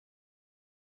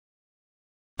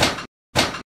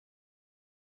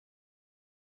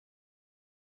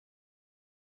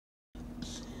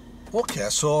Okay,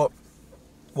 so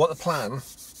what the plan,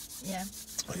 Yeah.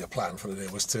 or your plan for the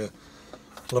day was to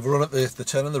have a run at the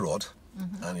turn in the road,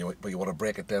 and but you want to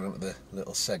break it down into the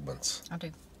little segments. I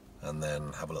do. And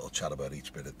then have a little chat about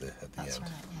each bit at the That's end.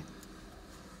 right, yeah.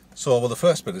 So, well, the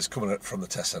first bit is coming out from the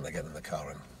test centre, getting in the car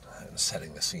and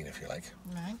setting the scene, if you like.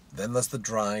 Right. Then there's the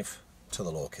drive to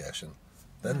the location,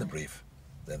 then the brief,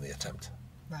 then the attempt.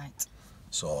 Right.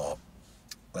 So,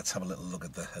 let's have a little look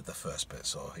at the first bit.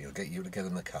 So, he'll get you to get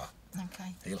in the car.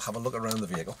 Okay. He'll have a look around the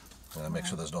vehicle and make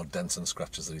sure there's no dents and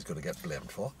scratches that he's going to get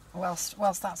blamed for. Whilst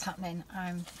that's happening,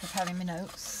 I'm preparing my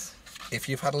notes. If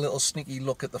you've had a little sneaky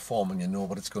look at the form and you know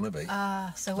what it's going to be,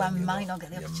 So I might not get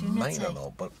the opportunity. You might not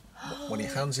know, but when he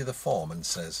hands you the form and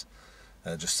says,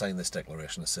 just sign this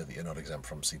declaration to say that you're not exempt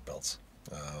from seatbelts,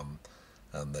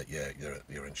 and that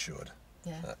you're insured.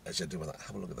 Yeah. As you're doing that,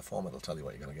 have a look at the form. It'll tell you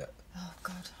what you're going to get. Oh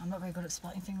God, I'm not very good at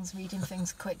spotting things, reading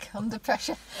things quick under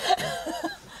pressure.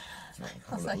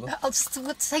 I was like, I'll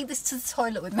just take this to the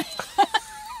toilet with me.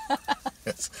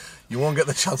 Yes. You won't get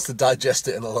the chance to digest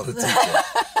it in a lot of detail.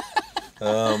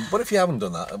 But if you haven't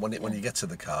done that, when you get to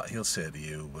the car, he'll say to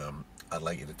you, I'd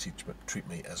like you to treat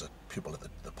me as a pupil at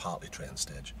the partly trained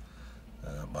stage.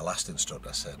 My last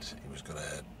instructor said he was going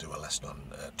to do a lesson on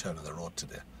turning the road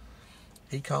today.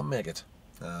 He can't make it.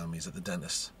 He's at the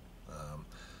dentist.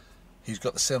 He's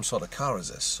got the same sort of car as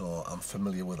this, so I'm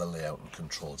familiar with the layout and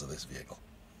controls of this vehicle.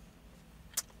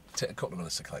 Take a couple of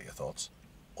minutes to collect your thoughts.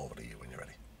 Over to you when you're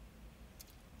ready.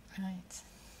 Right.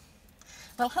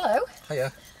 Well, hello.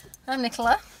 Hiya. I'm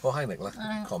Nicola. Oh, hi, Nicola.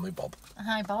 Call me Bob.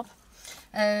 Hi, Bob.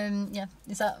 Yeah,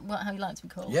 is that how you like to be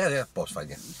called? Yeah, Bob's fine,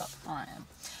 yeah. Bob. All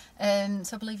right.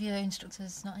 So I believe your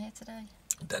instructor's not here today?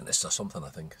 Dentist or something, I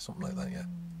think. Something like that, yeah.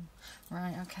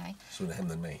 Right, okay. Sooner him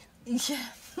than me. Yeah.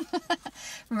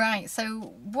 Right,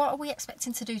 so what are we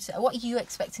expecting to do today? What are you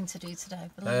expecting to do today?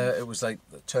 It was like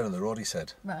turning the road, he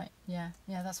said. Right, yeah,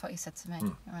 that's what he said to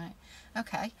me. Right,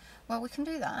 okay. Well, we can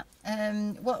do that.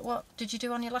 What did you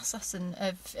do on your last lesson?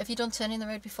 Have you done turning the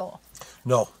road before?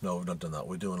 No, we've not done that.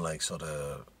 We're doing like sort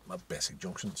of basic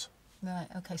junctions. Right,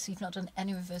 okay, so you've not done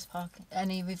any reverse parking,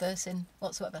 any reversing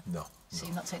whatsoever? No. So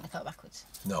you've not taken the car backwards?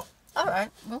 No. All right,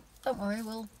 well, don't worry,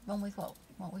 we'll run with what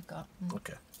we've got.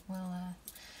 Okay.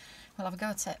 We'll have a go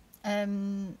at it.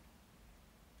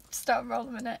 Start roll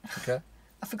a minute. Okay.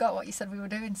 I forgot what you said we were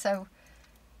doing. So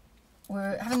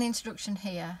we're having the introduction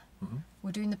here.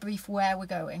 We're doing the brief where we're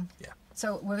going. Yeah.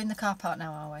 So we're in the car park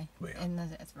now, are we? We are.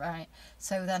 Right.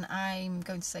 So then I'm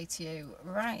going to say to you,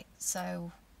 right,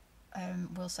 so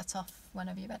we'll set off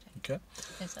whenever you're ready. Okay.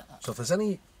 Is that So if there's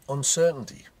any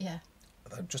uncertainty, yeah.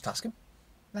 then just ask him.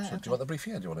 Right, So do you want the brief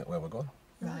here? Do you want it where we're going?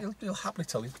 Right. He'll happily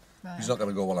tell you. Right. He's not going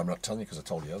to go, well, I'm not telling you because I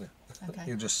told you earlier. Okay.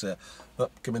 He'll just say,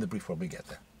 look, give me the brief when we get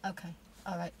there. Okay.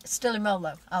 All right. Still in roll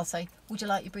though. I'll say, would you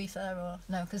like your brief there or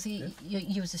no? Because you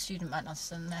as a student might not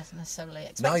necessarily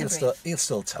expect No, a brief. he'll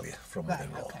still tell you from Right,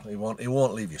 within roll. okay. He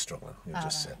won't leave you struggling. He'll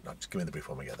just right. say, no, just give me the brief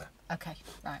when we get there. Okay.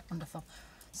 Right. Wonderful.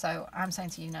 So I'm saying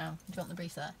to you now, do you want the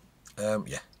brief there?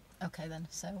 Yeah. Okay then.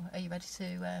 So are you ready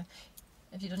to?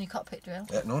 Have you done your cockpit drill?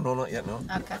 No, not yet. No.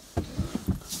 Okay.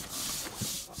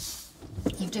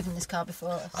 You've driven this car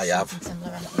before. I have.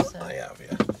 Similar, haven't you? So, I have,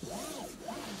 yeah.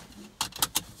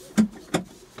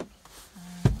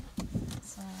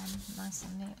 it's nice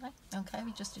and neatly. Okay,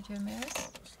 we just did your mirrors.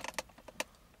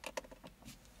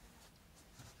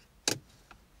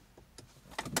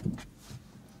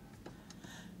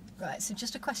 Right. So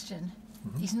just a question.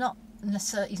 He's not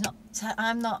necessarily.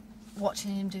 I'm not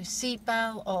watching him do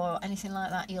seatbelt or anything like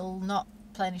that. He'll not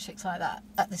play any tricks like that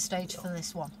at this stage for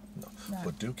this one. No. Right.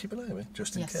 But do keep an eye on it,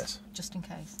 just in case. Just in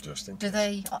case. Just in Do case.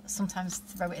 they sometimes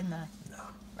throw it in there? No.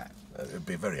 Right. It'd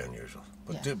be very unusual.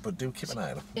 But Yeah. do keep an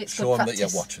eye on him. It's Show good him that you're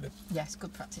practice. watching him. Yes,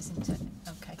 good practice, isn't it?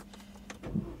 Okay.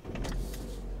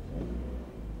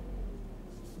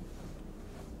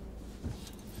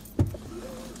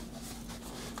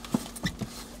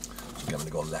 So you're going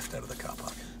to go left out of the car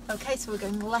park. Okay, so we're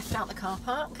going left out the car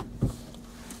park.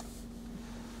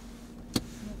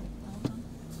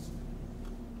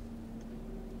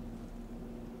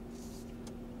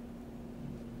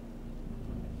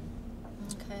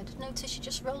 Okay, I did notice you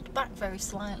just rolled back very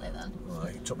slightly then. Oh,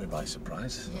 he took me by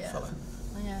surprise, that Yeah. fella.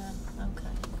 Yeah,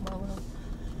 okay. Well, we'll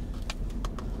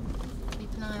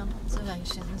keep an eye on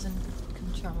observations and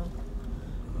control.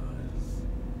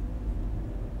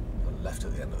 Left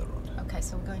at the end of the road. Okay,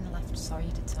 so we're going left. Sorry,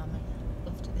 you did tell me.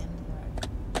 Left at the end of the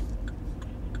road.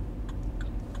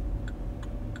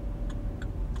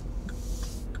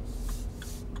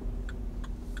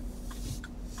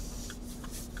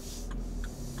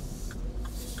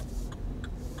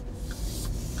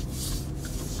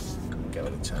 Get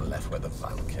ready turn left where the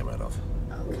van came out of.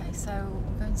 Okay, so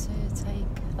we're going to take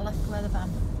a left where the van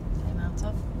came out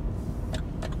of.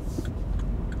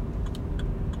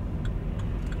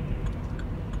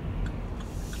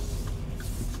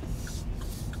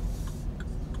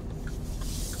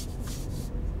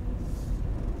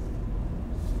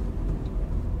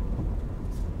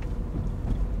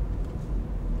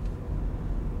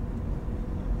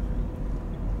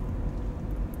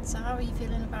 So how are you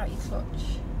feeling about your clutch?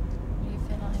 Do you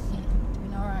feel like you're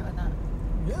doing alright with that?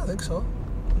 Yeah, I think so. Okay,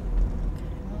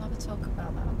 we'll have a talk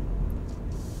about that.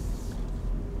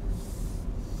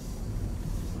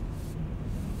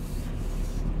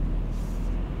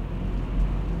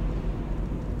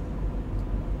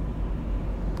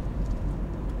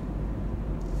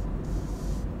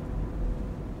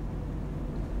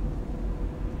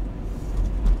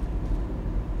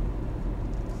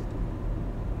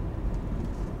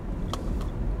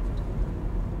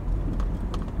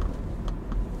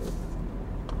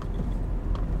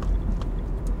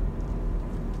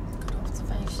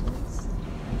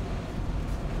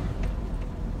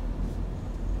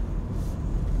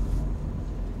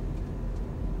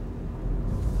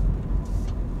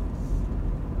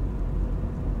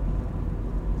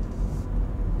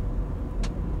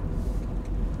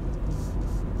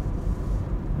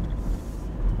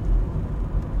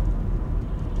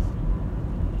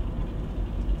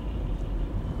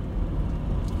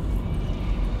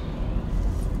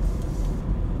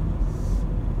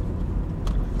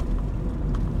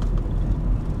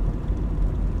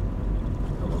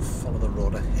 Follow the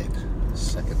road ahead,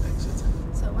 second exit.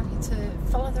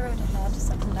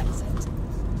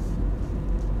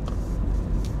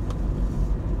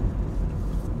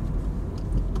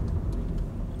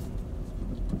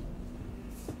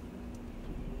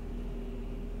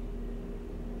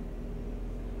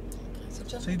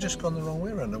 So you just gone the wrong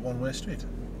way around a one-way street?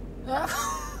 Yeah!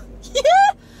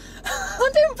 I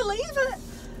don't believe it!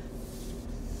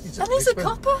 And he's a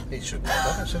copper! He should know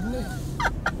that, shouldn't he?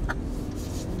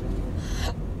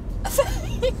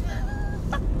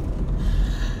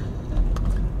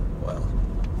 Well.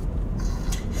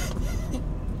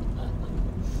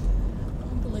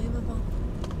 Unbelievable.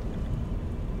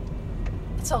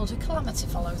 I told you, calamity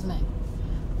follows me.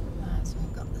 Right, so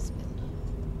we've got this bin.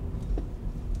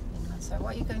 So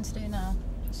what are you going to do now?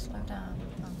 Just slow down.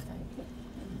 Okay.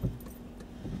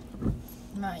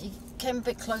 Right, you came a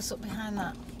bit close up behind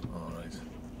that. Alright.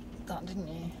 That, didn't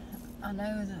you? I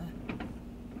know that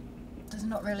there's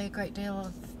not really a great deal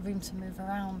of room to move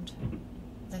around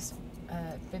this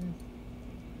bin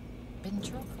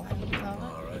truck, whatever you call it.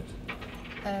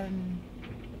 Alright.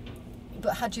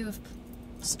 But had you have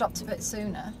stopped a bit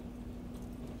sooner,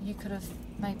 you could have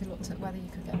maybe looked at whether you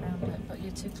could get around it, but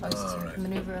you're too close to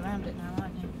manoeuvre around it now,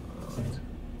 aren't you? Alright.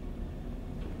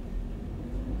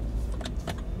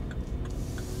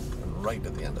 And right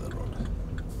at the end of the road.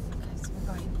 Okay, so we're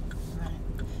going. Right.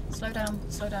 Slow down,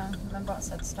 slow down. Remember what I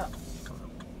said, stop.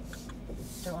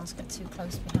 Don't want to get too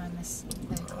close behind this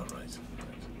vehicle. Alright.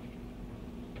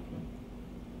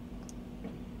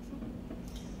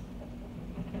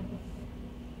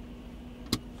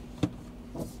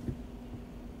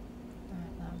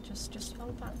 Just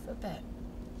hold back for a bit.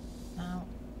 Now,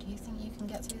 do you think you can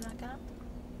get through that gap?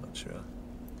 Not sure.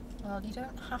 Well, you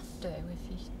don't have to if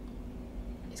you...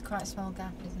 It's quite a small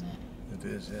gap, isn't it? It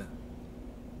is, yeah.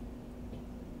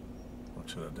 What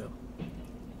should I do?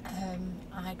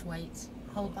 I'd wait.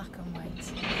 Hold back and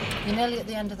wait. You're nearly at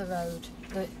the end of the road.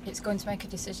 It's going to make a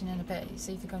decision in a bit. It's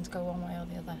either going to go one way or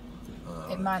the other.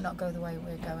 It might not go the way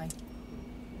we're going.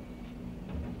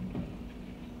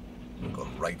 We'll go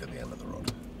right at the end of the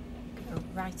road. Go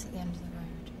right at the end of the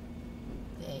road.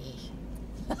 Yay.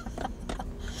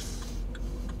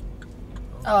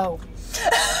 Oh.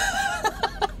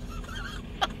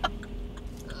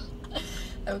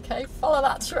 Okay, follow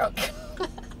that truck.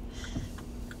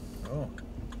 Oh.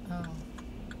 Oh.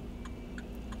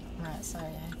 Right, so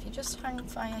yeah, if you just hang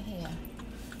fire here,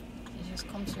 you just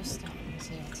come to a stop and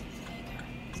see what's it. There you go.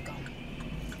 It's gone.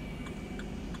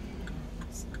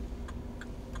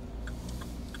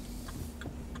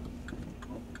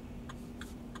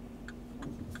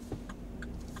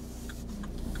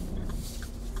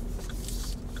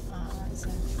 Alright, so.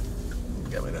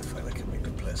 Get me to find a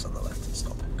convenient place on the left and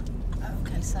stop.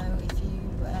 Okay, so if you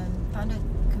find a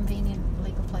convenient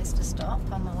legal place to stop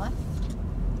on the left.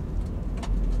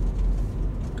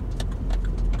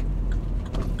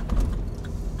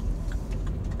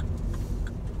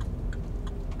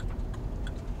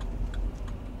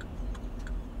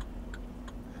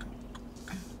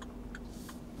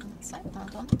 That's it, well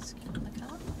done, secure the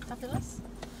car, fabulous.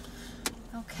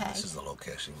 Okay. This is the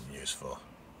location you use for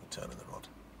the turn in the rod.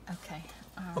 Okay.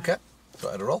 All right. Okay. So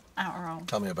out of roll. Outer roll.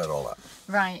 Tell me about all that.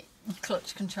 Right. Your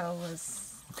clutch control was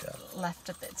Okay. left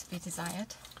a bit to be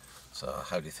desired. So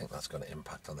how do you think that's going to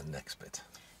impact on the next bit?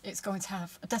 It's going to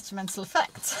have a detrimental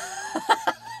effect.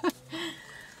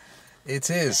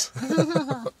 It is.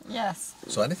 Yes.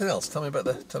 So anything else? Tell me about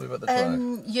the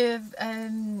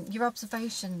try. Your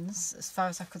observations, as far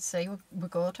as I could see, were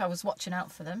good. I was watching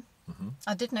out for them.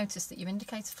 I did notice that your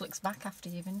indicator flicks back after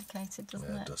you've indicated, doesn't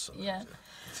it? Yeah, it does sometimes. Yeah.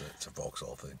 It's a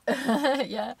Vauxhall thing.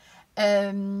 Yeah.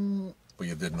 But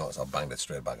you did notice I banged it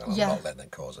straight back and Yeah. I'm not letting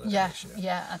it cause an issue.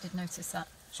 Yeah, I did notice that.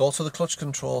 So also the clutch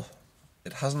control,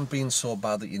 it hasn't been so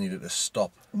bad that you needed to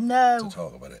stop No. to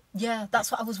talk about it. Yeah, that's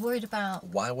what I was worried about.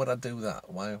 Why would I do that?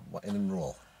 Why in and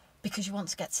roll? Because you want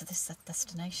to get to this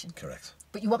destination. Correct.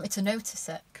 But you want me to notice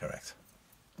it. Correct.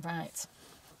 Right.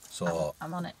 So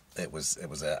I'm on it. it was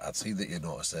there. I'd see that you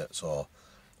noticed it. So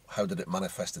how did it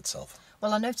manifest itself?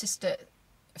 Well, I noticed it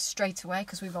straight away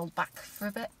because we rolled back for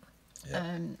a bit.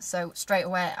 Yeah. So straight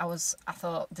away I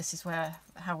thought this is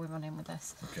how we're running with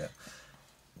this. Okay.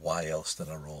 Why else did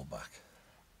I roll back?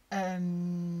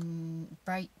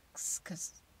 Brakes,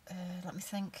 because let me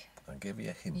think. I'll give you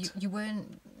a hint. You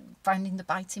weren't finding the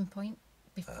biting point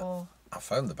before. I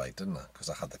found the bite, didn't I? Because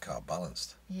I had the car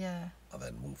balanced. Yeah. I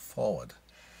then moved forward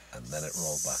and then it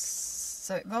rolled back.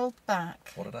 So it rolled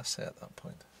back. What did I say at that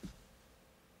point?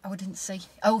 Oh, I didn't see.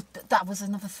 Oh, that was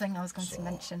another thing I was going to So-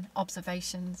 mention.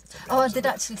 Observations. It's a bit Oh, I did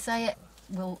observation. actually say it.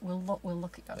 We'll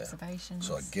look at your Yeah. observations.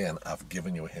 So again, I've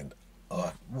given you a hint.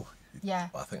 Yeah.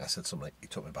 I think I said something like, you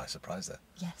took me by surprise there.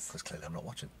 Yes. Because clearly I'm not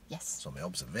watching. Yes. So my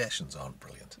observations aren't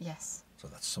brilliant. Yes. So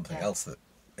that's something Yeah. else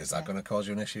is that Yeah. going to cause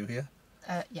you an issue here?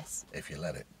 Yes. If you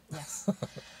let it. Yes.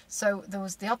 So there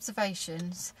was the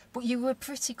observations, but you were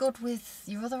pretty good with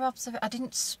your other I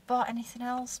didn't spot anything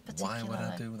else particularly. Why would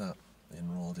I do that in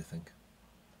roll, do you think?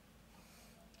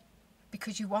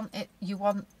 Because you want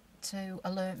to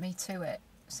alert me to it,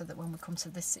 so that when we come to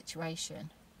this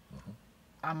situation,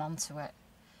 I'm onto it.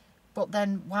 But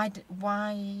then why?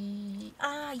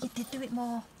 You did do it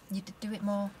more. You did do it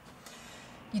more.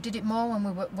 You did it more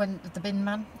when the bin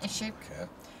man issue. Okay.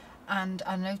 And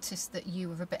I noticed that you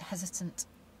were a bit hesitant.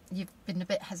 You've been a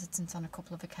bit hesitant on a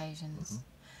couple of occasions.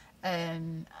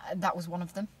 That was one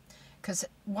of them. Because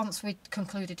once we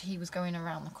concluded he was going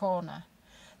around the corner.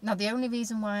 Now, the only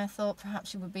reason why I thought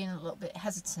perhaps you were being a little bit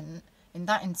hesitant in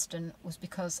that instant was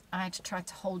because I'd tried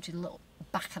to hold you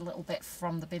back a little bit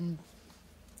from the bin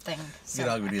thing. So You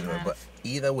know, either way, but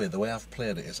either way, the way I've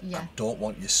played it is Yeah. I don't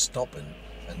want you stopping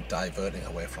and diverting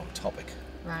away from topic.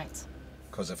 Right.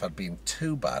 Because if I'd been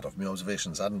too bad, if my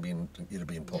observations hadn't been, you'd have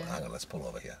been Yeah. hang on, let's pull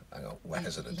over here. Hang on, we're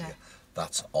hesitant Yeah. here.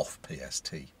 That's off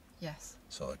PST. Yes.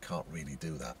 So I can't really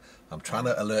do that. I'm trying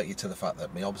to alert you to the fact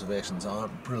that my observations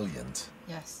aren't brilliant.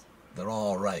 Yes. They're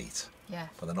all right, Yeah.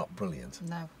 but they're not brilliant.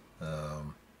 No.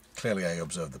 Clearly, I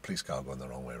observed the police car going the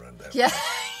wrong way around there. Yeah.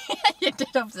 You did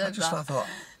I observe just that. thought,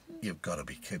 you've got to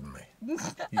be kidding me. You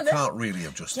can't really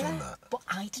have just done that. But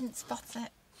I didn't spot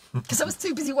it because I was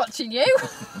too busy watching you.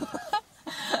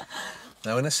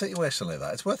 Now, in a situation like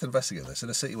that, it's worth investigating this. In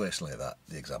a situation like that,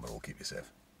 the examiner will keep you safe.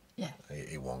 Yeah.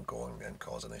 He won't go and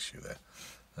cause an issue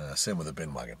there. Same with the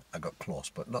bin wagon. I got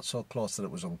close, but not so close that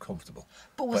it was uncomfortable.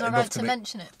 But was I enough right to be-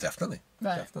 mention it? Definitely.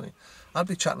 Right. Definitely. I'll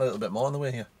be chatting a little bit more on the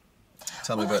way here.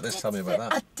 Tell me about this, tell me about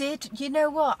that. I did. You know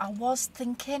what? I was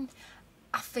thinking,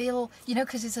 I feel,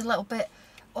 because it's a little bit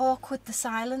awkward, the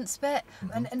silence bit.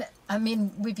 Mm-hmm. And I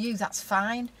mean, with you, that's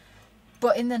fine.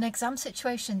 But in an exam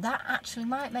situation, that actually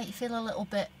might make you feel a little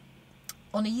bit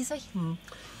uneasy.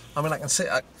 I mean, I can see,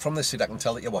 from this seat, I can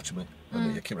tell that you're watching me and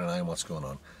that you're keeping an eye on what's going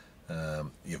on.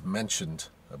 You've mentioned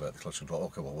about the clutch control.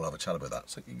 Okay, well, we'll have a chat about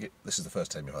that. So this is the first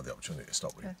time you've had the opportunity to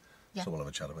stop with you. Yeah. So we'll have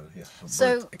a chat about it here.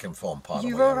 So it can form part of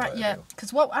You're what all right, yeah. anyway.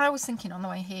 Because what I was thinking on the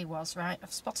way here was, right,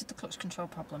 I've spotted the clutch control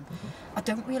problem. I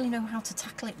don't really know how to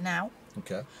tackle it now.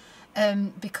 Okay.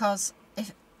 Because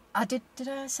if I did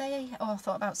I say, or I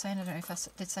thought about saying, I don't know if I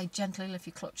did say gently lift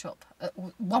your clutch up. At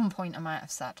one point I might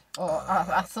have said, or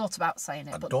I thought about saying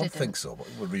it, I but don't didn't. think so, but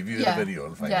we'll review the video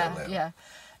and find out later. Yeah.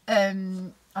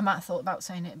 I might have thought about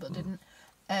saying it, but didn't.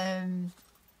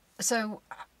 So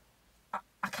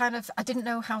I didn't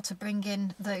know how to bring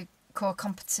in the core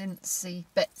competency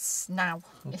bits now,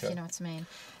 if Okay. you know what I mean,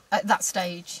 at that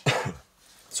stage.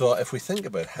 So if we think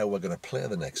about how we're going to play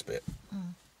the next bit,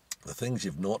 the things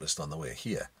you've noticed on the way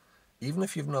here, even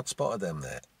if you've not spotted them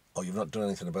there, or you've not done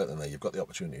anything about them there, you've got the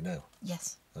opportunity now.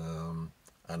 Yes.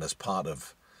 And as part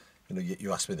of,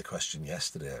 you asked me the question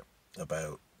yesterday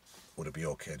about would it be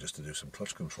okay just to do some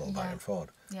clutch control back and forward?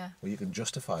 Yeah. Well, you can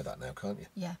justify that now, can't you?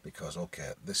 Yeah. Because,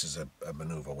 okay, this is a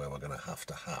manoeuvre where we're going to have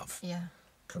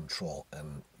control,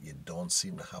 and you don't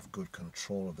seem to have good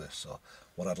control of this. So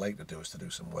what I'd like to do is to do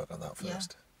some work on that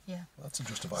first. Yeah. That's a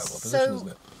justifiable position, isn't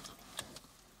it?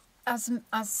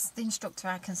 As the instructor,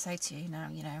 I can say to you now,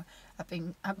 you know, I've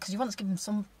been, because you want to give them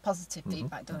some positive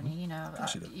feedback, don't you? You know,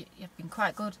 you've been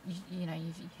quite good. You know,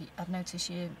 I've noticed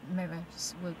your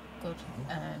mirrors were good,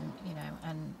 you know,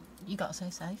 and you got to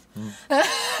stay safe.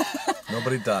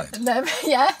 Nobody died. No,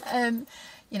 yeah.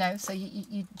 You know, so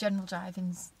your general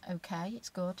driving's okay, it's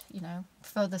good, you know,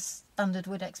 for the standard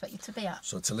we'd expect you to be at.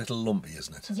 So it's a little lumpy,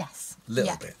 isn't it? Yes.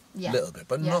 Little bit,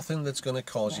 but nothing that's going to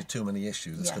cause you too many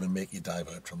issues, that's going to make you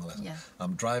divert from the lesson. Yeah.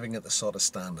 I'm driving at the sort of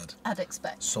standard I'd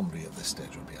expect somebody at this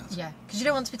stage would be at. Yeah, because you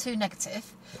don't want to be too negative,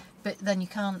 but then you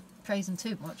can't praise them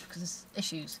too much because there's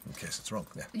issues. In case it's wrong,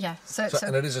 yeah. Yeah, so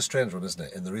and it is a strange one, isn't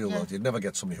it? In the real world, you'd never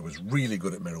get somebody who was really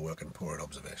good at mirror work and poor at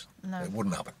observation. No. It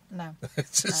wouldn't happen. No.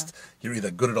 It's just, you're either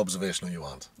good at observation or you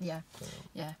aren't. Yeah,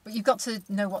 yeah. But you've got to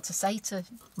know what to say to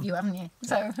you, haven't you?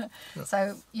 So,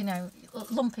 so you know,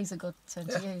 lumpy's a good term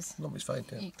to use. Lumpy's fine,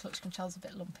 yeah. Your clutch control's a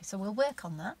bit lumpy, so we'll work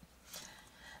on that.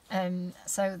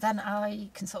 So then I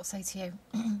can sort of say to you,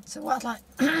 so what I'd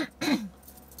like...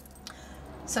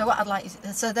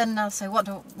 So then I'll say what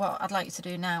I'd like you to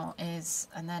do now is,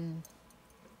 and then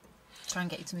try and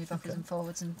get you to move backwards and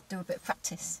forwards and do a bit of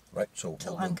practice. Right, so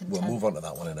we'll move on to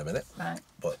that one in a minute. Right.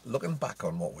 But looking back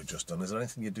on what we've just done, is there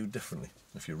anything you'd do differently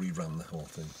if you reran the whole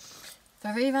thing? If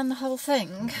I reran the whole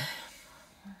thing,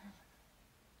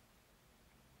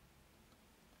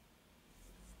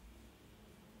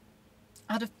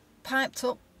 I'd have piped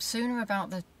up sooner about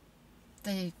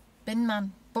the bin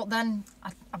man. But then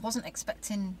I wasn't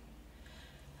expecting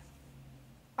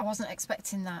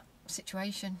that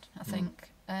situation, I think.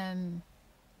 I'm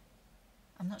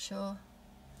not sure.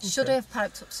 Should I have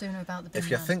piped up sooner about the bin man? If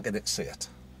you're thinking it, say it.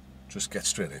 Just get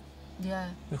straight in. Yeah.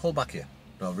 You hold back here.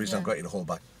 No, the reason I've got you to hold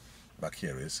back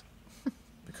here is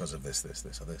because of this,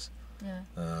 or this. Yeah.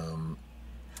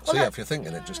 So if you're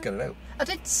thinking it, just get it out. I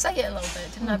did say it a little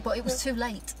bit, didn't I? But it was too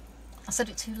late. I said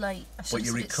it too late. But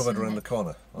you recovered around the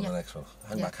corner on the next one.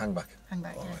 Hang back. Hang back, All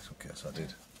right, okay, so I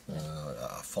did.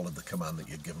 I followed the command that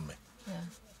you'd given me. Yeah.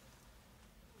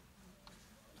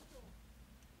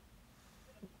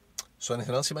 So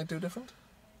anything else you might do different?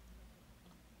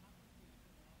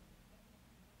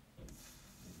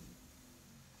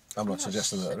 I'm not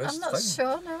suggesting that there is. I'm not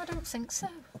sure, no, I don't think so.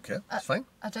 Okay, that's fine.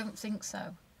 I don't think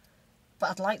so.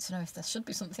 But I'd like to know if there should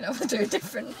be something I would do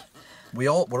different. We're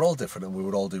all different and we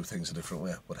would all do things a different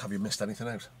way. But have you missed anything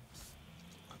out?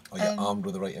 Are you armed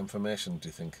with the right information, do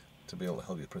you think, to be able to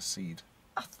help you proceed?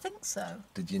 I think so.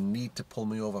 Did you need to pull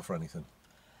me over for anything?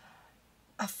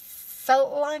 I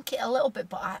felt like it a little bit,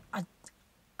 but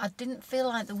I didn't feel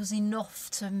like there was enough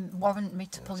to warrant me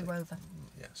to pull you over.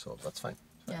 Yeah, so that's fine.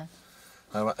 Yeah.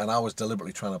 And I was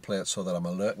deliberately trying to play it so that I'm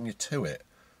alerting you to it,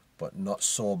 but not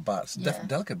so bad. It's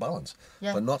delicate balance,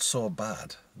 but not so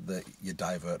bad that you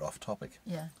divert off topic.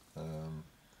 Yeah.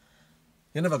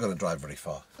 You're never going to drive very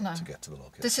far to get to the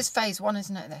location. This is phase one,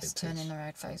 isn't it? This turning the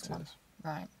road, phase one.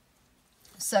 Right.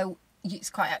 So it's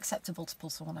quite acceptable to pull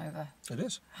someone over. It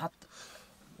is.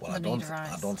 Well, I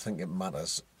don't think it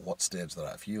matters what stage they're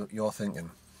at. If you're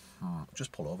thinking,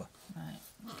 just pull over. Right.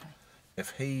 Okay.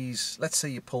 If let's say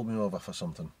you pull me over for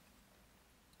something,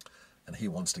 and he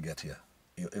wants to get here,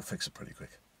 he'll fix it pretty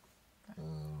quick. Right.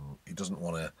 He doesn't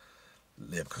want to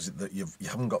live because you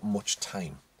haven't got much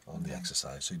time on the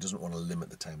exercise, so he doesn't want to limit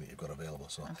the time that you've got available.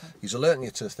 So he's alerting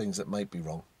you to things that might be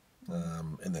wrong.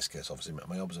 In this case, obviously,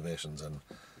 my observations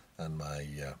and my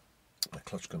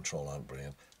clutch control aren't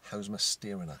brilliant. How's my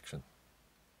steering action?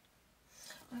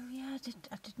 Oh yeah,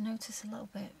 I did notice a little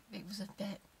bit. It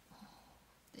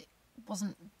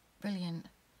wasn't brilliant.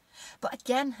 But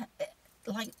again,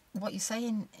 like what you're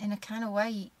saying, in a kind of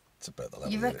way, it's about the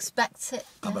level. You expect it.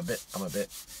 I'm a bit.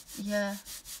 Yeah.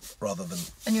 Rather than.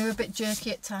 And you're a bit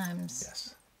jerky at times.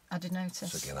 Yes. I did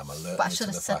notice. So again, I'm alerting but I you should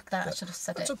to have the said fact that. I should have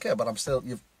said that's it. okay, but I'm still.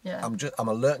 Yeah. I'm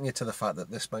alerting you to the fact that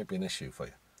this might be an issue for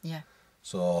you. Yeah.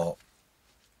 So.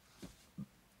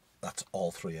 That's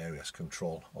all three areas: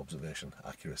 control, observation,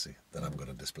 accuracy. That I'm going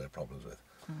to display problems with.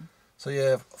 So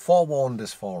yeah, forewarned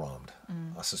is forearmed.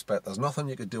 I suspect there's nothing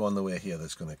you could do on the way here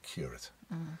that's going to cure it.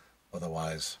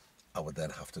 Otherwise, I would then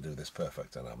have to do this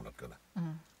perfect, and I'm not going to.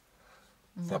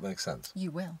 Does that make sense? You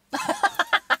will.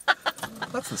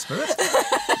 That's the spirit.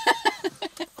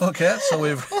 Okay, so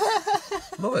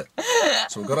love it.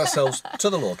 So we've got ourselves to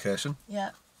the location.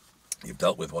 Yeah. You've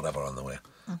dealt with whatever on the way.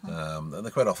 And they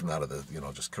quite often out of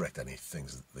the, just correct any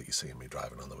things that you see in me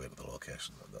driving on the way to the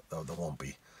location. There won't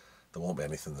be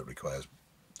anything that requires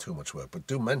too much work. But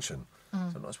do mention,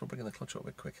 sometimes we're bringing the clutch up a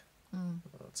bit quick.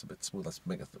 It's a bit smooth. Let's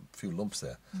make a few lumps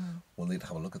there. We'll need to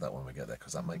have a look at that when we get there,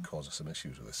 because that might cause us some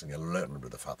issues with this. And you're alerting them to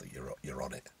the fact that you're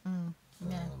on it.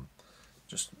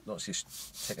 Just not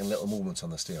just taking little movements on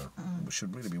the steering. We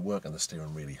should really be working the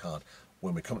steering really hard.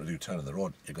 When we come to do turn in the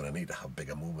road, you're going to need to have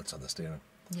bigger movements on the steering.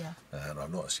 Yeah. And I've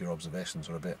noticed your observations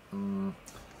are a bit, when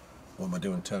we're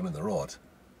doing turn in the road,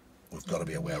 we've got to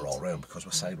be aware all round, because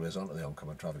we're sideways onto the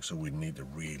oncoming traffic, so we need to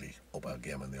really up our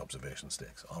game in the observation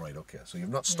stakes. All right, okay. So you've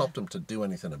not stopped him to do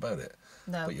anything about it,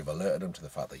 but you've alerted him to the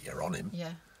fact that you're on him.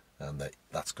 Yeah. And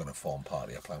that's going to form part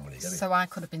of your plan when you get it. So I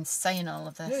could have been saying all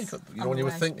of this. Yeah, you could. When you were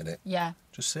thinking it. Yeah.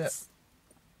 Just say it.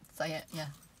 Say it, yeah.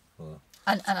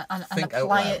 And think apply out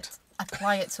loud. it.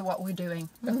 Apply it to what we're doing.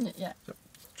 Yeah.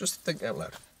 Just think out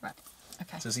loud. Right.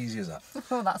 Okay. It's as easy as that.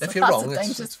 Well, that's If you're wrong, a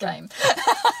dangerous game.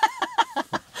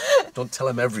 Don't tell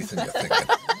him everything you're thinking.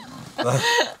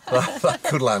 that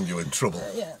could land you in trouble.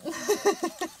 Yeah.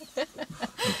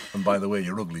 And by the way,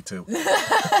 you're ugly too.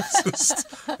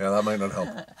 That might not help.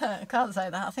 I can't say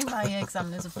that. I think my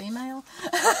examiner's a female.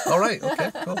 All right,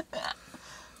 okay, cool.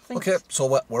 Okay,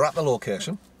 so we're at the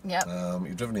location. Yeah.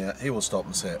 You've driven here. He will stop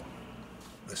and say,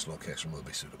 this location will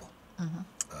be suitable.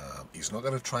 He's not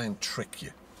going to try and trick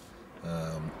you.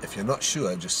 If you're not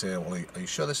sure, just say, well, are you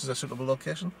sure this is a suitable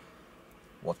location?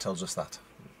 What tells us that?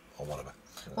 Or whatever.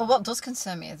 Well, what does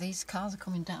concern me are these cars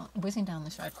are whizzing down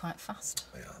this road quite fast.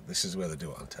 Yeah, this is where they do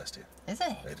it on test here. Is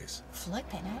it? It is.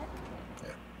 Flipping it. Yeah.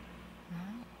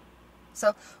 Right.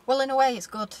 So, well, in a way, it's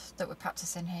good that we're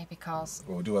practicing here, because...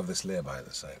 Well, we do have this lay-by at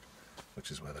the side, which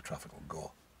is where the traffic will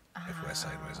go if we're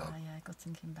sideways on. Yeah, good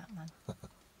thinking, Batman.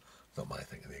 Not my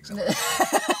thinking, the example.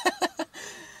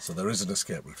 So there is an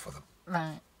escape route for them.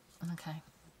 Right. Okay.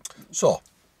 So,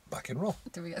 back in row.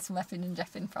 Do we get some effing and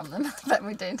jeffing from them? I bet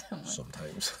we did, don't we?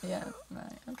 Sometimes. Yeah,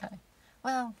 right, okay.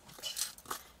 Well,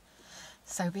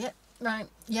 so be it. Right,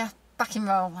 yeah, back in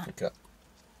roll. Okay.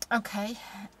 Okay,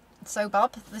 so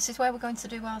Bob, this is where we're going to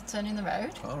do our turn in the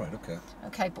road. All right, okay.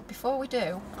 Okay, but before we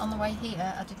do, on the way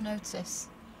here, I did notice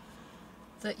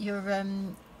that your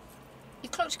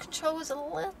clutch control was a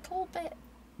little bit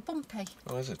bumpy.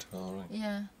 Oh, is it? All right.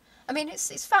 Yeah. I mean,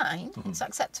 it's fine. It's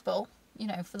acceptable,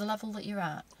 for the level that you're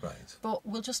at. Right. But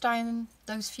we'll just iron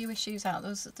those few issues out. There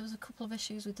was a couple of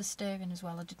issues with the steering as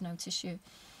well. I did notice you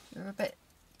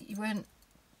weren't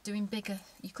doing bigger.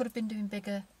 You could have been doing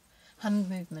bigger hand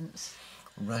movements.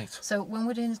 Right. So when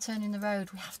we're doing the turn in the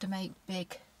road, we have to make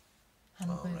big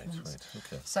hand movements. Right,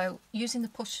 okay. So using the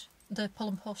pull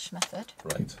and push method,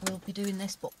 Right. we'll be doing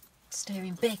this, but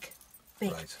steering big.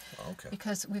 Right, okay.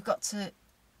 Because we've got to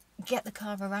get the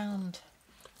car around.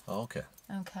 Oh, okay.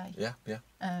 Okay. Yeah, yeah.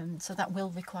 So that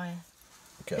will require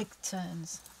big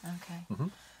turns. Okay.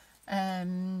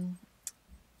 And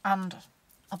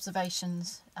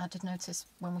observations. I did notice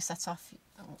when we set off,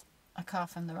 a car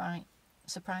from the right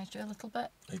surprised you a little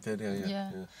bit. It did,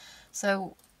 yeah.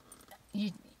 So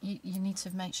you need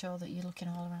to make sure that you're looking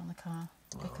all around the car,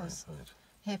 because right.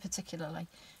 here particularly,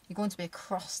 you're going to be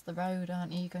across the road,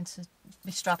 aren't you? You're going to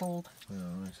be straddled,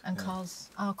 and cars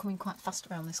are coming quite fast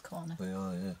around this corner. They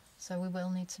are, yeah. So we will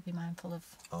need to be mindful of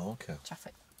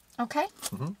traffic. Okay.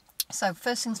 So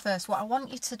first things first, what I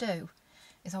want you to do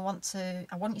is I want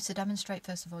you to demonstrate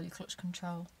first of all your clutch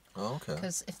control. Oh, okay.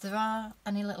 Because if there are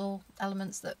any little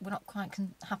elements that we're not quite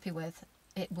happy with,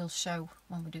 it will show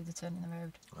when we do the turn in the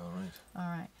road. All right. All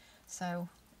right. So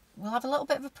we'll have a little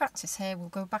bit of a practice here. We'll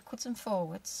go backwards and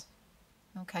forwards.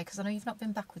 Okay, because I know you've not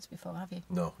been backwards before, have you?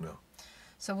 No.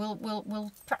 So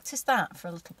we'll practice that for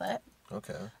a little bit.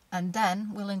 Okay. And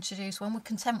then we'll introduce, when we're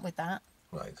content with that,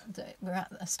 right, that we're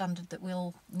at a standard that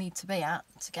we'll need to be at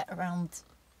to get around.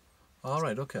 All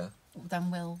right, okay.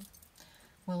 Then we'll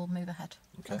move ahead.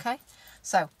 Okay.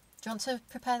 So, do you want to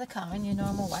prepare the car in your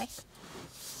normal way?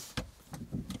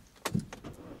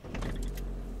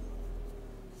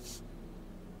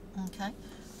 Okay.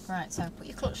 Right, so put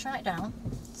your clutch right down,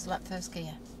 select first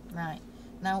gear. Right.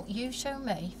 Now, you show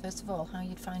me, first of all, how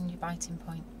you'd find your biting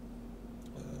point.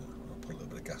 I'll put a little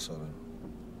bit of gas on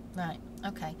it. Right,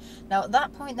 okay. Now, at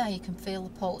that point there, you can feel the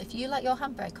pull. If you let your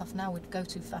handbrake off now, we'd go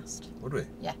too fast. Would we?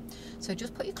 Yeah. So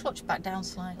just put your clutch back down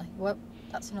slightly. Whoop,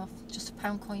 that's enough. Just a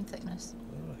pound coin thickness.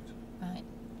 All right. Right.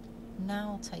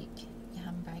 Now I'll take your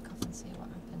handbrake off and see what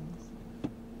happens.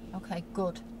 Okay,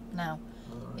 good. Now,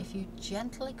 if you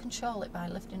gently control it by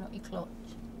lifting up your clutch.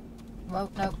 Whoa,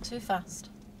 no, too fast.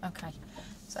 Okay.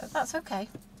 So that's okay.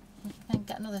 We can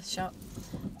get another shot.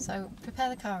 So prepare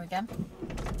the car again.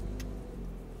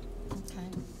 Okay.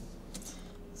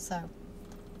 So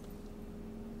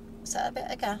set a bit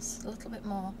of gas, a little bit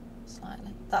more,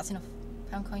 slightly. That's enough.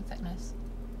 Pound coin thickness.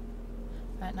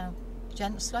 Right, now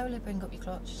slowly bring up your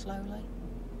clutch, slowly.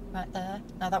 Right there.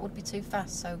 Now that would be too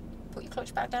fast, so put your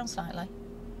clutch back down slightly.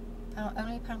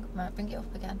 Only a pound. Right, bring it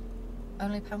up again.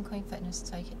 Only a pound coin thickness.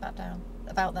 Take it back down.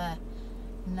 About there.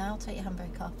 Now take your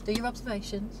handbrake off. Do your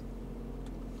observations.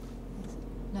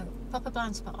 No, proper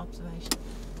blind spot observation.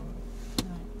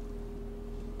 Right.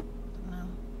 Now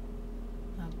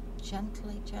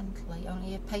gently,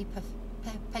 only a paper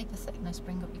thickness,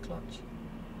 bring up your clutch.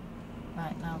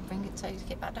 Right, now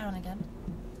take it back down again.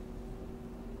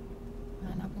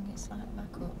 Right, now bring it slightly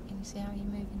back up. Can you see how you're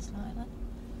moving slightly?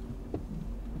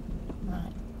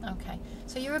 Right, okay.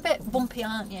 So you're a bit bumpy,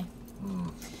 aren't you?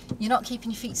 You're not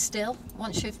keeping your feet still.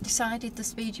 Once you've decided the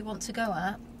speed you want to go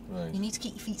at, you need to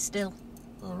keep your feet still.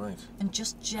 All right. And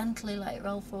just gently let it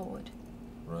roll forward.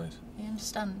 Right. You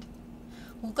understand?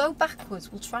 We'll go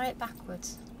backwards. We'll try it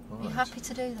backwards. Are you happy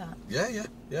to do that?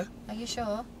 Yeah. Are you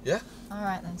sure? Yeah. All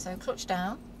right then. So clutch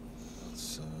down.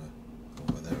 That's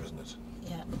over there, isn't it?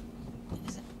 Yeah.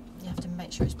 Is it? You have to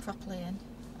make sure it's properly in.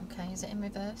 Okay. Is it in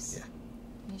reverse? Yeah.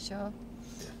 Are you sure?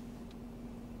 Yeah.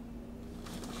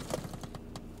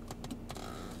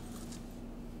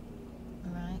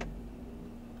 Right.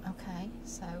 Okay.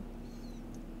 So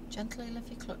gently lift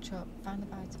your clutch up. Find the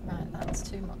bite. Right. That's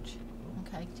too much.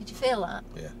 Okay. Did you feel that?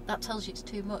 Yeah. That tells you it's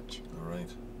too much. All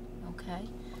right. Okay.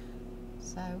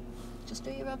 So just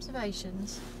do your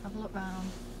observations. Have a look round.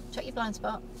 Check your blind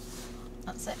spot.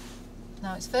 That's it.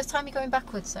 Now it's the first time you're going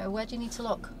backwards. So where do you need to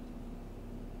look?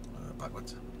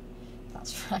 Backwards.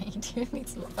 That's right. You do need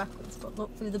to look backwards, but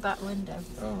look through the back window.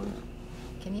 Oh, right.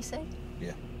 Can you see?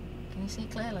 Yeah. Can you see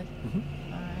clearly?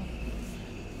 Mm-hmm. All right.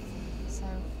 So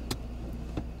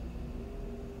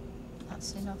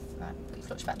that's enough. Right. Put your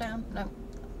clutch back down. No.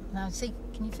 Now see.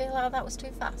 Can you feel how that was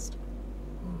too fast?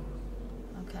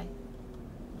 Okay.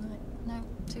 Right. No.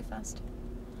 Too fast.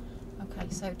 Okay.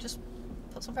 So just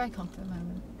put some brake on for a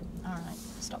moment. All right.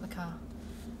 Stop the car.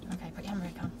 Okay. Put your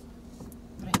handbrake on.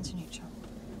 Put it into neutral.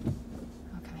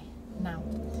 Okay. Now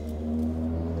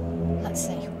let's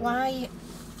see why.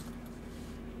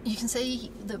 You can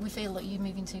see that we feel that you're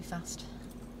moving too fast.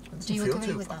 Do you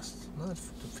agree with that? No, it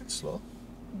fits slow.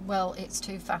 Well, it's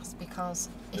too fast because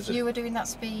if you were doing that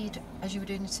speed as you were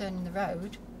doing the turn in the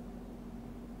road,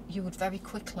 you would very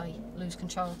quickly lose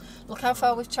control. Look how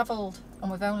far we've travelled,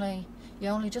 and you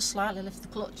only just slightly lifted the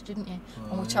clutch, didn't you?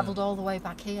 And we travelled all the way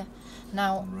back here.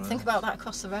 Now, think about that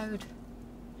across the road.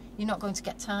 You're not going to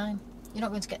get time. You're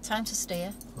not going to get time to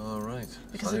steer. All right.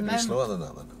 Because So I need to be slower than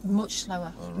that then? Much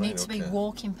slower. All right, You need to be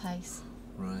walking pace.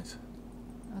 Right.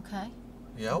 Okay?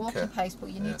 Yeah, okay. Walking pace, but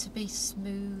you need to be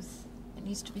smooth. It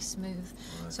needs to be smooth.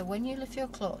 Right. So when you lift your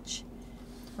clutch,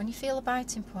 when you feel a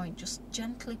biting point, just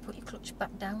gently put your clutch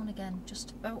back down again,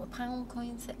 just about a pound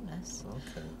coin thickness.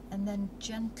 Okay. And then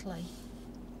gently.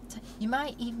 You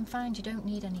might even find you don't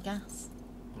need any gas.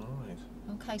 All right.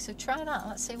 Okay, so try that.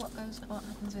 Let's see what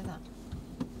happens with that.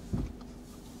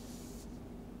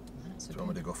 Do you want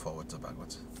me to go forwards or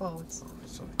backwards? Forwards. All right,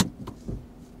 sorry.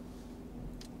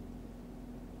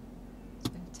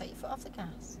 So take your foot off the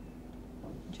gas.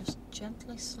 Just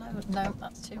gently slow it. No,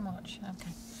 that's too much.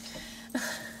 Okay.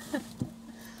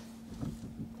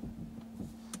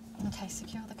 Okay,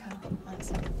 secure the car.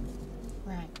 That's it.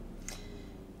 Right.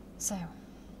 So,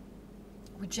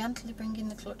 we're gently bringing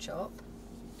the clutch up.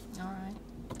 Alright.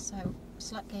 So,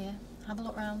 select gear. Have a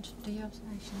look round. Do your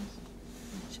observations.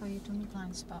 Make sure you've done your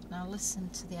blind spot. Now listen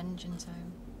to the engine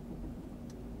tone.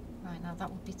 Right, now that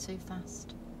would be too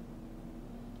fast.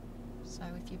 So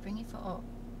if you bring your foot up,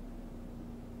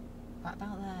 right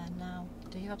about there, now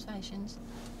do your observations.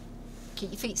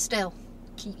 Keep your feet still.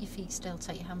 Keep your feet still.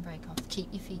 Take your handbrake off.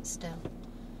 Keep your feet still.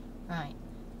 Right,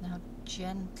 now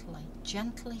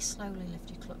gently, slowly lift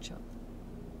your clutch up.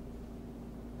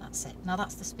 That's it. Now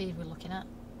that's the speed we're looking at.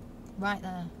 Right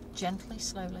there. Gently,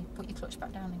 slowly. Put your clutch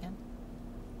back down again.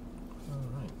 All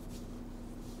right.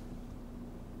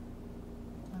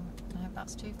 No,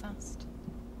 that's too fast.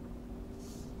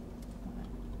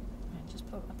 Right, just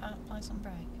apply some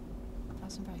brake. Apply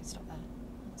some brake, stop there.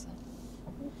 That's it.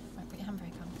 Right, put your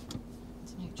handbrake on.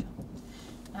 It's neutral.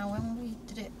 Now when we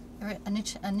did it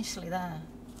initially there,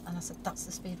 and I said that's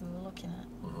the speed we were looking at,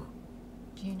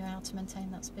 do you know how to maintain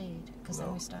that speed? Because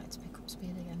then we started to pick up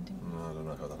speed again, didn't we? No, I don't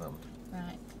know how that happened.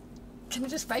 Right. Can we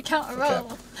just break out a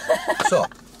roll? So,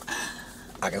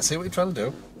 I can see what you're trying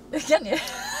to do. Can you?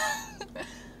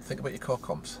 Think about your core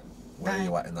comps. Where are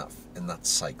you at in that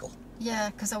cycle? Yeah,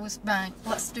 because I was right.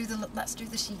 Let's do the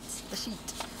sheets. The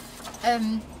sheet.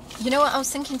 You know what I was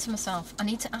thinking to myself? I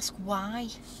need to ask why.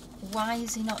 Why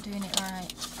is he not doing it right?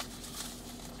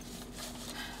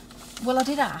 Well, I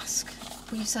did ask,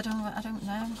 but you said, oh, I don't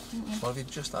know, didn't you? Well, if you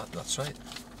just asked, that's right.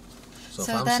 So if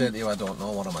So I'm then- saying to you, I don't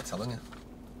know, what am I telling you?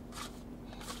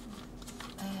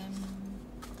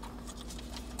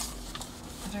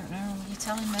 I don't know. You're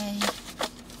telling me.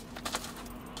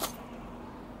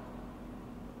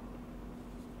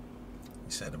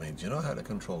 You said to me, do you know how to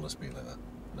control the speed like that?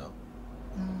 No.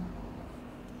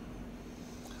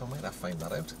 How might I find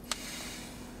that out?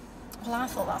 Well, I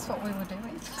thought that's what we were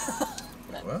doing.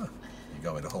 Well, you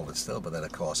got me to hold it still, but then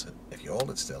of course, if you hold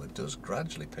it still, it does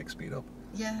gradually pick speed up.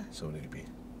 Yeah. So we need to be.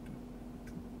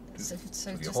 So if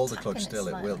you just hold the tapping clutch still,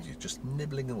 it will. slightly. You're just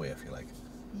nibbling away, if you like.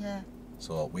 Yeah.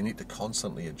 So we need to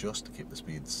constantly adjust to keep the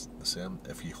speeds the same.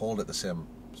 If you hold it the same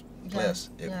place,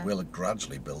 it will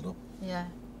gradually build up. Yeah.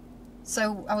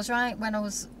 So I was right when I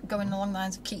was going along the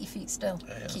lines of keep your feet still.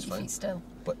 Yeah, keep that's your fine. feet still.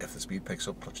 But if the speed picks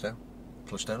up, clutch down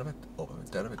a bit, up a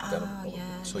bit, down a bit, down a bit. Oh, up a bit.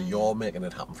 yeah, So yeah, you're making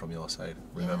it happen from your side.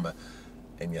 Remember,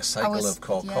 in your cycle was- of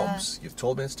core yeah. comps, you've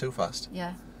told me it's too fast.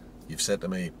 Yeah. You've said to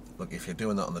me, look, if you're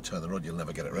doing that on the turn of the road, you'll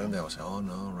never get it round there. I say, oh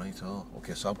no, right, oh,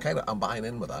 okay. So I'm buying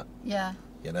in with that. Yeah.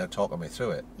 You're now talking me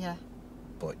through it, Yeah.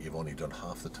 but you've only done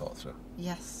half the talk through.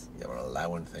 Yes. You're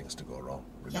allowing things to go wrong.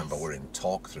 Remember, Yes. we're in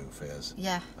talk through phase.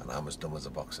 Yeah. And I'm as dumb as a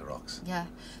box of rocks. Yeah.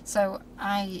 So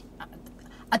I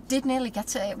did nearly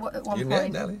get it at one You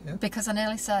point. nearly, yeah. Because I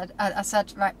nearly said, I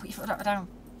said, right, put your foot up, down,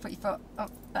 put your foot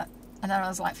up. And then I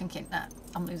was like thinking, nah,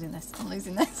 I'm losing this.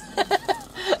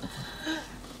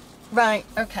 Right,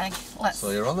 okay, let's.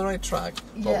 So you're on the right track,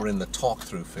 but Yeah. we're in the talk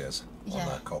through phase on Yeah.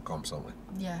 that core comps, aren't we?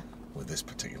 Yeah. With this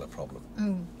particular problem.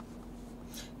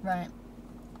 Right.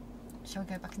 Shall we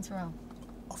go back into roll?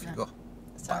 Off you Yeah. go.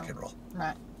 So- Back and roll.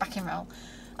 Right, back in roll.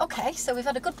 Okay, so we've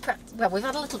had a good practice. Well, we've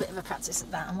had a little bit of a practice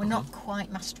at that, and we're not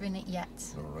quite mastering it yet.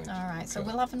 All All right. So okay.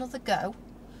 we'll have another go.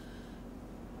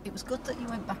 It was good that you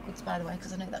went backwards, by the way,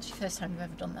 because I know that's your first time you've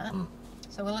ever done that.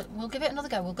 So we'll give it another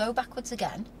go. We'll go backwards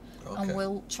again, Okay. and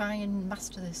we'll try and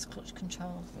master this clutch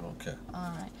control. Okay. All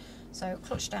right. So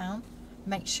clutch down.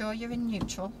 Make sure you're in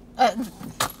neutral.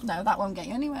 No, that won't get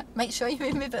you anywhere. Make sure you're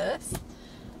in reverse.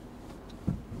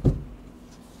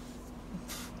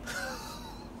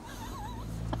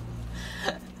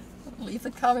 Leave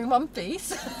the car in one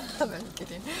piece. I'm only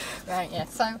kidding. Right, yeah.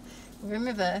 So we're in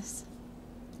reverse.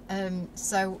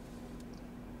 So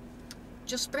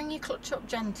just bring your clutch up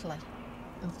gently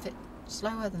and fit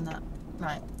slower than that.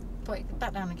 Right. Put it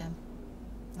back down again.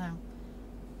 Now,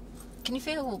 can you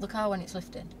feel the car when it's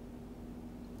lifting?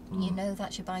 You know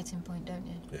that's your biting point, don't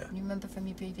you? Yeah. You remember from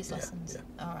your previous lessons?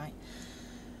 yeah. All right.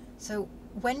 So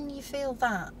when you feel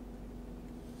that,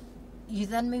 you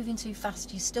then moving too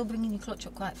fast, you're still bringing your clutch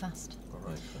up quite fast. All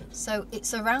right. So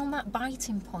it's around that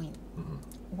biting point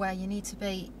where you need to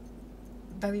be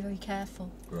very, very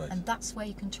careful. Right. And that's where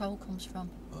your control comes from.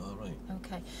 All right.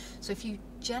 Okay. So if you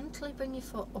gently bring your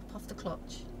foot up off the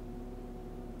clutch,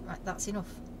 right, that's enough.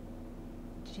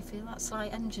 Did you feel that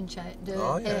slight engine change?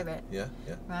 Oh, yeah. Hear it? Yeah,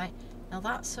 yeah. Right. Now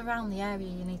that's around the area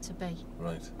you need to be.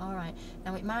 Right. All right.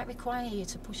 Now it might require you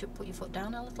to put your foot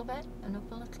down a little bit and up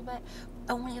a little bit.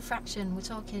 Only a fraction. We're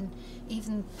talking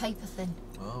even paper thin.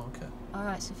 Oh, okay. All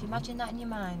right. So if you imagine that in your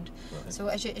mind, Right. so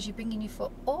as you're bringing your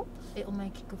foot up, it'll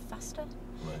make it go faster.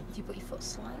 Right. If you put your foot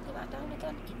slightly back down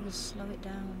again, it will slow it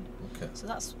down. Okay. So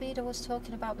that speed I was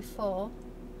talking about before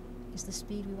is the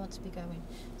speed we want to be going.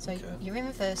 So Okay. you're in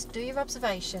reverse. Do your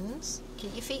observations.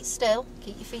 Keep your feet still.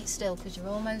 Keep your feet still because you're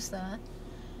almost there.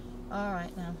 All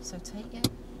right now. So take your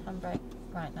handbrake.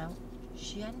 Right now.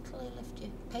 Gently lift your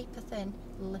paper thin.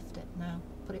 Lift it now.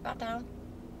 Put it back down.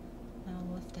 Now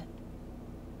lift it.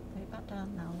 Put it back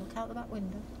down. Now look out the back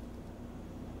window.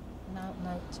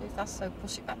 No, too fast. So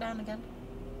push it back down again.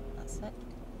 That's it.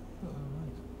 All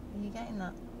right. Are you getting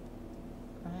that?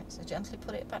 Right. So gently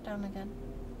put it back down again.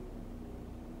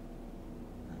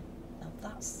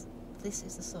 Now this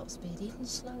is the sort of speed, even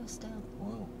slower still.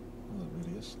 Wow. Well, it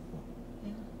really is slow.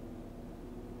 Yeah.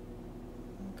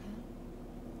 Okay.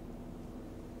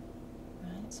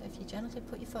 Right, so if you gently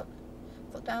put your foot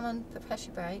down and press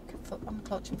your brake, foot on the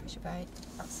clutch and press your brake,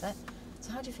 that's it.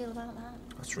 So how do you feel about that?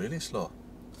 That's really slow.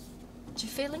 Do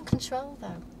you feel in control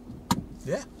though?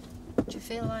 Yeah. Do you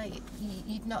feel like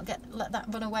you'd not let that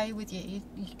run away with you?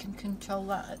 You can control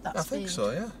that at that I speed? think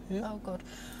so, yeah. Yeah. Oh, good.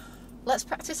 Let's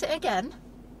practice it again,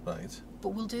 Right. but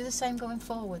we'll do the same going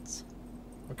forwards.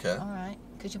 Okay. All right,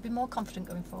 because you'll be more confident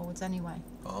going forwards anyway.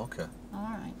 Oh, okay. All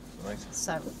right. Right.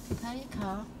 So, prepare your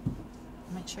car.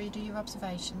 Make sure you do your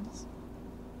observations.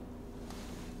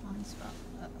 On the spot.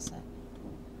 That's it.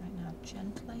 Right now,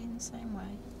 gently in the same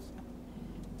way.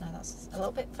 No, that's a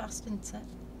little bit fast, isn't it?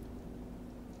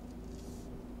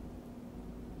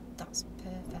 That's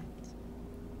perfect.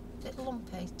 A bit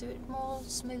lumpy. Do it more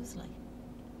smoothly.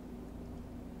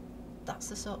 That's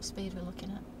the sort of speed we're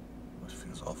looking at. It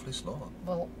feels awfully slow.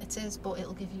 Well, it is, but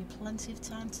it'll give you plenty of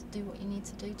time to do what you need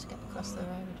to do to get across the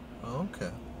road. Oh,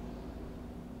 okay.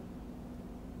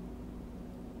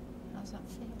 How's that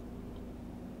feel?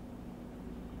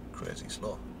 Crazy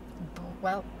slow. But,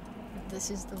 well, this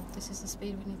is the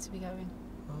speed we need to be going.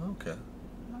 Oh, okay.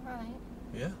 All right.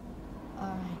 Yeah. All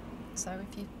right. So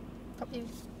if you pop your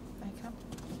back up,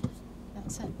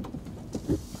 that's it.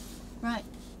 Right.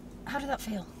 How did that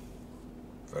feel?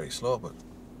 Very slow, but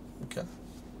okay.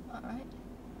 All right.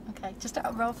 Okay. Just out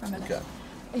of roll for a minute. Okay.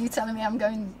 Are you telling me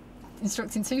I'm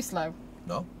instructing too slow?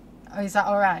 No. Oh, is that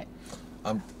all right?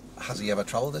 Has he ever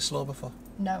travelled this slow before?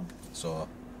 No. So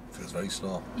it feels very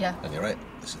slow. Yeah. And you're right.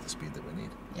 This is the speed that we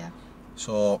need. Yeah.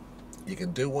 So you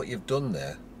can do what you've done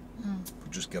there,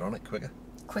 but just get on it quicker.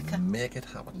 Quicker. Make it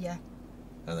happen. Yeah.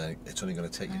 And then it's only going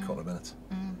to take you a couple of minutes.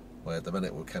 Where at the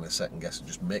minute we're kind of second guessing.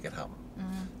 Just make it happen.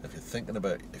 If you're thinking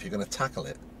about, if you're going to tackle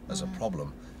it as a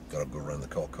problem, you've got to go around the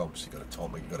core comps. You've got to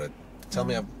talk me. You've got to tell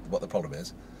me what the problem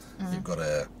is. You've got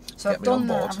to So get I've me on done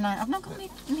board. that, haven't I? I've not got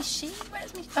my sheet.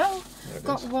 Where's my? Oh, There it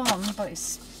got is. one, but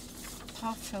it's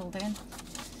half filled in.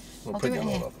 We'll I'll print do it them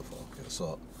all here. off before. Okay,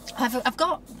 so I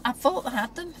thought I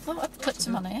had them. I thought I'd put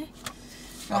them on here.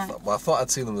 Right. I thought I'd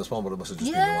seen them this morning, but it must have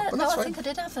just been the Yeah, one. But no, that's I fine. think I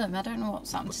did have them. I don't know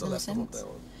what's happened Must to have them left them up since.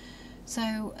 there.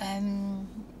 So,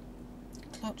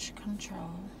 clutch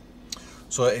control.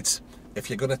 So it's, if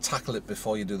you're going to tackle it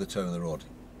before you do the turn of the road,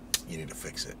 you need to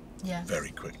fix it Yeah.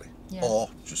 very quickly. Yeah. Or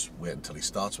just wait until he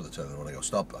starts with the turn of the road and go,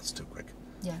 stop, that's too quick.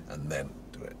 Yeah. And then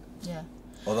do it. Yeah.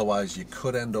 Otherwise, you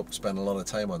could end up spending a lot of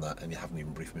time on that and you haven't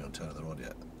even briefed me on turn of the road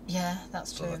yet. Yeah,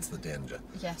 that's So true. that's the danger.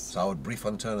 Yes. So I would brief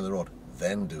on turn of the road,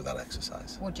 then do that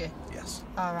exercise. Would you? Yes.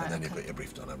 All right. And then okay. you've got your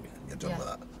brief done, haven't you? And you're done Yeah. with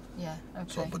that. Yeah.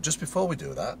 Okay. So, but just before we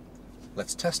do that,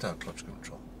 let's test out clutch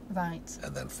control Right.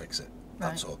 and then fix it.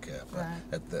 That's Right. okay. Right.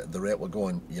 At the rate we're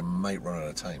going, you might run out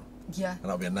of time. Yeah. And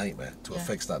that'll be a nightmare to have Yeah.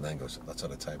 fixed that and then goes, that's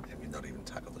out of time, and you've not even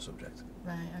tackled the subject.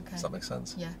 Right. Okay. Does that make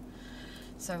sense? Yeah.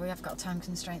 So we have got time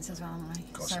constraints as well, haven't we?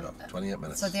 Of course so, you have. 28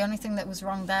 minutes. So the only thing that was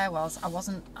wrong there was I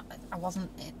wasn't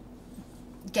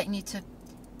getting you to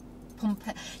pump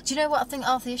it. Do you know what I think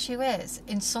half the issue is?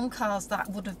 In some cars that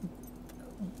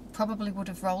probably would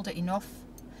have rolled it enough,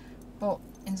 but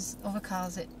in other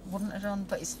cars it wouldn't have done.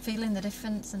 But it's feeling the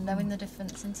difference and knowing the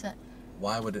difference, isn't it?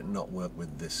 Why would it not work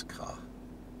with this car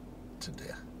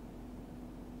today?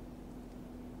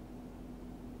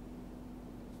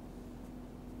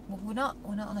 Well, we're not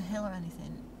on a hill or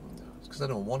anything. It's because I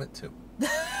don't want it to.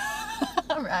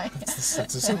 Right. It's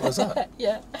as simple as that.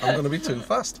 Yeah. I'm going to be too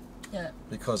fast Yeah.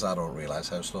 because I don't realise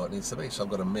how slow it needs to be. So I've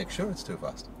got to make sure it's too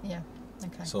fast. Yeah.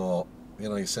 Okay. So, you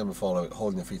know, you're saying before, like,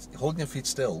 holding your feet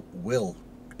still will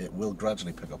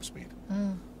gradually pick up speed.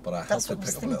 But I That's helped it what I pick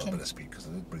was up a little thinking. bit of speed because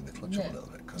I did bring the clutch up Yeah. a little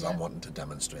bit because Yeah. I'm wanting to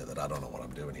demonstrate that I don't know what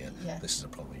I'm doing here. Yeah. This is a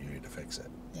problem, you need to fix it.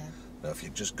 Yeah. Now, if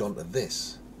you'd just gone to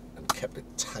this and kept it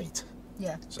tight,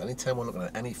 Yeah. so anytime we're looking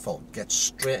at any fault, get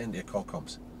straight into your core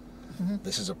comps.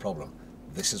 This is a problem.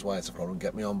 This is why it's a problem.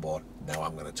 Get me on board. Now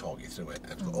I'm going to talk you through it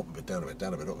and go up a bit, down a bit,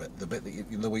 down a bit, up a bit. The bit that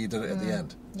you know where you did it at the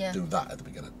end. Yeah. Do that at the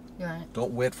beginning. Right.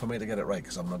 Don't wait for me to get it right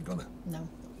because I'm not gonna. No.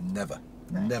 Never,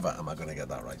 Right. never am I going to get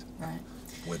that right Right.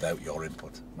 without your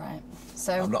input. Right.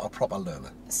 So I'm not a proper learner.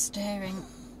 steering.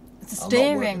 The I'll not work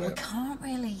steering, it we out. can't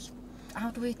really. How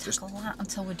do we tackle that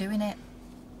until we're doing it?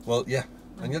 Well, yeah,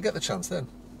 and you'll get the chance then.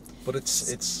 But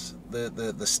it's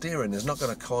the steering is not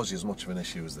going to cause you as much of an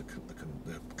issue as the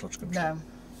clutch control.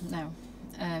 No.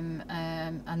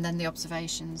 And then the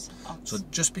observations. So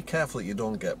just be careful that you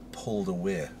don't get pulled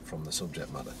away from the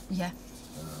subject matter. Yeah.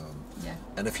 Yeah.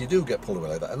 And if you do get pulled away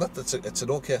like that, and it's an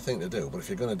okay thing to do, but if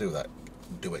you're going to do that,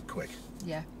 do it quick.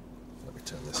 Yeah. Let me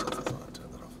turn this off. I thought I'd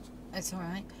turn that off. It's all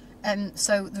right.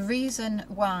 So the reason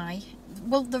why,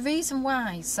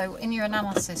 so in your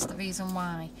analysis, the reason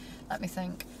why, let me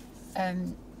think,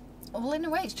 well, in a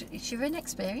way, it's your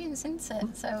inexperience, isn't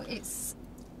it? So it's...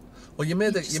 Well, you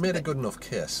made a good enough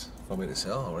case for me to say,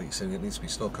 oh, right, you're saying it needs to be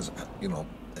slow, because, you know,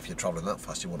 if you're travelling that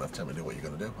fast, you won't have time to do what you're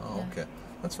going to do. Oh, Yeah. okay,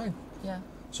 that's fine. Yeah.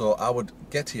 So I would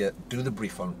get here, do the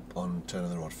brief on turning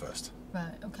the road first,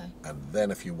 Right, okay. and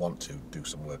then if you want to, do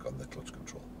some work on the clutch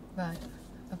control. Right.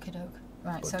 Okay, doke.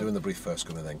 Right, But so... doing the brief first is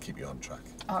going to then keep you on track.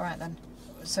 All right, then.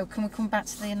 So can we come back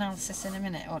to the analysis in a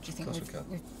minute, or do you think Of course we can.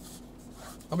 we've...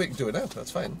 I mean, you can do it now,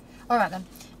 that's fine. All right,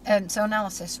 then. So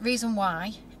analysis. Reason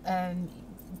why,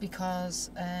 because,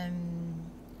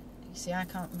 you see, I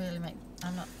can't really make...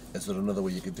 I'm not... Is there another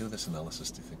way you could do this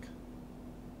analysis, do you think?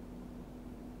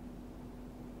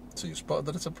 So you spotted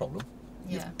that it's a problem.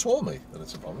 Yeah. You've told me that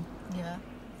it's a problem. Yeah.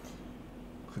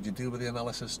 Could you deal with the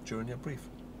analysis during your brief?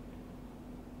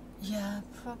 Yeah,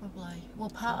 probably.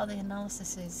 Well, part of the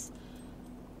analysis is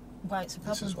why it's a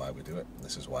problem. This is why we do it.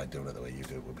 This is why doing it the way you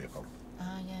do it would be a problem.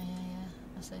 Ah, yeah.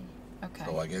 I see. Okay.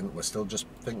 So again, we're still just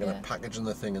thinking of packaging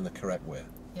the thing in the correct way.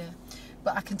 Yeah.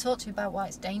 But I can talk to you about why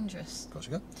it's dangerous. Of course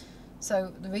you can.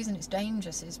 So the reason it's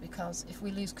dangerous is because if we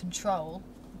lose control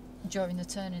during the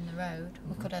turn in the road,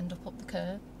 we could end up the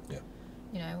curb. Yeah.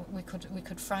 You know, we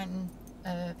could frighten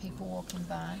people walking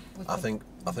by. I think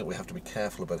we have to be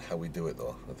careful about how we do it,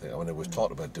 though. I mean, we've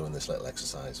talked about doing this little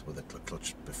exercise with the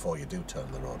clutch before you do turn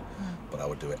the road, but I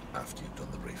would do it after you've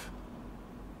done the brief.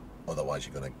 Otherwise,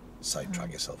 you're going to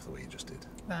sidetrack yourself the way you just did.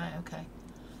 Right. Okay.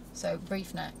 So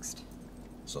brief next.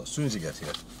 So as soon as you get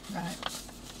here, Right.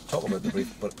 talk about the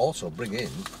brief, but also bring in.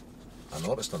 I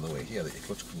noticed on the way here that your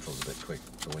clutch control's a bit quick,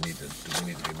 so we need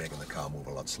to be making the car move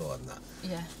a lot slower than that.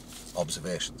 Yeah.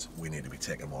 Observations, we need to be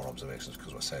taking more observations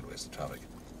because we're sideways to traffic.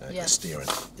 Yeah. Your steering,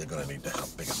 you're going to need to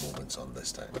have bigger movements on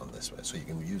this way, so you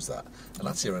can use that, and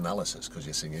that's your analysis, because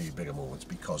you're seeing you need bigger movements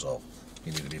because of.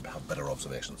 You need to have better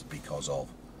observations because of.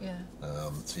 Yeah.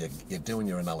 So you're doing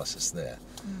your analysis there.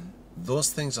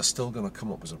 Those things are still going to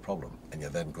come up as a problem, and you're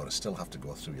then going to still have to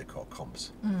go through your core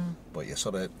comps. But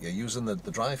you're using the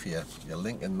drive here. You're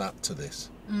linking that to this.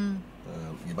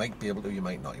 You might be able to, you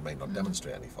might not. You might not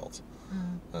demonstrate any faults.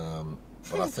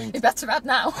 But I think You better add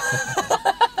now.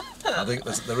 I think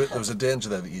there was a danger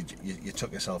there that you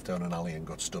took yourself down an alley and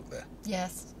got stuck there.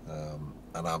 Yes.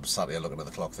 And I'm sat here looking at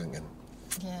the clock thinking,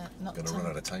 Yeah. Not going to run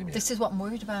out of time here. This is what I'm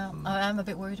worried about. I am a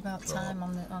bit worried about time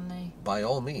on the. By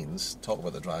all means, talk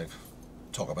about the drive.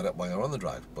 Talk about it while you're on the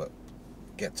drive, but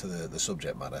get to the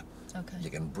subject matter. Okay. You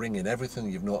can bring in everything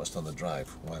you've noticed on the drive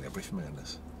while you're briefing me on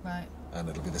this. Right. And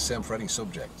it'll be the same for any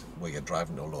subject where you're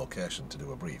driving to a location to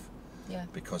do a brief. Yeah.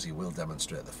 Because he will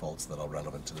demonstrate the faults that are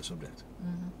relevant to the subject.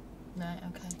 Right.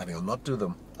 Okay. And he'll not do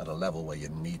them at a level where you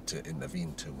need to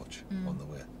intervene too much on the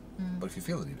way. But if you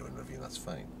feel the need to intervene, that's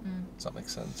fine. Does that make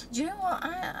sense? Do you know what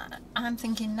I'm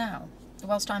thinking now?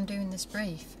 Whilst I'm doing this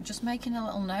brief, just making a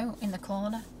little note in the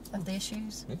corner of the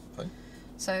issues. Yeah, fine.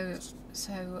 So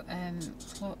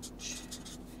clutch,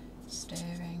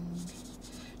 steering,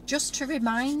 just to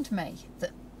remind me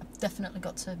that I've definitely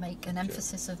got to make an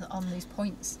emphasis on these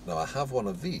points. Now I have one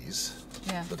of these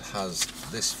that has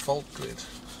this fault grid.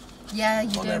 Yeah,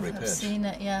 you on do. every I've page. seen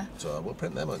it. Yeah. So we'll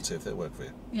print them out and see if they work for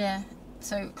you. Yeah.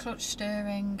 So clutch,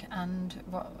 steering, and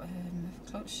what?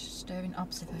 Clutch, steering,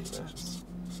 observations.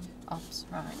 Obs.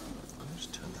 Right. I'll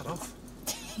just turn that off.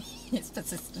 It's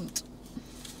persistent.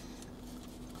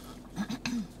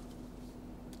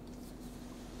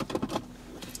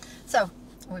 So,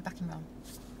 are we back in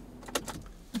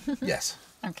Rome? Yes.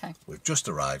 Okay. We've just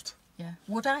arrived. Yeah.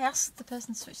 Would I ask the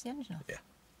person to switch the engine off?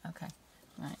 Yeah. Okay.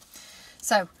 Right.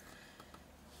 So,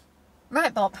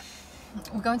 right, Bob.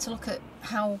 We're going to look at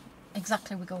how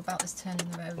exactly we go about this turn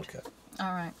in the road. Okay.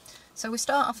 All right. So we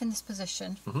start off in this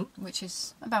position, which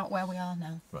is about where we are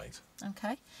now. Right.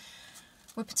 Okay.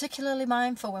 We're particularly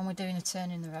mindful when we're doing a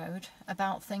turn in the road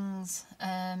about things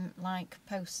like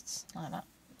posts, like that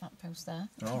post there.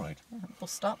 All right.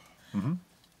 Bus stop.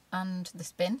 And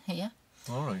this bin here.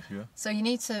 All right, yeah. So you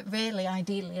need to really,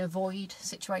 ideally, avoid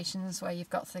situations where you've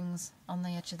got things on the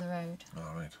edge of the road.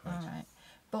 All right, All right.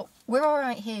 But we're all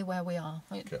right here where we are.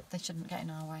 Okay. They shouldn't get in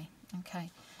our way. Okay.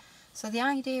 So the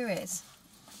idea is,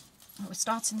 we're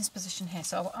starting this position here.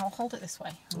 So I'll hold it this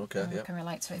way. Okay, We can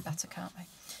relate to it better, can't we?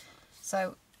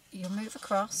 So you'll move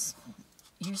across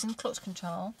using clutch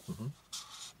control.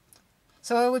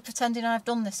 So are we pretending I've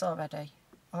done this already?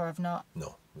 Or I've not?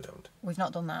 No, we haven't. We've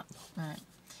not done that. Right.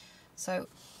 So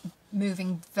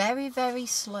moving very, very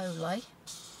slowly.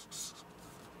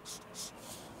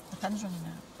 The pen's running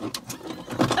out.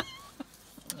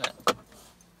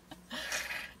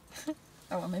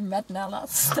 Oh, I'm in red now.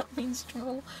 That means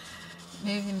trouble.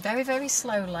 Moving very, very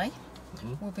slowly.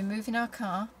 We'll be moving our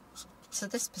car to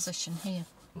this position here.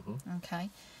 Okay.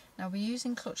 Now we're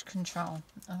using clutch control.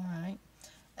 All right.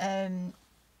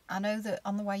 I know that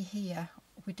on the way here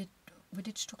we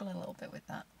did struggle a little bit with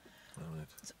that. All right.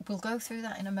 So we'll go through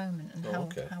that in a moment and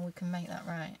how we can make that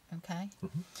right. Okay.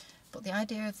 But the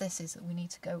idea of this is that we need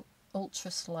to go ultra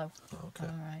slow. Okay.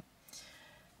 All right.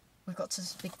 We've got to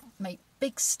make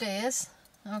big steers.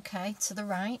 Okay, to the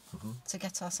right to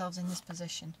get ourselves in this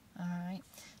position. All right.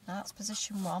 Now that's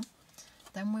position 1.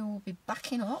 Then we will be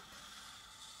backing up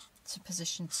to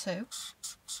position 2.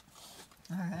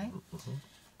 All right.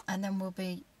 And then we'll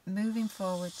be moving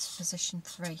forward to position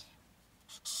 3.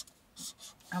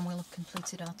 And we'll have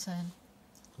completed our turn.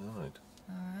 All right.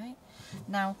 Alright.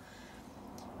 Now,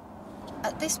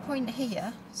 at this point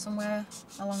here, somewhere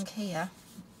along here,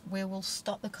 we will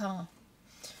stop the car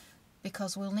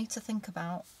because we'll need to think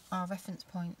about our reference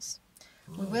points.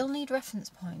 We will need reference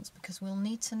points because we'll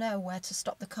need to know where to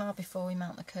stop the car before we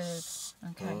mount the curb.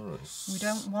 Okay. We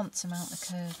don't want to mount the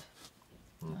curb.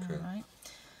 Okay. Alright.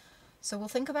 So we'll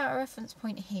think about a reference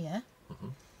point here.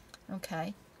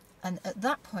 Okay. And at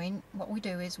that point, what we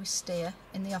do is we steer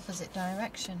in the opposite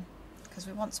direction because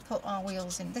we want to put our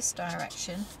wheels in this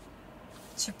direction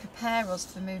to prepare us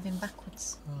for moving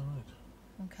backwards. Alright.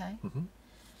 Okay.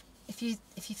 If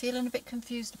you're feeling a bit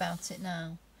confused about it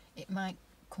now, it might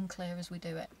come clear as we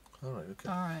do it. Alright, okay.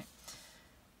 Alright.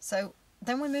 So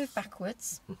then we move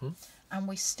backwards and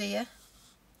we steer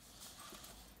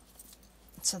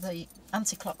to the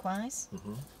anti-clockwise.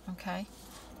 Okay.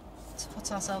 To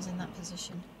put ourselves in that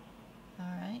position.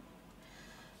 Alright.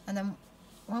 And then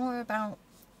when we're about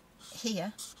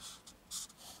here,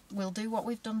 we'll do what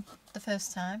we've done the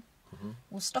first time.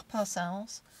 We'll stop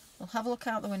ourselves, we'll have a look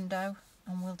out the window,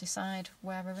 and we'll decide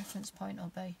where a reference point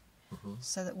will be,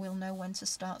 so that we'll know when to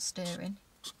start steering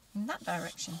in that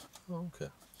direction. Okay.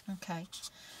 Okay.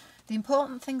 The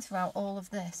important thing throughout all of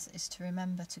this is to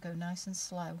remember to go nice and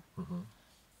slow.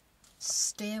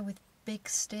 Steer with big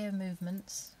steer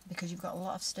movements, because you've got a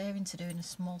lot of steering to do in a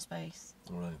small space.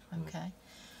 Right. Okay.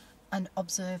 And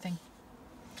observing.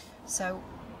 So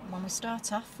when we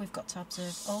start off, we've got to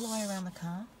observe all the way around the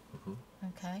car.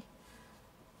 Okay.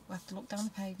 We have to look down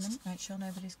the pavement, make sure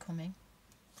nobody's coming.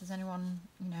 If there's anyone,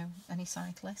 you know, any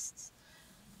cyclists.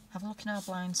 Have a look in our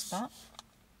blind spot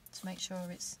to make sure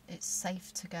it's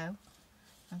safe to go.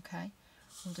 Okay.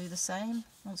 We'll do the same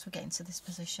once we get into this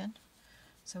position.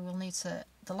 So we'll need to,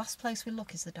 the last place we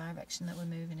look is the direction that we're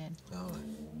moving in. Alright.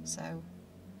 So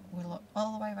we'll look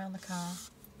all the way around the car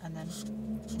and then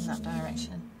in that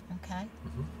direction. Okay.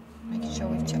 Making sure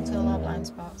we've checked all our blind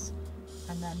spots,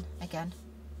 and then again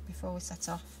before we set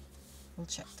off we'll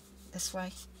check this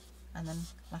way, and then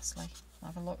lastly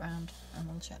we'll have a look round and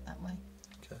we'll check that way.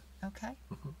 Okay. Okay.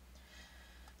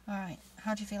 Alright,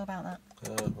 how do you feel about that?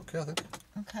 Okay, I think.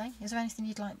 Okay, is there anything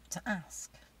you'd like to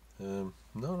ask? No,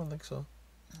 I don't think so.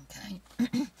 Okay.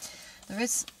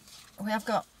 We have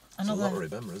got another... It's a lot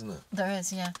to remember, isn't it? There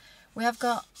is, yeah. We have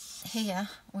got here,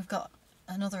 we've got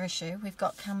another issue. We've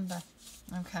got camber.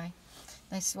 Okay.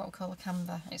 This is what we call a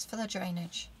camber. It's for the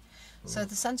drainage. So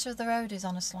the centre of the road is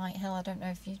on a slight hill. I don't know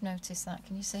if you've noticed that.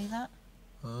 Can you see that?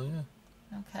 Oh,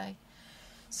 yeah. Okay.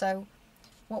 So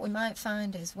what we might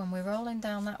find is when we're rolling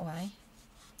down that way,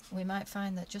 we might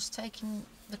find that just taking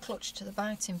the clutch to the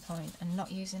biting point and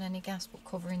not using any gas but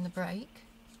covering the brake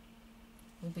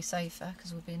will be safer,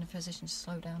 because we'll be in a position to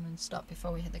slow down and stop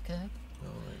before we hit the curb.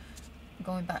 Alright.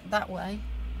 Going back that way,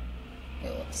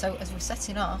 so as we're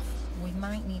setting off, we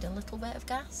might need a little bit of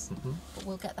gas, but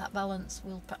we'll get that balance,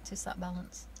 we'll practice that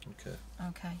balance. Okay.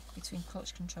 Okay, between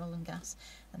clutch control and gas.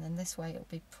 And then this way it'll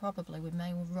be probably, we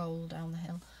may roll down the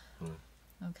hill. Right.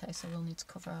 Okay, so we'll need to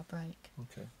cover our brake.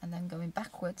 Okay. And then going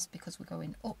backwards, because we're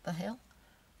going up the hill,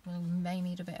 we may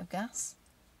need a bit of gas,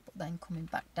 but then coming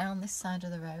back down this side of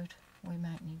the road, we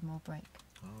might need more brake.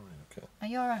 Alright, okay. Are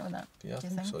you alright with that? Yeah, do I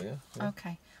you think so, yeah.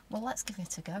 Okay, well let's give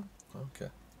it a go.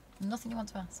 Okay. Nothing you want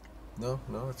to ask? No,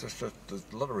 it's just there's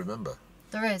a lot to remember.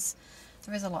 There is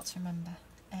a lot to remember.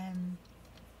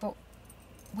 But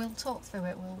we'll talk through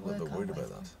it, we'll work on it. I'm a bit worried about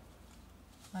that.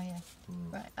 Oh yeah.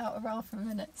 Right, out of roll for a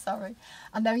minute, sorry.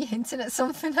 I know you're hinting at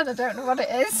something and I don't know what it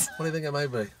is. What do you think it may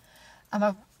be? Am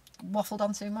I waffled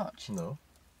on too much? No.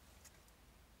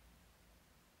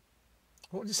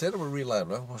 What would you say to a relay?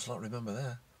 What's a lot to remember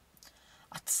there?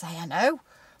 I'd say I know,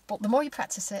 but the more you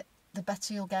practice it, the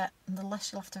better you'll get and the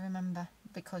less you'll have to remember,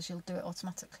 because you'll do it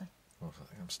automatically. Oh, I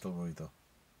think I'm still worried though.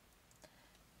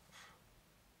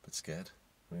 Bit scared,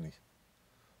 really.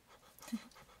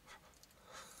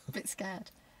 A bit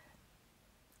scared.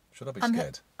 Should I be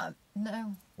scared?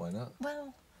 No. Why not?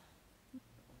 Well,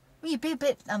 you'd be a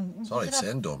bit... Sorry,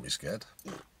 saying don't be scared.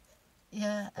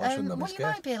 Yeah. Why shouldn't I be well, scared? you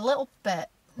might be a little bit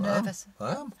nervous.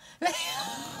 I am.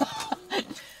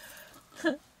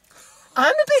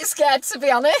 I'm a bit scared, to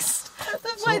be honest.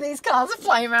 The way these cars are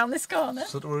flying around this corner.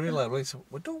 So do we realise,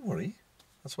 well, don't worry.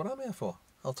 That's what I'm here for.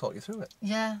 I'll talk you through it.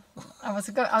 Yeah. That's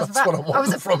what I'm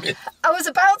wanting from you. I was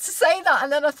about to say that,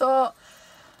 and then I thought,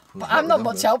 but I'm not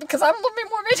much help because I'm a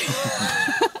bit worried.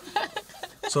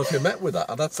 So if you're met with that,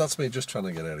 that's me just trying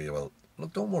to get out of you. Well,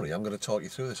 look, don't worry. I'm going to talk you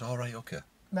through this. All right, okay.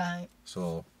 Right.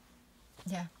 So.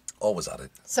 Yeah. Always at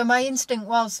it. So my instinct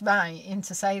was right in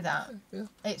to say that. Yeah.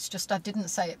 It's just I didn't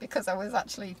say it because I was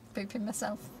actually pooping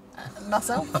myself.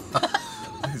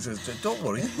 He says, don't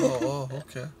worry. Oh,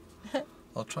 okay.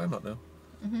 I'll try not to.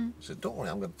 So don't worry,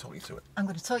 I'm going to talk you through it. I'm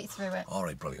going to talk you through it. All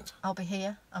right, brilliant. I'll be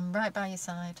here. I'm right by your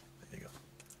side. There you go.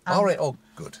 All right, oh,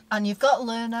 good. And you've got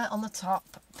learner on the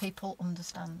top. People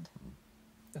understand.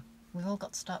 Yeah. We've all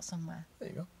got to start somewhere. There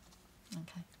you go.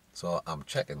 Okay. So I'm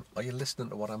checking. Are you listening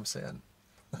to what I'm saying?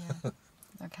 Yeah.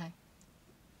 Okay.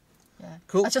 Yeah.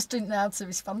 Cool. I just didn't know how to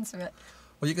respond to it.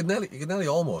 Well, you can nearly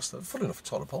almost, funny enough, I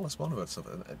taught Paul this one about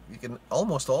something. You can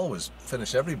almost always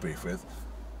finish every brief with,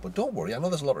 but don't worry, I know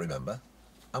there's a lot to remember.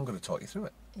 I'm going to talk you through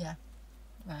it. Yeah.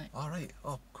 Right. All right.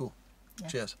 Oh, cool. Yeah.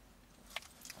 Cheers.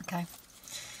 Okay.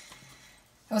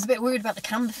 I was a bit worried about the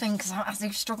camber thing because I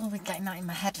do struggle with getting that in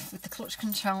my head with the clutch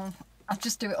control. I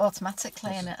just do it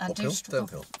automatically and I do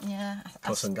struggle. Downhill. Yeah.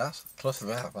 Clutch and gas.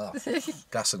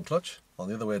 Gas and clutch. On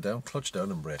the other way down, clutch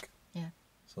down and brake. Yeah.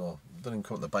 So, don't even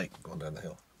come up the bike going down the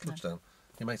hill. Clutch down.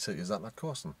 You might say, is that not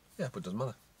coursing? Yeah, but it doesn't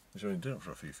matter. Because you're only doing it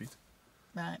for a few feet.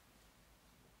 Right.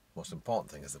 Most important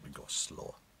thing is that we go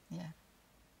slow. Yeah.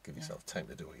 Give yourself time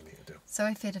to do what you need to do. So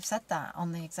if you'd have said that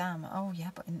on the exam, oh yeah,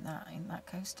 but in that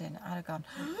coasting, I'd have gone.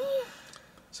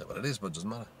 Say what it is, but it doesn't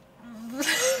matter.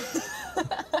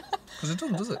 Because it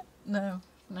doesn't, does it? No.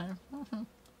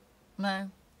 No.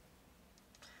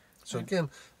 So again,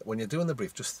 when you're doing the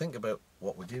brief, just think about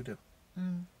what would you do?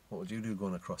 What would you do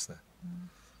going across there?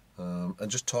 And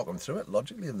just talk them through it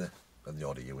logically in the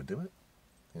order you would do it.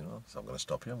 You know, so I'm going to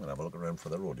stop here. I'm going to have a look around for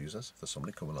the road users. If there's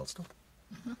somebody coming, I'll stop.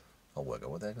 I'll work out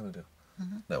what they're going to do.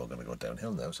 Now we're going to go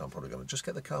downhill now, so I'm probably going to just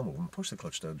get the car moving, push the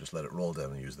clutch down, just let it roll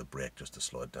down and use the brake just to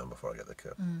slow it down before I get the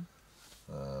curb.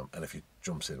 And if he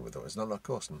jumps in with it, it's not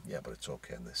coursing, yeah, but it's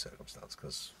okay in this circumstance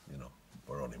because, you know,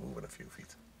 we're only moving a few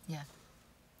feet. Yeah.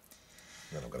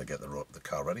 Then I'm going to get the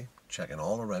car ready, checking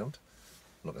all around,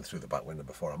 looking through the back window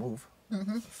before I move,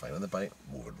 finding the bike,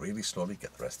 move it really slowly,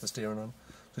 get the rest of the steering on.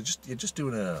 So you're just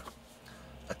doing a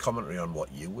commentary on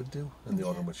what you would do in the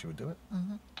order in which you would do it.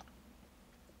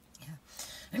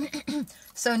 Yeah.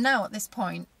 So now at this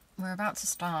point, we're about to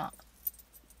start.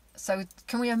 So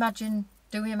do we imagine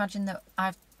that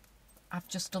I've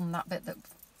just done that bit that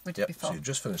we did before? So you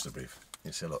just finished the brief.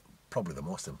 You say, look, probably the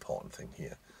most important thing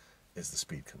here is the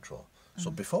speed control. So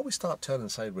before we start turning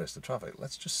sideways to traffic,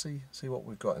 let's just see what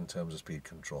we've got in terms of speed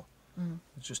control.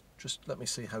 Just let me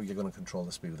see how you're going to control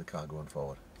the speed of the car going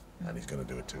forward. And he's going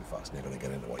to do it too fast, and you're going to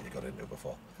get into what you got into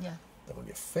before. Yeah. Then when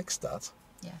you fix that,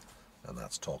 Yeah. and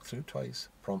that's talk through twice,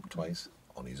 prompt twice,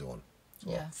 on his own. So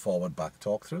Yeah. forward, back,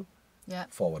 talk through, Yeah.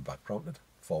 forward, back, prompted,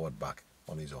 forward, back,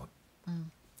 on his own.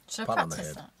 Should I Pat on the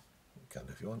practice head. that? You can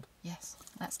if you want. Yes.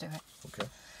 Let's do it. Okay.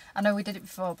 I know we did it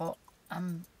before, but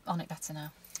I'm on it better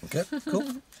now. Okay,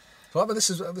 cool. So I mean, this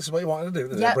is what you wanted to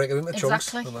do, Yeah, break it into chunks,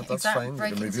 exactly, and that's exactly. fine.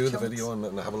 Break You can into review the chunks. video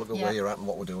and have a look at Yeah. where you're at and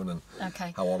what we're doing and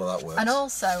Okay. how all of that works. And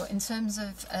also, in terms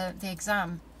of the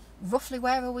exam, roughly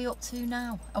where are we up to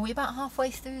now? Are we about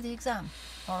halfway through the exam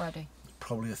already?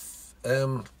 Probably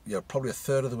probably a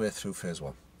third of the way through phase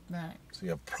one. Right. So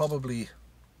you're probably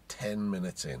 10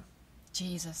 minutes in.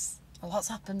 Jesus. A lot's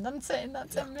happened, hasn't it, in that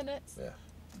 10 minutes? Yeah.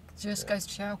 Just goes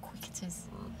to show how quick it is.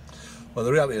 Well,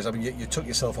 the reality is, I mean, you took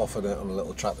yourself off on a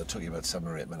little track that took you about 7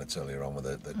 or 8 minutes earlier on with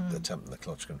the temp and the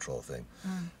clutch control thing.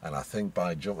 And I think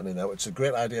by jumping in there, it's a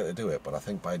great idea to do it, but I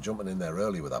think by jumping in there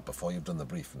early with that before you've done the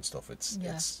brief and stuff,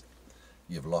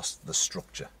 you've lost the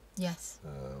structure. Yes.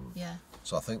 Yeah.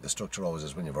 So I think the structure always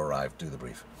is when you've arrived, do the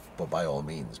brief. But by all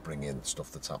means, bring in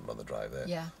stuff that's happened on the drive there.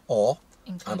 Yeah. Or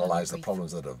Include analyse the the brief.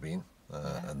 problems that have been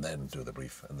and then do the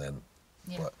brief. And then,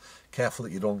 Yeah. but careful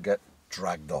that you don't get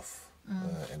dragged off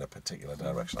in a particular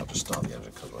direction. I'll just start the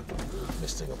engine because we're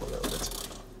misting up a little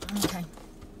bit. Okay.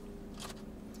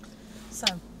 So,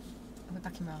 are we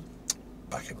back in roll?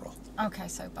 Back in roll. Okay,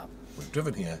 so Bob. We've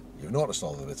driven here, you've noticed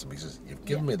all the bits and pieces, you've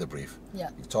given me the brief, Yeah.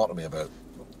 you've talked to me about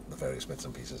the various bits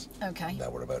and pieces. Okay. Now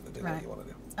we're about to do what Right. you want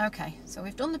to do. Okay, so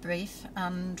we've done the brief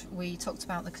and we talked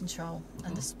about the control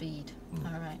and the speed.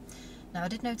 All right. Now I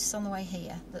did notice on the way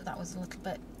here that was a little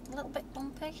bit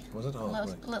bumpy. Was it? Oh,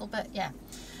 right. A little bit, yeah.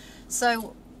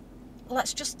 So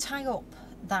let's just tie up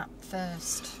that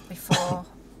first before,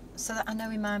 so that I know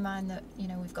in my mind that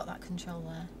we've got that control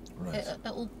there. Right.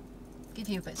 It'll give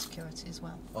you a bit of security as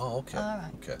well. Oh, okay. All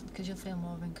right. Okay. Because you'll feel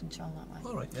more in control that way.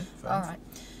 All right, yeah. Fair All enough. right.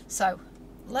 So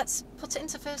let's put it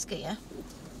into first gear.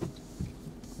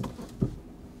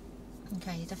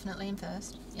 Okay, you're definitely in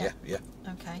first. Yeah.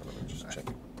 Okay. Let me just Right.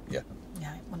 check. Yeah.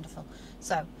 Yeah, wonderful.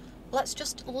 So let's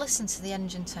just listen to the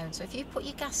engine tone. So if you put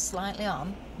your gas slightly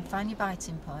on and find your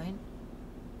biting point.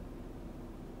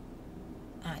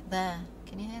 Right there.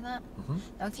 Can you hear that?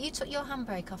 Now if you took your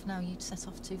handbrake off now, you'd set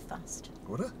off too fast.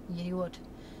 Would it? Yeah, you would.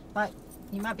 Like,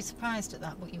 you might be surprised at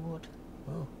that, but you would.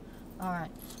 Oh.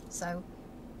 Alright, so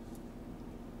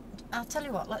I'll tell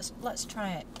you what. Let's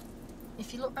try it.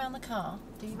 If you look round the car,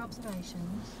 do your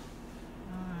observations.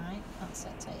 All right, that's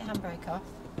it. Take your handbrake off.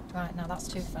 Right, now that's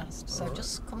too fast. So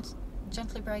just come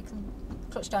gently brake and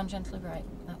clutch down, gently brake.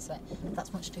 That's it.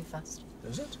 That's much too fast.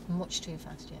 Is it? Much too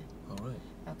fast, yeah. All right.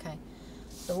 Okay.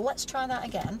 So let's try that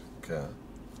again. Okay.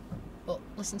 But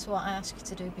listen to what I ask you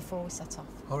to do before we set off.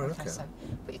 All right. Okay. So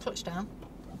put your clutch down.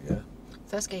 Yeah.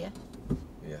 First gear.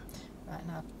 Yeah. Right,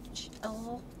 now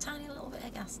tiny little bit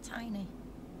of gas, tiny.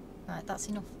 Right, that's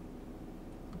enough.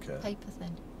 Okay. Paper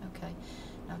thin. Okay.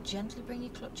 Now gently bring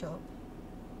your clutch up.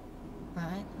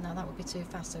 Right, now that would be too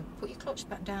fast, so put your clutch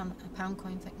back down a pound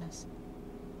coin thickness.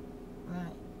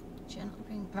 Right, gently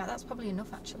bring, right, that's probably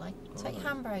enough actually. Take your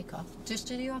handbrake off, just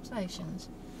do your observations.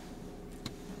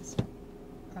 That's it.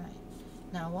 Right,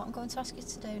 now what I'm going to ask you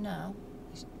to do now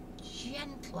is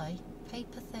gently,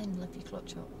 paper thin, lift your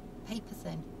clutch up. Paper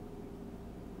thin.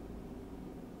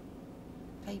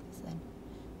 Paper thin.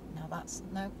 Now that's,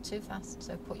 no, too fast,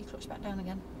 so put your clutch back down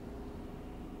again.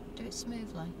 Do it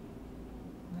smoothly.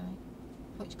 Right.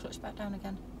 Put your clutch back down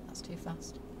again. That's too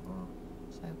fast.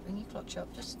 So bring your clutch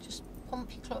up. Just pump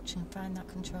your clutch and find that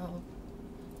control.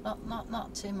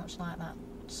 Not too much like that.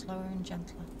 Slower and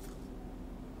gentler.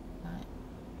 Right.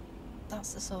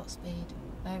 That's the sort of speed.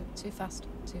 No, too fast.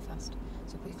 Too fast.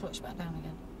 So put your clutch back down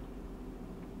again.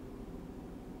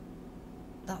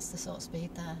 That's the sort of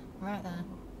speed there. Right there.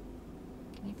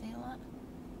 Can you feel that?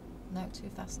 No, too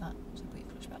fast that. So put your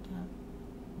clutch back down.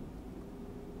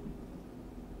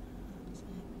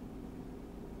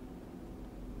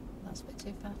 That's a bit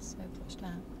too fast, so clutch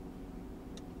down.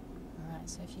 Alright,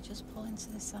 so if you just pull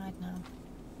into the side now,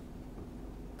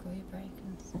 go your brake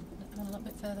and a little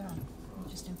bit further on. You're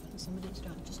just in front of somebody's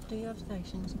driving. Just do your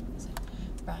observations. That's it.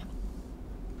 Right.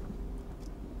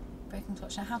 Brake and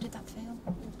clutch. Now, how did that feel?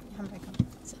 Your handbrake on.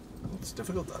 That's it. It's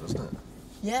difficult, that, isn't it?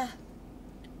 Yeah.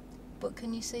 But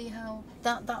can you see how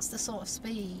that's the sort of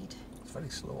speed? It's very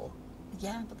slow.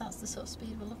 Yeah, but that's the sort of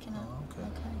speed we're looking at. Oh,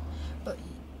 okay. But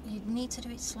you need to do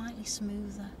it slightly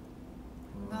smoother.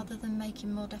 Rather than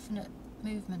making more definite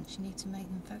movements, you need to make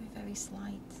them very, very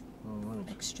slight. Right.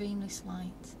 Extremely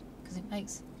slight. Because it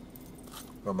makes...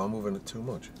 Am I moving it too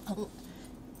much?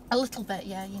 A little bit,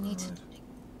 yeah. You need to...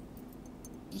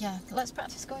 Yeah, let's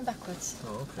practice going backwards.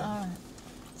 Oh, okay. Alright.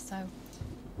 So,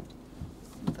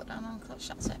 put down on clutch,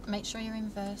 that's it. Make sure you're in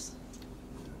reverse.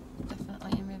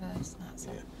 Definitely in reverse, that's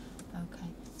it. Okay,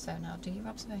 so now do your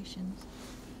observations.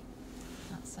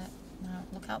 That's it. Now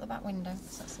look out the back window,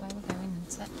 because that's the way we're going,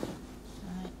 isn't it?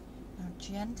 Right. Now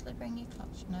gently bring your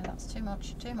clutch. No, that's too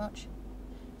much. Too much.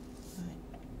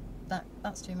 Right.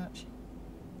 That's too much.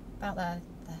 About there.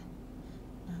 There.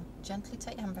 Now gently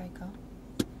take your handbrake off.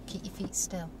 Keep your feet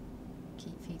still.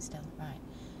 Keep your feet still. Right.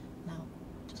 Now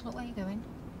just look where you're going.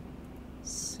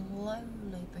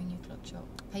 Slowly bring your clutch up.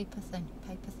 Paper thin.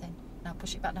 Paper thin. Now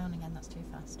push it back down again. That's too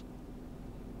fast.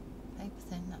 Paper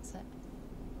thin. That's it.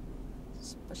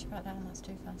 Just push it back down, that's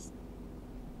too fast.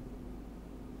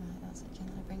 Right, that's it,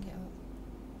 gently bring it up.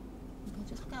 You can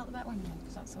just look out the back window,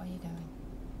 because that's the way you're going.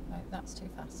 Right, that's too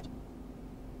fast.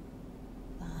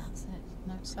 That's it.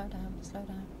 No, slow down, slow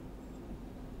down.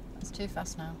 That's too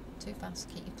fast now. Too fast,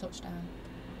 keep your clutch down.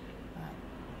 Right.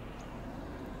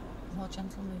 More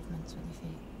gentle movements with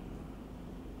your feet.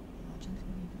 More gentle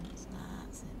movements.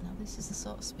 That's it. Now this is the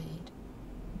sort of speed.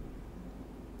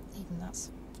 Even that's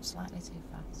slightly too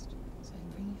fast. So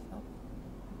bring your foot.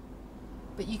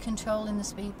 But you're controlling the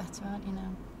speed better, aren't you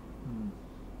now?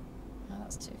 No,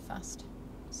 that's too fast.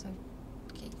 So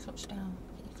keep your clutch down.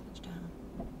 Keep your clutch down.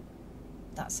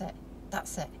 That's it.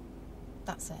 That's it.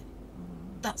 That's it.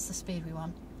 That's the speed we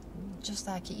want. Just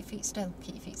there. Keep your feet still.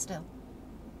 Keep your feet still.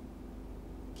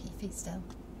 Keep your feet still.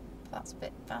 That's a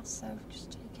bit fast, so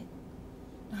just take it.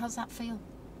 Now, how's that feel?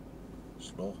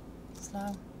 Slow.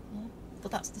 Slow. Yeah. But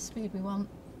that's the speed we want.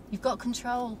 You've got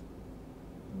control.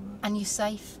 And you're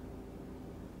safe.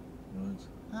 Right.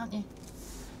 Aren't you?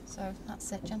 So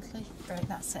that's it, gently brake,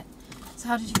 that's it. So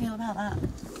how did you feel about that?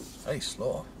 Very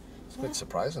slow. It's a bit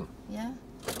surprising. Yeah.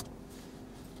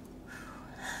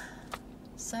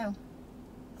 So,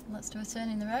 let's do a turn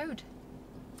in the road.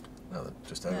 No,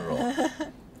 just overall.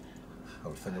 Have a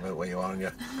think about where you are in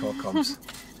your core comps.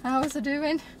 How was I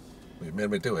doing? Well, you've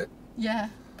made me do it. Yeah,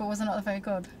 but was I not very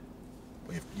good?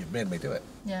 Well, you've made me do it.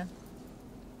 Yeah.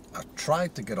 I've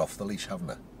tried to get off the leash,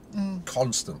 haven't I?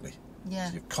 Constantly. Yeah.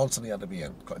 So you've constantly had to be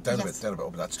in. Down a bit, down a bit,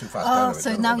 but that's too fast. Oh, down a bit,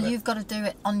 so now you've got to do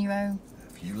it on your own.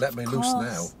 If you let me loose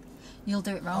now, you'll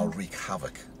do it wrong. I'll wreak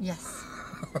havoc. Yes.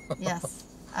 Yes.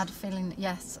 I had a feeling,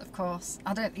 yes, of course.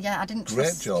 I didn't trust...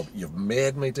 Great job. You've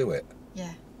made me do it.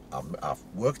 Yeah. I've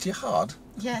worked you hard.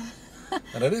 Yeah.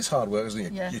 And it is hard work, isn't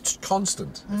it? Yeah. It's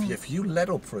constant. If you let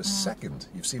up for a second,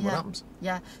 you've seen what happens.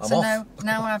 Yeah. I'm so off.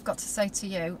 now I've got to say to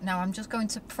you, now I'm just going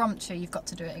to prompt you, you've got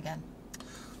to do it again.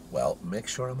 Well, make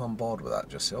sure I'm on board with that.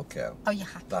 Just say, okay, Are you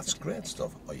happy? that's to do great it?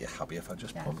 stuff. Are you happy if I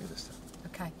just prompt you this time?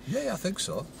 Okay. Yeah, I think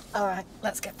so. All right,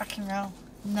 let's get back in roll.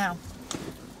 Now,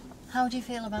 how do you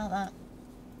feel about that?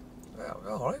 Yeah,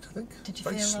 all right, I think. Did you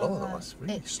Very feel slow, all though. right? It's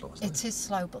really slow, isn't it? It is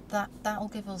slow, but that'll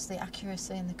give us the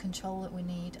accuracy and the control that we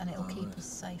need, and it'll keep right. us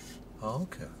safe. Oh,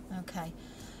 okay. Okay.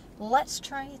 Let's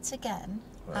try it again.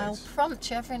 Right. I'll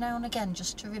prompt you every now and again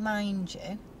just to remind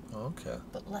you, Okay.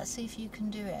 but let's see if you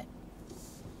can do it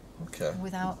Okay.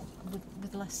 with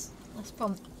less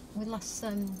prompt, with less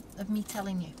of me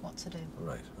telling you what to do.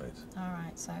 Right, right. All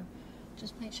right. So,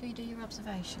 just make sure you do your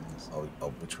observations. Oh,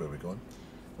 which way are we going?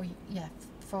 Or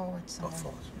forward. Sorry. Oh,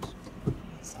 forward.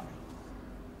 Sorry.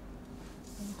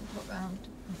 Have a good look round.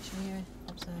 Make sure you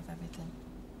observe everything.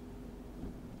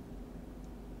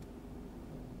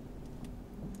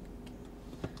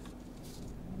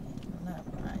 No,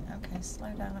 right, okay, slow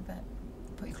down a bit.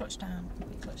 Put your clutch down. Put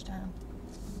your clutch down.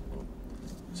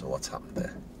 So what's happened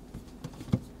there?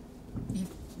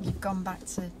 You've gone back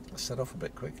to, I set off a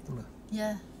bit quick, didn't I?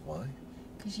 yeah, Why?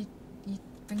 because you're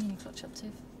bringing your clutch up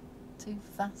too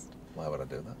fast. Why would I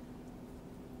do that?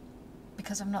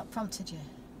 Because I've not prompted you.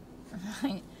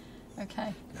 Right.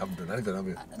 Okay. You haven't done anything, have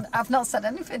you? I've not said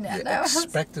anything yet. You No.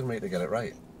 expected me to get it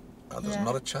right. There's Yeah.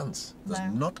 not a chance. There's No.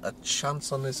 not a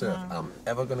chance on this earth I'm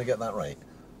ever going to get that right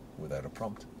without a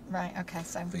prompt. Right. Okay.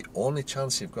 So. The only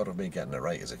chance you've got of me getting it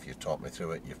right is if you've taught me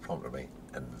through it, you've prompted me,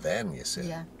 and then you say,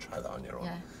 Yeah. try that on your own.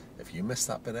 Yeah. If you miss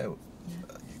that bit out,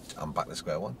 Yeah. I'm back to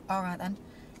square one. All right then.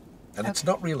 And it's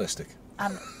Okay. not realistic.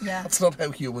 Yeah. That's not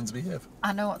how humans behave.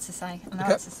 I know what to say. I know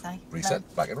Okay. what to say.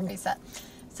 Reset, back in roll. Reset.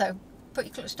 So, put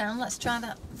your clutch down. Let's try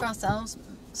that for ourselves.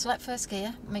 Select first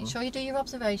gear. Make sure you do your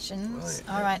observations. Right,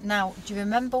 All yeah. right. Now, do you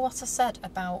remember what I said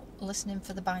about listening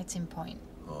for the biting point?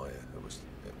 Oh yeah, it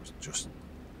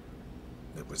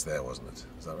was there, wasn't it?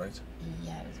 Is that right?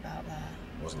 Yeah, it was about there.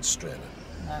 It wasn't straining.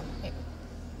 No.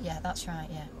 Yeah, that's right.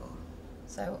 Yeah. Oh.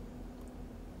 So,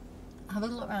 have a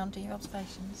look around. Do your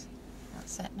observations.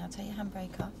 That's it. Now take your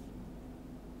handbrake off.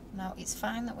 Now it's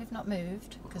fine that we've not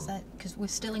moved because we're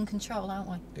still in control, aren't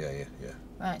we? Yeah.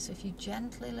 Right. So if you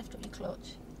gently lift up your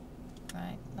clutch,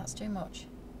 right, that's too much.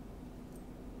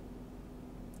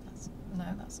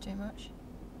 That's too much.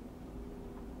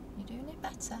 You're doing it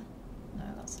better. No,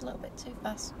 that's a little bit too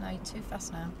fast. No, you're too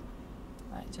fast now.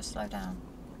 Right, just slow down.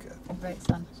 Okay. Your brakes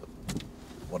on. So,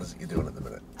 what is it you're doing at the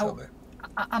minute? Tell me.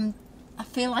 I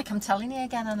feel like I'm telling you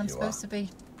again, and I'm You supposed are. to be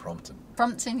Prompting.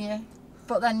 prompting you,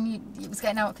 but then it was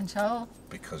getting out of control.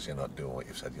 Because you're not doing what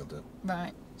you've said you'll do.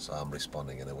 Right. So I'm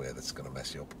responding in a way that's going to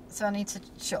mess you up. So I need to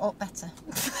shut up better.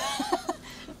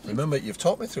 Remember, you've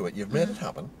taught me through it. You've made it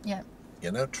happen. Yeah.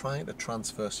 You're now trying to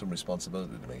transfer some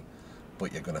responsibility to me,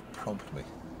 but you're going to prompt me.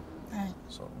 Right.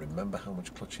 So remember how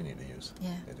much clutch you need to use.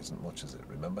 Yeah. It isn't much, is it?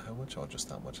 Remember how much or just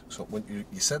that much? So when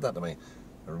you said that to me,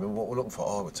 I remember what we're looking for.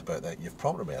 Oh, it's about that. You've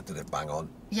prompted me. I did it bang on.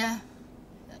 Yeah.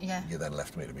 Yeah. You then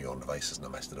left me to my own devices and I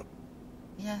messed it up.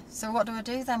 Yeah. So what do I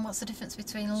do then? What's the difference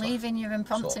between leaving you and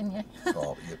prompting you?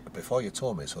 So before you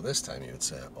told me, so this time you would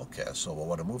say, okay, so I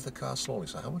want to move the car slowly.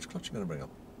 So how much clutch are you going to bring up?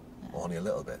 Yeah. Oh, only a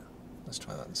little bit. Let's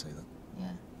try that and see then.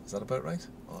 Yeah. Is that about right?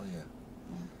 Oh, yeah.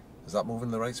 Is that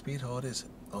moving the right speed? Oh, it is.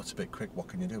 Oh, it's a bit quick. What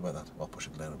can you do about that? Well, push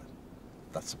it down a bit.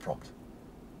 That's the prompt.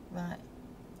 Right.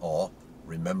 Or,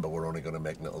 remember, we're only going to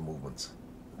make little movements.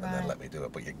 And then Right. let me do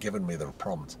it. But you're giving me the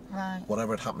prompt. Right.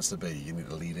 Whatever it happens to be, you need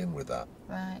to lead in with that.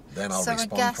 Right. Then I'll So I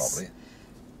respond guess properly.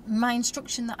 my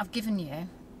instruction that I've given you.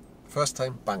 First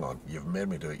time, bang on. You've made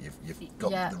me do it. You've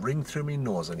got the ring through me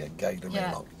nose and you're guiding me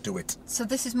along. Do it. So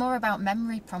this is more about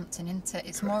memory prompting, isn't it?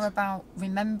 It's Correct. more about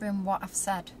remembering what I've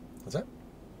said. Is it?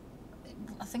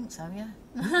 I think so,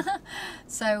 yeah.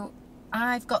 So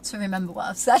I've got to remember what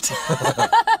I've said.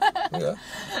 Yeah.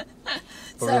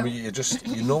 But remember,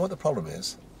 you know what the problem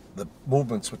is. The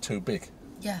movements were too big.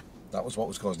 Yeah. That was what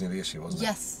was causing you the issue, wasn't it?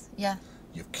 Yes. Yeah.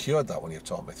 You've cured that when you've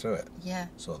taught me through it. Yeah.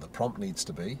 So the prompt needs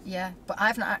to be. Yeah. But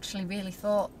I've not actually really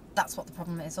thought that's what the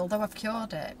problem is. Although I've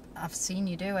cured it, I've seen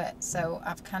you do it. So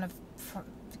I've kind of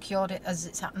cured it as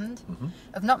it's happened. Mm-hmm.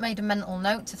 I've not made a mental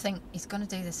note to think he's going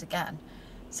to do this again.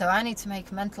 So I need to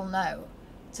make a mental note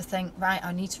to think, right,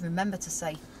 I need to remember to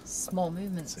say small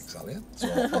movements. That's exactly it. So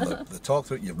on the talk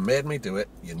through it, you've made me do it.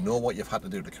 You know what you've had to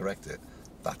do to correct it.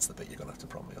 That's the bit you're going to have to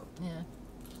prompt me on. Yeah.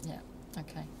 Yeah.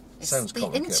 Okay. It's Sounds the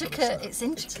complicated. It's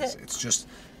intricate.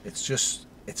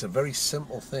 It's a very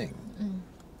simple thing,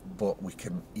 but we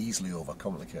can easily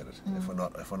overcomplicate it if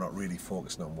we're not really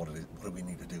focusing on what do we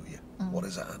need to do here. What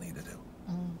is it I need to do?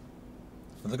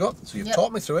 There they go. So you've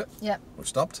taught me through it. Yep. We've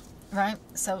stopped. Right,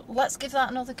 so let's give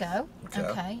that another go.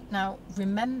 Okay. Now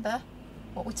remember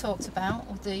what we talked about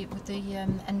with the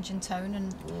engine tone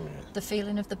and the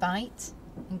feeling of the bite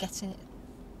and getting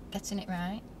it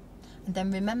right. And then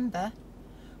remember,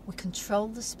 we control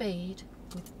the speed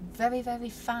with very, very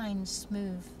fine,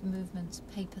 smooth movements,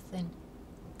 paper thin.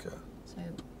 Okay. So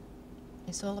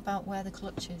it's all about where the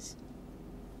clutch is.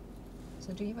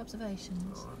 So do your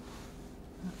observations. All right.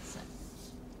 That's it.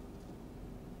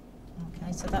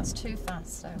 Okay, so that's too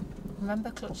fast. So remember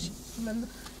clutch. Remember.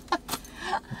 I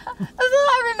thought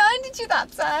I reminded you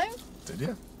that time. Did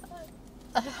you?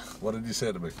 What did you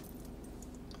say to me?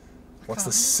 What's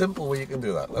the simple way you can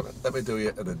do that? Let me do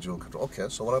you in a dual control. Okay,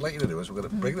 so what I'd like you to do is we're going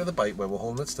to bring it to the bite where we're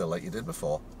holding it still like you did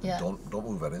before. Yeah. Don't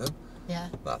move anything. Yeah.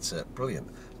 That's it. Brilliant.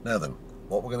 Now then,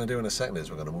 what we're going to do in a second is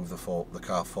we're going to move the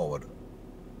car forward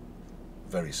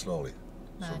very slowly.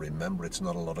 Right. So remember, it's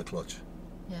not a lot of clutch.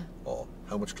 Yeah. Or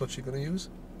how much clutch you're going to use.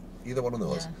 Either one of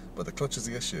those. Yeah. But the clutch is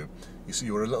the issue. You see,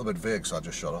 you were a little bit vague, so I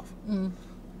just shut off.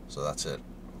 So that's it.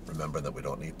 Remembering that we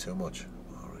don't need too much.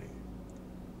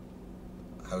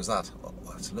 How's that? Oh,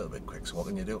 that's a little bit quick. So what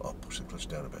can you do? Oh, push the clutch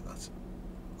down a bit.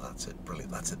 That's it.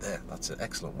 Brilliant. That's it there. That's it.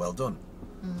 Excellent. Well done.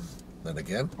 Then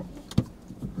again,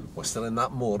 we're still in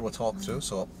that mode we're talking through.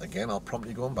 So again, I'll prompt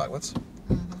you going backwards.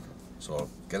 So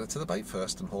get it to the bite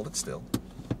first and hold it still.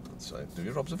 That's right. Do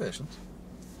your observations.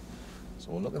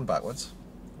 So we're looking backwards.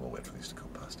 We'll wait for these to come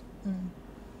past.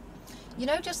 You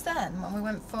know, just then when we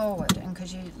went forward, and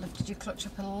because you lifted your clutch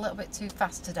up a little bit too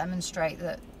fast to demonstrate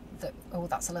that oh,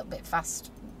 that's a little bit fast.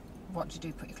 What do you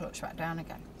do? Put your clutch back down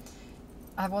again.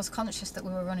 I was conscious that we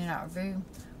were running out of room.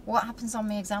 What happens on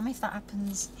the exam if that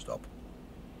happens? Stop.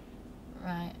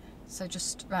 Right. So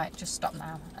just stop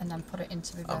now and then put it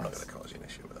into reverse. I'm not going to cause you an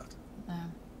issue with that. No.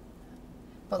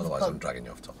 But otherwise, I'm dragging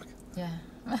you off topic. Yeah.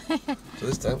 So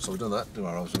this time, so we've done that. Do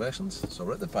our observations. So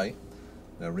we're at the bite.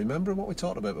 Now remember what we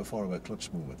talked about before about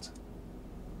clutch movement.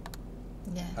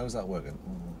 Yeah. How's that working?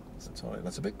 That's all right.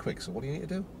 That's a bit quick. So what do you need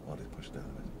to do? Oh, just push it down a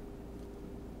bit.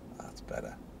 That's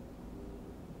better.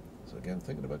 So again,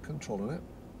 thinking about controlling it.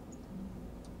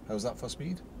 How's that for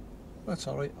speed? That's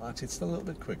all right. Actually, it's still a little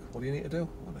bit quick. What do you need to do?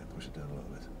 Oh, no, push it down a little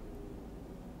bit.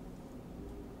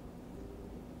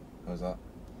 How's that?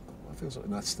 I feel so.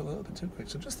 That's still a little bit too quick.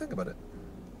 So just think about it.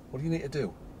 What do you need to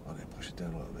do? Oh, no, push it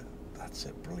down a little bit. That's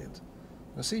it. Brilliant.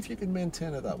 Now see if you can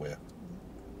maintain it that way.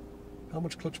 How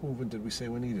much clutch movement did we say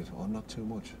we needed? Oh, not too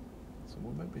much. So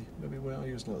well, maybe we are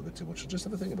using a little bit too much. So just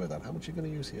have a think about that. How much are you going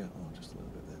to use here? Oh, just a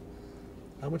little bit there.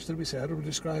 How much did we say? How did we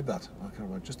describe that? I can't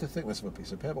remember. Just the thickness of a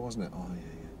piece of paper, wasn't it? Oh,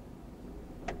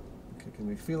 yeah. Okay, can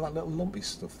we feel that little lumpy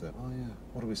stuff there? Oh, yeah.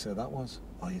 What did we say that was?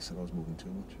 Oh, you said I was moving too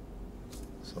much.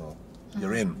 So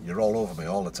you're in. You're all over me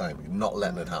all the time. You're not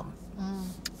letting it happen.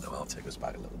 Now I'll take us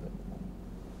back a little bit.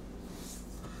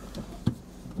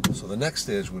 So the next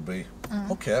stage would be,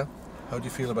 okay, how do you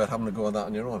feel about having to go on that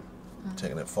on your own?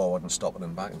 Taking it forward and stopping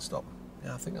and back and stopping.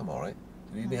 Yeah, I think I'm all right.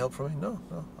 Do you need any help from me? No,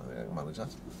 I think I can manage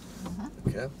that.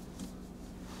 Okay.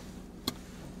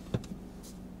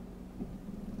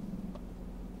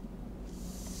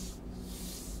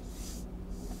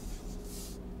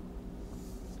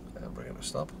 And bring it to a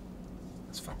stop.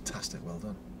 That's fantastic, well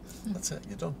done. That's it,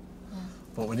 you're done.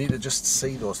 But we need to just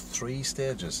see those 3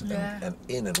 stages and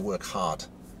in and work hard,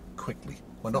 quickly.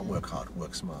 Well, not work hard,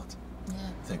 work smart.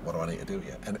 Think, what do I need to do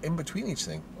here? And in between each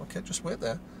thing, okay, just wait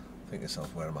there. Think to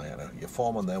yourself, where am I at now? Your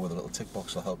form on there with a little tick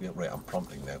box will help you. Right, I'm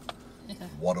prompting now.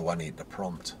 What do I need to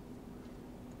prompt?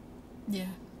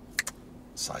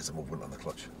 Size of movement on the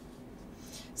clutch.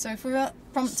 So if we're at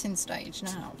prompting stage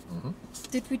now,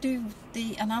 did we do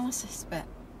the analysis bit?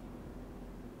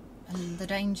 And the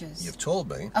dangers? You've told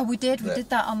me. Oh, we did. We did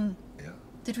that on... Yeah.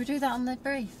 Did we do that on the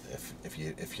brief? If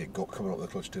you go coming up the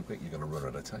clutch too quick, you're going to run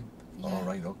out of time. All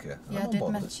right, okay. Yeah, I did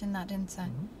mention that, didn't I?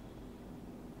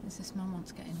 Is this man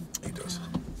wants getting... He does.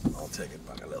 I'll take it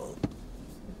back a little.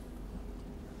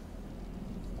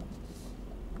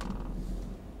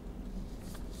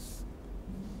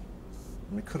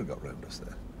 We could have got round us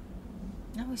there.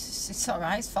 No, it's all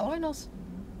right. He's following us.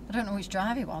 I don't know which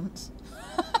drive he wants.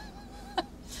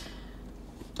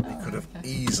 He could have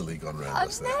easily gone round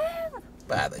us there.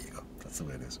 But there you go. That's the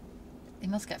way it is. He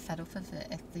must get fed up of it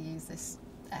if they use this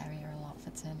area a lot for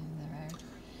turning the road.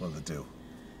 Well, they do.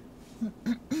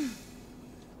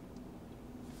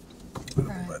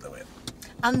 Right. By the way.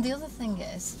 And the other thing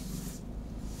is,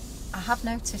 I have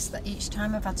noticed that each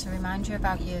time I've had to remind you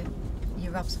about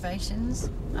your observations,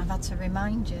 I've had to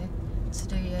remind you to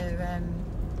do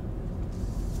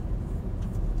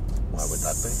Why would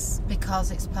that be?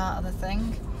 Because it's part of the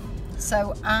thing.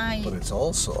 So But it's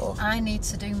also... I need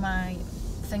to do my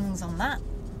things on that.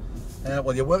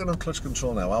 Well, you're working on clutch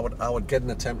control now. I would get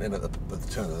an attempt in at the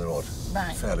turn of the road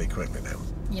fairly quickly now.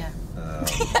 Yeah.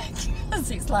 Because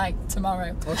it's like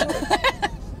tomorrow.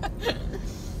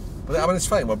 But I mean, it's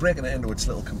fine. We're breaking it into its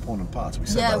little component parts. We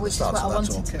said that at the which start, is what so I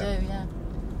that's wanted okay. to do, yeah.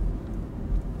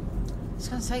 It's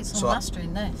going to take some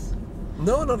mastering this.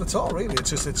 No, not at all, really.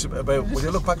 It's about, when you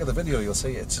look back at the video, you'll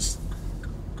see it's just...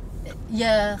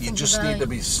 Yeah, you just need to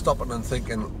be stopping and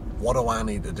thinking, what do I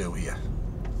need to do here?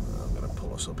 I'm going to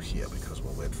pull us up here because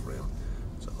we'll wait for him.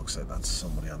 So it looks like that's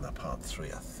somebody on their part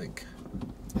 3, I think.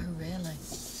 Oh, really?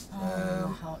 Oh,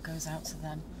 my heart goes out to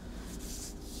them.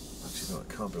 Actually, no, it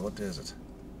can't be. What day is it?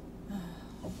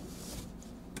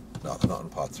 No, they're not on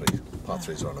part 3. Part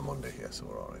 3s are on a Monday here, so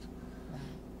we're all right.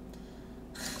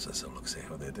 So let's have a look, see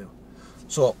how they do.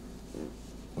 So,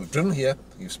 we've driven here.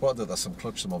 You've spotted that there's some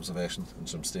clutch, some observation, and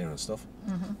some steering and stuff.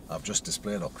 I've just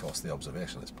displayed up across the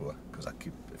observation. It's poor because I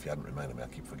keep, if you hadn't reminded me, I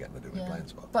keep forgetting to do my blind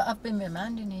spot. But I've been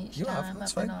reminding you each you time. Have.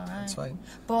 That's I've fine. been all right. That's fine.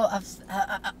 But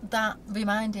that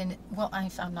reminding,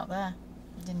 if I'm not there,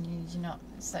 then you're not.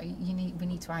 So we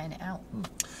need to iron it out.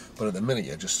 But at the minute,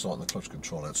 you're just sorting the clutch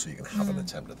control out so you can have an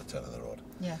attempt at the turn of the road.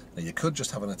 Yeah. Now you could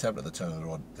just have an attempt at the turn of the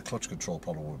road. The clutch control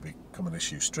problem would become an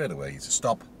issue straight away. To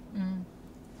stop.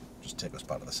 Just take us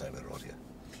back to the side of the road here.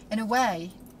 In a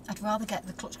way, I'd rather get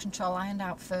the clutch control ironed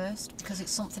out first because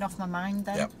it's something off my mind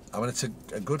then. Yeah, I mean it's a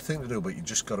good thing to do, but you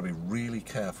just got to be really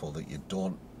careful that you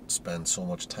don't spend so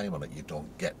much time on it you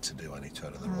don't get to do any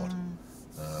turn of the road.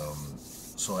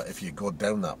 So if you go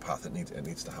down that path, it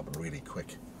needs to happen really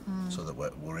quick, so that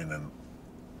we're in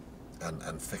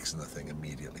and fixing the thing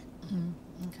immediately.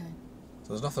 Okay. So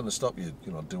there's nothing to stop you,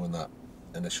 doing that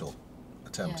initial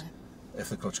attempt. If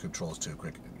the clutch control is too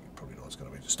quick, you probably know it's going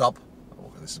to be. Stop.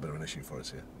 Okay, this is a bit of an issue for us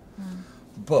here.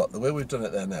 But the way we've done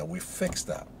it there now, we've fixed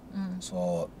that.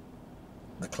 So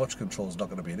the clutch control is not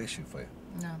going to be an issue for you.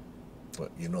 No.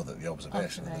 But you know that the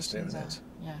observation and the steering is.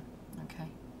 Yeah. Okay.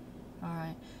 All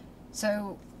right.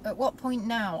 So at what point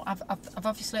now?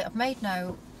 I've made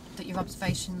note that your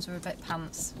observations were a bit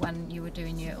pants when you were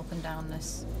doing your up and down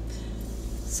this.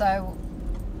 So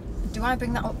do I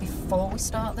bring that up before we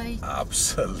start the?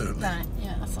 Absolutely. Right.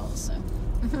 Yeah, I thought so.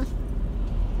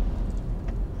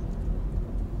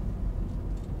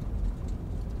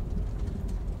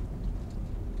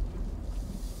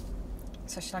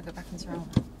 So should I go back into roll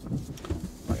now?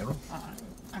 All right.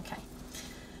 Okay.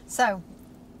 So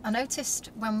I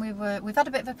noticed when we've had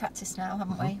a bit of a practice now,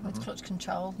 haven't we, with clutch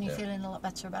control? You're feeling a lot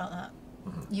better about that.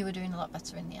 You were doing a lot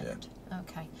better in the end.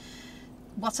 Okay.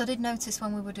 What I did notice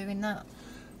when we were doing that.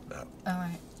 No. All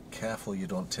right. Careful you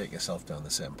don't take yourself down the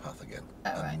same path again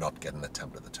and not get an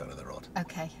attempt at the turn of the road.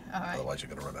 Okay. All right. Otherwise you're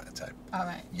going to run out of time. All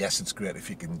right. Yes, it's great if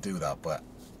you can do that, but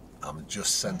I'm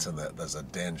just sensing that there's a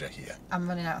danger here. I'm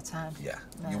running out of time. Yeah.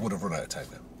 Right. You would have run out of time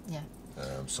now.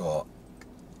 Yeah. So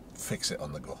fix it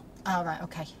on the go. All right.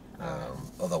 Okay.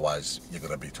 Otherwise, you're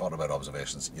going to be talking about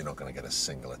observations. You're not going to get a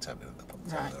single attempt at the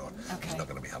turn of the road. Okay. He's not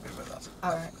going to be happy with that.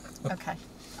 All right. Okay.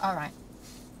 All right.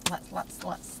 Let's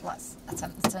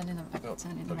attempt the turn in the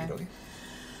road.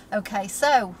 Okay,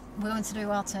 so we're going to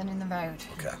do our turn in the road.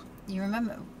 Okay. You'll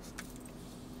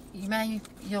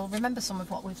remember some of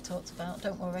what we've talked about.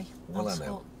 Don't worry. Well, I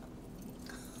know.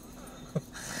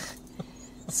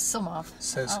 Some of.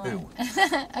 Says who?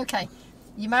 Okay.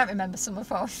 You might remember some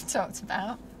of what we've talked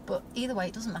about, but either way,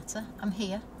 it doesn't matter. I'm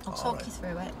here. I'll talk you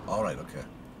through it. All right. Okay.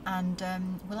 And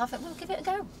we'll give it a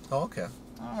go. Oh, okay.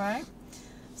 All right.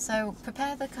 So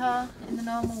prepare the car in the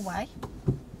normal way.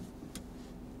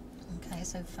 Okay,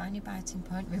 so find your biting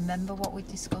point. Remember what we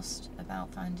discussed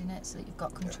about finding it so that you've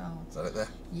got control. Yeah. Is that it there?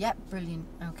 Yep, brilliant.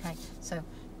 Okay, so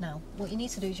now what you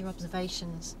need to do is your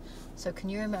observations. So can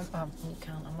you remember? Oh, you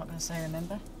can't. I'm not going to say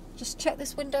remember. Just check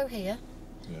this window here.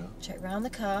 Yeah. Check round the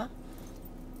car.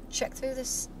 Check through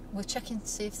this. We're checking to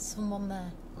see if there's someone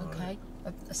there. Okay.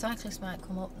 Right. A cyclist might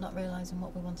come up, not realising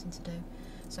what we're wanting to do.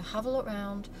 So have a look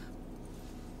round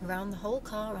the whole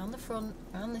car, around the front,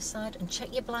 around this side, and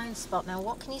check your blind spot. Now,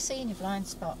 what can you see in your blind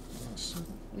spot?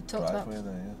 We talked about. There,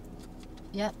 yeah.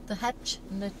 Yeah, the hedge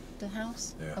and the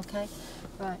house. Yeah. Okay.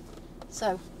 Right.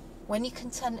 So, when you're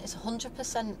content, it's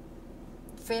 100%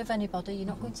 free of anybody. You're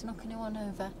not going to knock anyone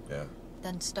over. Yeah.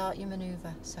 Then start your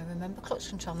manoeuvre. So remember clutch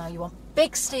control. Now you want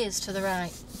big steers to the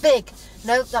right. Big.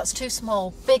 No, that's too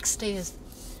small. Big steers.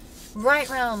 Right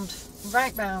round.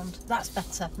 Right round. That's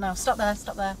better. Now stop there.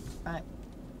 Stop there. Right.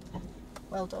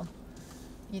 Well done.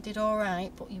 You did all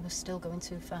right, but you were still going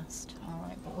too fast. All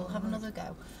right, but we'll have another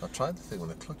go. I tried the thing when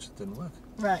the clutch didn't work.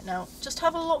 Right, now just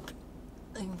have a look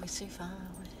It would be too far.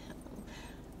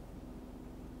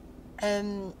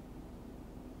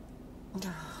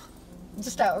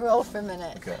 Just out of roll for a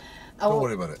minute. Okay. Don't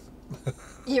worry about it.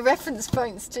 Your reference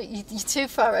points you're too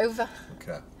far over.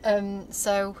 Okay.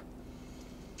 So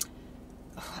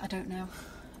I don't know.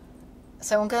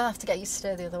 So I'm going to have to get you to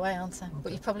steer the other way, aren't I? Okay.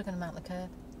 But you're probably going to mount the curve.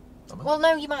 Well,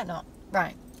 no, you might not.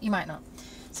 Right, you might not.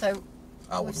 So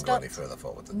I wouldn't go any further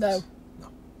forward than No. this. No.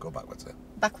 Go backwards then.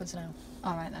 Backwards now.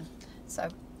 All right then. So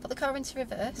put the car into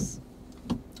reverse.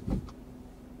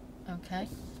 Okay.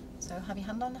 So have your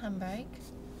hand on the handbrake.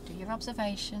 Do your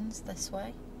observations this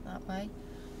way, that way.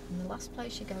 In the last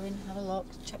place you go in, have a look,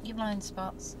 check your blind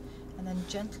spots, and then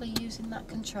gently using that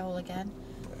control again,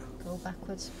 go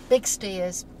backwards. Big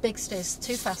steers,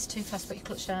 too fast, put your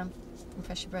clutch down and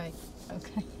press your brake.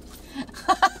 Okay.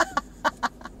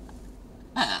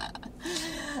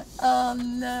 Oh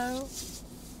no.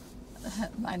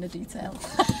 Minor detail.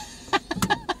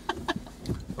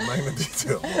 A minor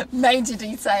detail? Major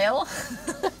detail.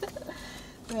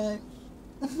 Right.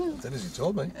 That is, you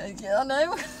told me. Yeah, I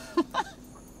know.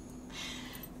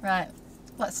 Right,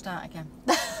 let's start again.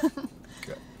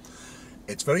 Okay.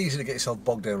 It's very easy to get yourself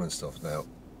bogged down and stuff. Now,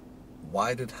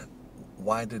 why did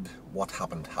what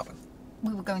happened happen?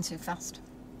 We were going too fast.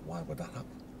 Why would that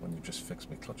happen when you just fixed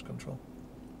my clutch control?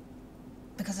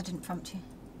 Because I didn't prompt you.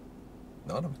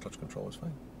 No, my clutch control was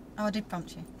fine. Oh, I did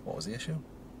prompt you. What was the issue?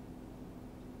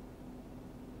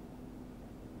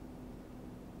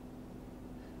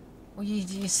 Well,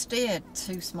 you steered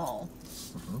too small,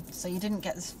 so you didn't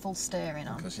get this full steering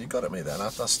on. Because you got at me then. I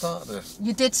started.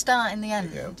 You did start in the end.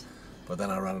 Yeah, but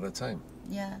then I ran out of time.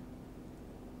 Yeah.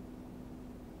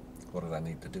 What did I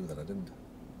need to do that I didn't?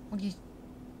 Well, you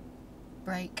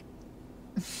brake.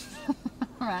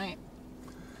 Right.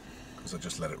 Because I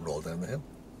just let it roll down the hill.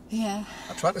 Yeah.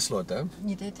 I tried to slow it down.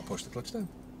 You did. I pushed the clutch down.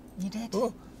 You did.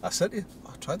 Oh, I said to you,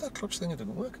 I tried that clutch thing, it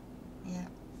didn't work. Yeah.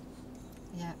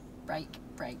 Yeah. Brake.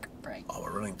 Oh,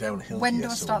 we're running downhill. When here, do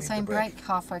I so start we need saying to brake? brake?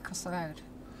 Halfway across the road.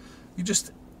 You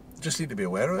just need to be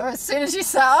aware of it. Or as soon as you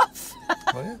set off.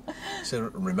 Oh, yeah. So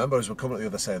remember, as we're coming to the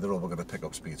other side of the road, we're going to pick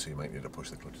up speed, so you might need to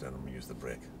push the clutch down and use the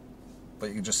brake. But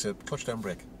you can just say clutch down,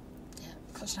 brake. Yeah,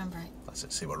 clutch down, brake. That's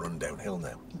it. See, we're running downhill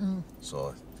now.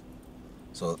 So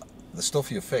the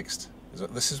stuff you fixed,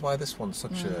 this is why this one's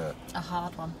such a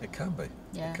hard one. It can be.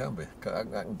 Yeah. It can be. I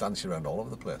can dance you around all over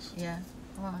the place. Yeah.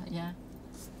 Right. Yeah.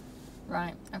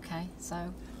 Right. Okay.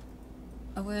 So,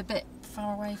 are we a bit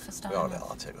far away for starting? Oh, no,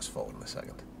 I'll take us forward in a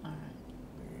second. All right.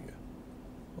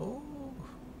 Yeah. Oh.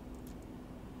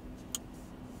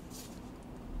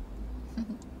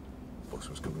 Bus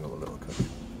was coming up a little quick.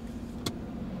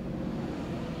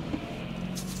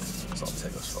 So I'll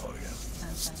take us forward again.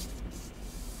 Okay.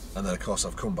 And then, of course,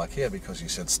 I've come back here because you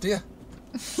said steer,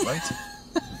 right?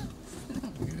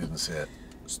 You didn't say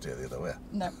steer the other way.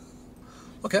 No.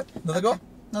 Okay, another go.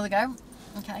 Another go.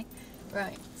 Okay.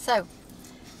 Right. So,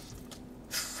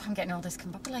 I'm getting all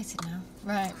discombobulated now.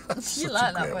 Right. You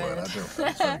like that word? I do. It's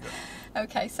very good.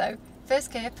 Okay. So, first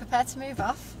gear, prepare to move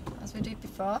off, as we did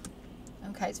before.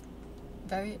 Okay.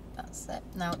 That's it.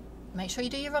 Now, make sure you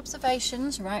do your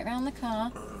observations right around the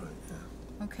car. Right,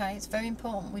 yeah. Okay. It's very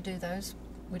important we do those.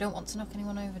 We don't want to knock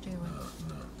anyone over, do we?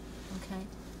 No. Okay.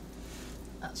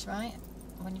 That's right.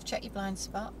 When you've checked your blind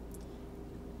spot,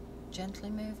 gently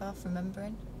move off,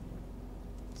 remembering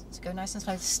to go nice and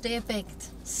slow. Steer big.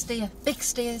 Big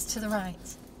steers to the right.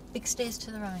 Big steers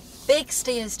to the right. Big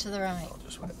steers to the right. I'll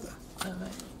just wait there. All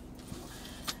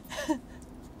right.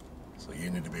 So you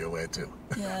need to be aware too.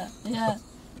 Yeah.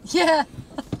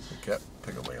 Okay,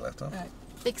 pick up where you left off. Right.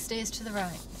 Big steers to the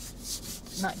right.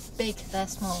 Right, big, they're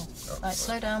small. Oh, Right,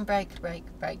 slow down, brake. Right.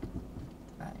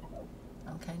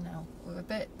 Okay, now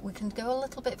we can go a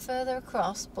little bit further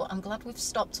across, but I'm glad we've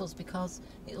stopped us because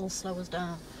it'll slow us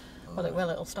down. Well,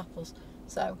 it'll stop us.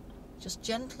 So, just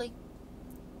gently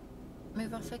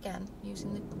move off again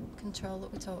using the control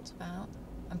that we talked about,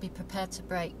 and be prepared to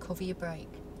brake. Cover your brake.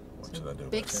 What should I do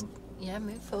Big, about him? yeah,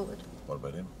 move forward. What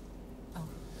about him? Oh,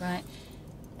 right.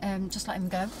 Just let him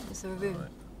go. Is there a room? Right.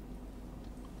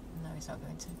 No, he's not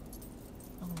going to.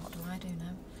 Oh, what do I do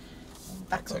now? I'll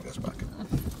Back take up. us back.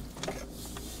 Okay.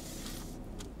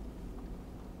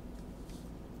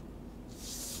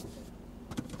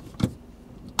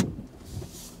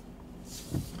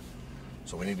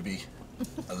 So we need to be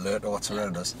alert to what's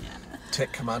around us.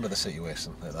 Take command of the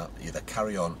situation like that. Either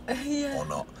carry on or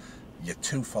not. You're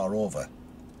too far over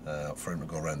for him to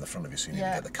go around the front of you, so you need to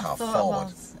get the car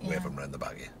forward, away from around the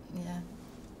back of you.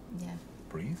 Yeah.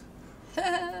 Breathe.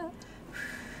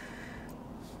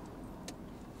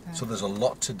 So there's a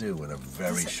lot to do in a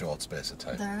very short space of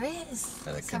time. There is.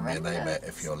 And it can be a nightmare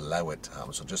if you allow it to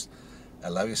happen. So just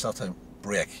allow yourself time.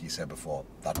 Break, you said before.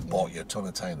 That bought you a ton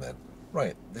of time then.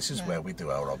 Right, this is where we do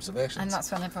our observations. And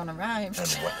that's when everyone arrived.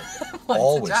 And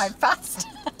always. To drive past.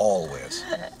 Always.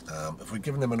 If we'd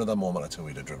given them another moment or two,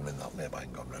 we'd have driven in that lay-by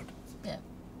and gone round. Yeah.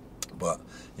 But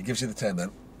it gives you the time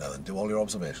then. Now then, do all your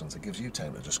observations. It gives you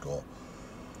time to just go,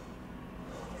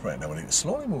 right, now we need to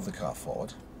slowly move the car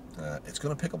forward. It's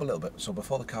going to pick up a little bit, so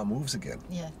before the car moves again,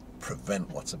 prevent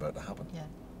what's about to happen. Yeah.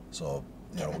 So,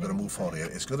 we're going to move forward here.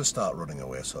 It's going to start running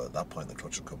away, so at that point the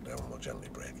clutch will come down and we'll gently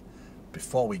brake.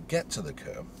 Before we get to the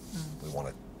curb, we want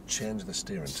to change the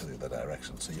steering to the other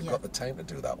direction. So you've got the time to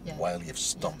do that while you've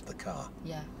stopped the car.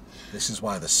 Yeah. This is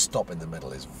why the stop in the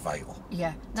middle is vital.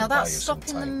 Yeah. Now that stop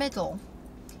in the middle,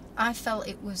 I felt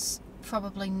it was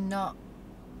probably not...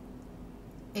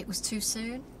 It was too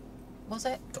soon, was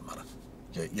it? Doesn't matter.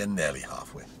 You're nearly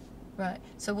halfway. Right.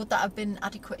 So would that have been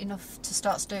adequate enough to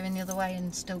start steering the other way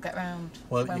and still get round?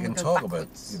 Well, you can talk about,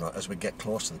 as we get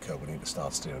close to the curb, we need to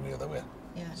start steering the other way.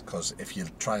 Yeah. Because if you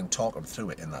try and talk them through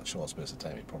it in that short space of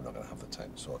time, you're probably not going to have the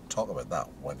time. So talk about that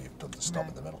when you've done the stop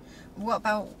in the middle. What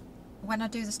about when I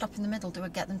do the stop in the middle? Do I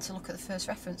get them to look at the first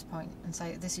reference point and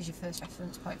say, this is your first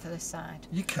reference point for this side?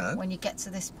 You can. When you get to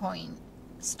this point,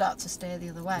 start to steer the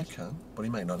other way. You can, but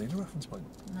you might not need a reference point.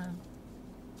 No.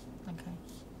 Okay.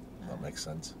 That makes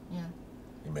sense. Yeah.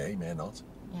 You may not.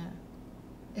 Yeah.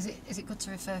 Is it good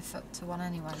to refer to one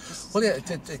anyway? Well, yeah,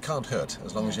 it can't hurt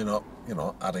as long as you're not,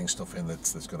 adding stuff in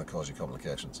that's going to cause you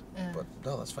complications. Yeah. But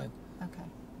no, that's fine. Okay.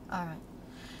 All right.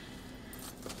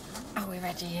 Are we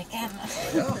ready again?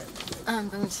 Yeah. I'm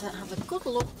going to have a good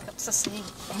look to see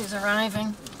who's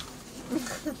arriving.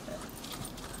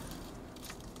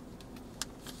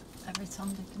 Every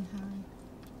Tom, Dick and Harry.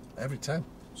 Every time.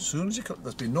 As soon as you come,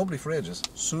 there's been nobody for ages.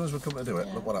 As soon as we come to do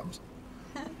it, look what happens.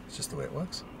 It's just the way it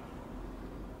works.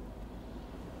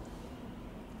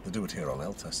 They do it here on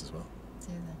L-Test as well. Do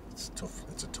they? It's tough.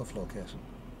 It's a tough location.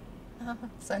 Oh,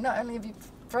 so not only have you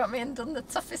brought me and done the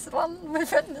toughest one,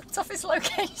 we've in the toughest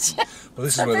location. Well,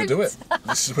 this is where they do it.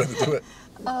 This is where they do it.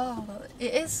 Oh,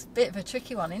 it is a bit of a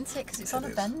tricky one, isn't it? Because it's on a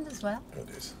bend as well. It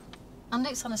is. And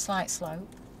it's on a slight slope.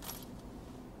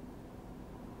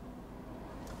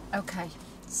 Okay,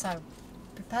 so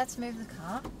prepare to move the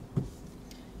car.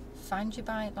 Find your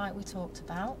bite like we talked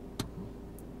about,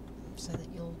 so that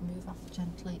you'll move off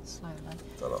gently, slowly.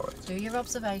 Is that all right? Do your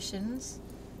observations.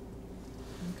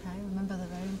 Okay, remember they're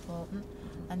very important.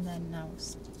 And then now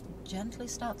gently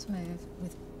start to move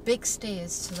with big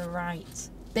steers to the right.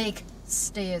 Big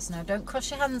steers. Now don't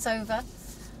cross your hands over.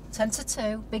 10 to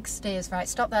 2, big steers. Right,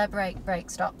 stop there, brake,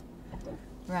 stop.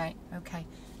 Right, okay.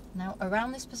 Now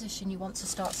around this position you want to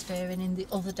start steering in the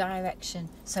other direction,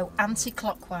 so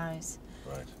anti-clockwise.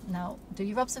 Right. Now do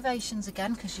your observations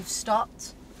again because you've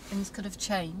stopped. Things could have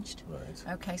changed. Right.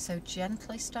 Okay, so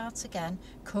gently start again,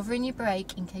 covering your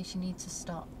brake in case you need to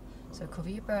stop. So cover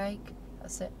your brake,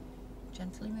 that's it.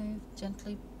 Gently move,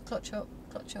 gently clutch up.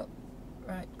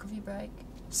 Right, cover your brake.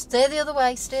 Steer the other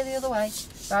way.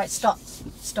 Right, stop.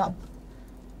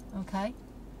 Okay,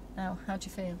 now how do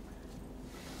you feel?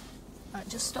 Right,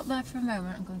 just stop there for a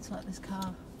moment. I'm going to let this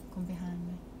car come behind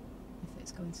me, if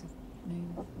it's going to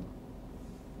move.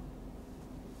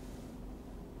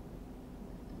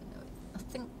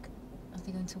 Are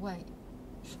they going to wait?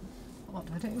 What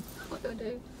do I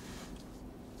do?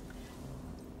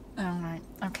 Alright,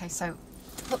 okay, so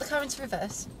put the car into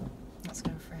reverse. Let's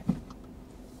go for it.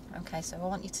 Okay, so I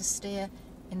want you to steer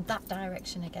in that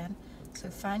direction again. So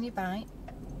find your bite.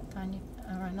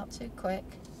 Alright, not too quick.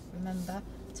 Remember,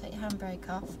 take your handbrake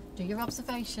off. Do your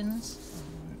observations.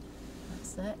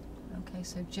 That's it. Okay,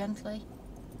 so gently.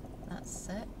 That's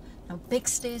it. Now big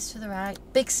steers to the right,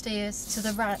 big steers to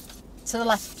the right. To the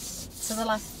left.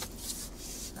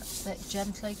 That's it.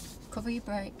 Gently. Cover your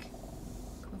brake.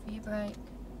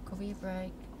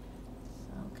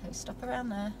 Okay, stop around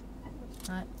there.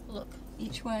 Right, look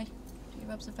each way. Do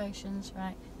your observations.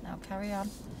 Right, now carry on.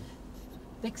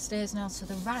 Big steers now to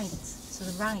the right.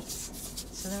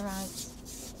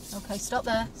 Okay, stop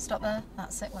there.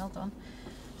 That's it, well done.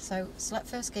 So, select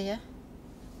first gear.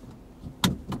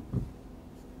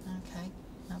 Okay,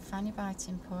 now find your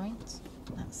biting point.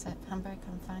 That's it. Handbrake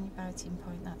on, find your biting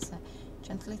point. That's it.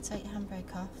 Gently take your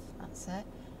handbrake off. That's it.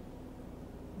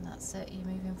 And that's it. You're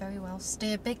moving very well.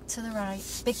 Steer big to the right.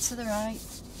 Okay,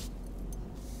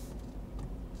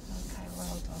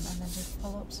 well done. And then just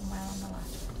pull up somewhere on the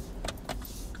left.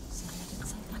 Sorry, I didn't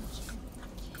say thank you.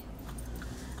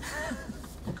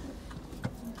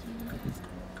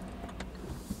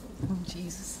 Oh,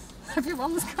 Jesus.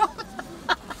 Everyone's gone.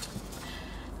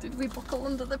 Did we buckle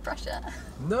under the pressure?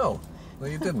 No,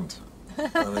 you didn't.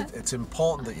 And it's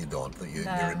important that you don't, that you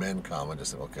No. remain calm and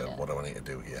just think, okay, Yeah. what do I need to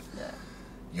do here? Yeah.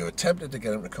 You attempted to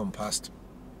get him to come past.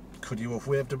 Could you have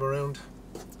waved him around?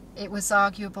 It was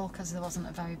arguable because there wasn't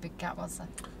a very big gap, was there?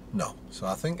 No. So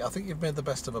I think you've made the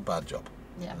best of a bad job.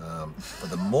 Yeah. But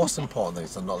the most important thing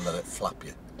is to not let it flap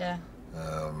you. Yeah.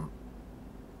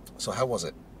 So how was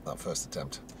it, that first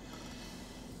attempt?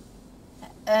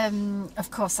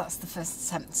 Of course, that's the first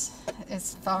attempt,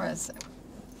 as far as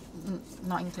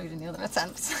not including the other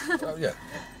attempts. Oh, yeah.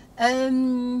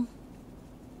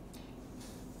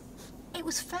 It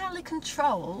was fairly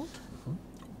controlled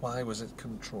Why was it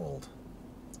controlled?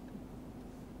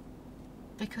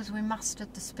 because we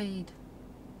mastered the speed.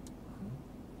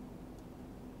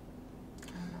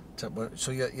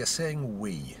 So you're saying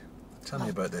we. Tell me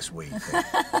about this we thing.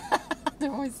 They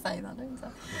always say that, don't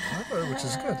they? Which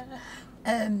is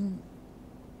good.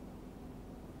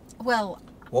 Well,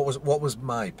 What was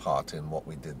my part in what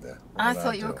we did there? What I did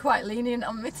thought you were do? quite lenient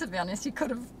on me, to be honest. You could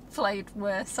have played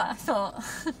worse, I thought.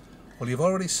 Well, you've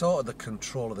already sorted the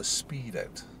control of the speed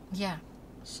out. Yeah.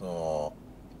 So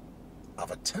I've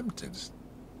attempted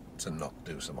to not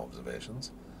do some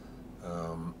observations.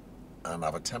 And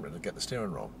I've attempted to get the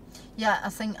steering wrong. Yeah, I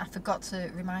think I forgot to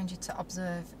remind you to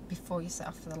observe before you set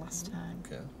off for the last time.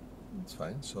 Okay, that's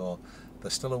fine. So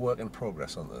there's still a work in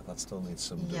progress on that. That still needs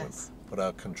some doing. Yes. But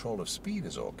our control of speed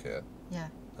is okay. Yeah.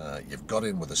 You've got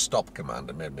in with a stop command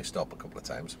and made me stop a couple of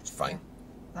times. It's fine. Yeah.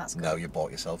 That's good. Now you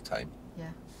bought yourself time. Yeah.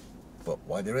 But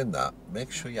while you're in that,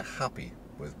 make sure you're happy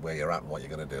with where you're at and what you're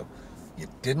going to do. You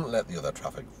didn't let the other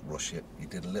traffic rush you. You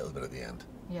did a little bit at the end.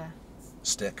 Yeah.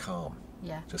 Stay calm.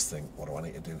 Yeah. Just think, what do I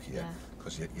need to do here? Yeah.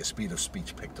 Because your speed of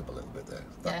speech picked up a little bit there.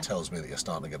 That Yeah. tells me that you're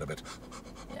starting to get a bit...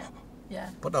 Yeah. Yeah.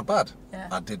 But not bad. Yeah.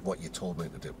 I did what you told me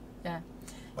to do. Yeah.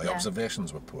 My Yeah.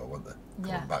 observations were poor, weren't they?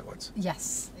 Coming Yeah. backwards.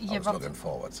 Yes. I was looking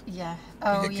forwards. Yeah. But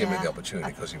Oh, you gave me yeah. the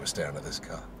opportunity because you were staring at this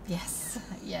car. Yes.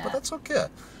 Yeah. But that's okay.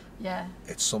 Yeah.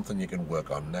 It's something you can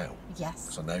work on now. Yes.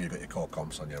 So now you've got your core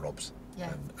comps on your obs.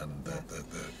 Yeah. And Yeah. the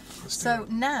So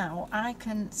steering. now I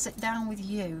can sit down with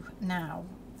you now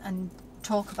and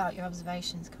talk about your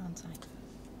observations, can't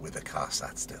I? With the car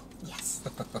sat still. Yes.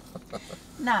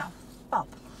 Now, Bob,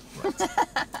 Right.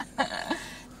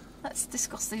 let's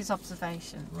discuss these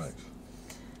observations. Right.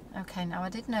 Okay, now I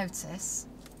did notice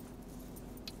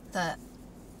that,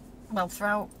 well,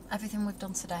 throughout everything we've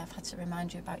done today, I've had to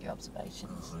remind you about your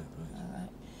observations. Oh, right. All right.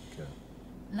 Okay.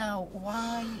 Now,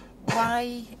 why...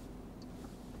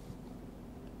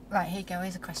 Right, here you go,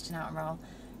 here's a question out of roll.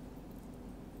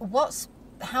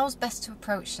 How's best to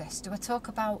approach this? Do I talk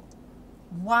about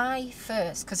why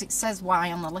first? Because it says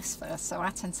why on the list first, so I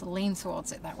tend to lean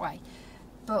towards it that way.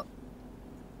 But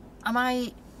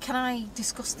can I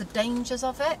discuss the dangers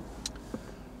of it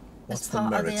What's as the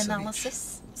part of the merits of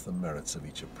analysis? What's the merits of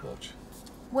each approach?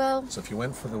 Well, So if you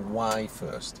went for the why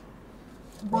first,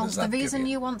 well, does the that give reason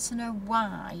you? you want to know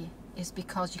why is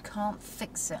because you can't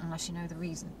fix it unless you know the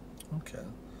reason. Okay.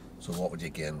 So what would you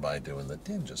gain by doing the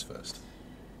dangers first?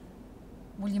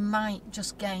 Well, you might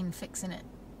just gain fixing it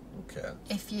Okay.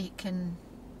 if you can.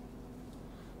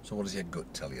 So what does your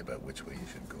gut tell you about which way you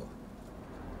should go?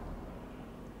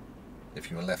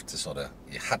 If you were left to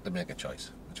you had to make a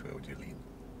choice, which way would you lean?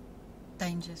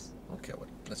 Dangers. Okay, well,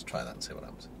 let's try that and see what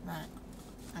happens. Right.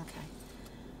 Okay.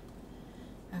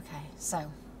 Okay,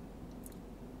 so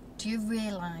do you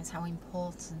realise how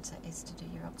important it is to do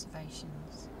your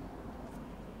observations?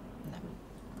 No.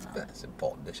 Yeah, it's an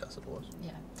important dish, I suppose.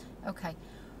 Yeah. Okay.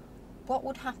 What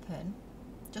would happen?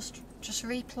 Just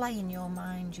replay in your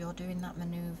mind you're doing that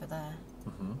manoeuvre there.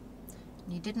 Mm-hmm.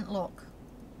 And you didn't look,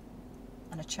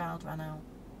 and a child ran out,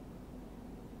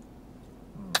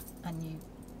 and you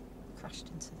crashed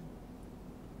into them.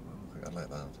 I don't think I'd like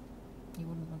that. You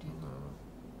wouldn't, would you?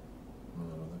 No,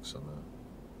 I don't think so, no.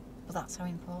 But that's how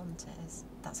important it is.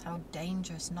 That's how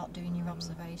dangerous not doing your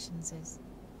observations is.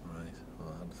 Right, well,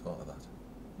 I hadn't thought of that.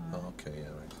 Right. Oh, okay, yeah,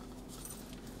 right.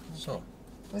 So,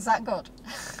 Was that good?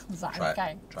 Was that try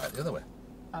okay? it. Try it the other way.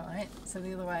 All right. So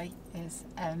the other way is,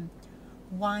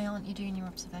 why aren't you doing your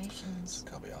observations?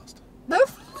 Can't be asked. No.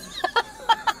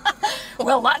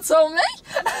 Well, that's on me.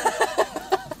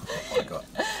 Oh my God.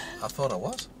 I thought I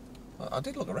was. I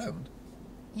did look around.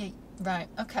 Yeah. Right.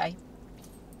 Okay.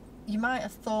 You might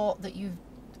have thought that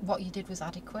what you did was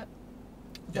adequate.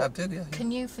 Yeah, I did, yeah.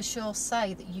 Can you for sure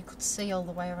say that you could see all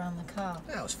the way around the car?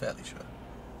 Yeah, I was fairly sure.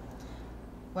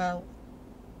 Well.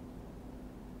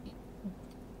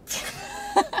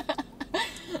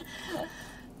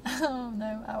 Oh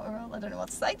no, out of roll. I don't know what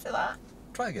to say to that.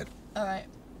 Try again. All right.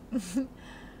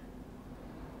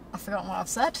 I've forgotten what I've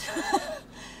said.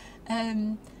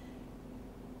 So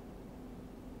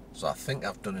I think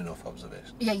I've done enough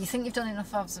observations. Yeah, you think you've done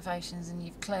enough observations, and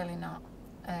you've clearly not.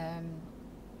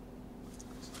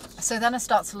 So then I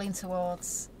start to lean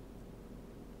towards,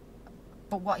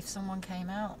 but what if someone came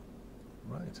out?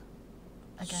 Right.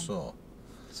 Again. So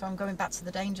I'm going back to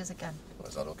the dangers again. well,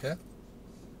 is that okay?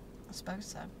 I suppose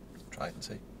so. Try it and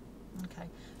see. Okay.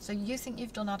 So you think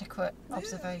you've done adequate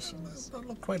observations? Yeah, that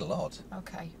looked quite a lot.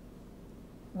 Okay.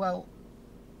 Well,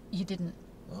 you didn't.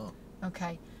 Oh.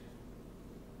 Okay.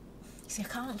 See, I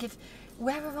can't give...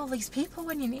 Where are all these people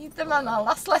when you need them on our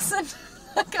last lesson?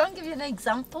 I can't give you any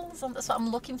examples. That's what I'm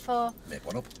looking for. Make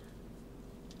one up.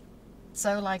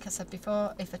 So, like I said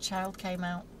before, if a child came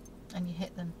out and you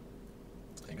hit them...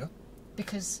 There you go.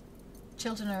 Because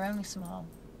children are only small.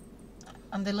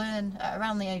 And they learn at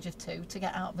around the age of 2 to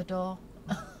get out of the door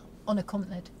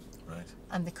unaccompanied. Right.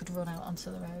 And they could run out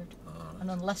onto the road. All right. And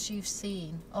unless you've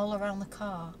seen all around the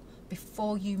car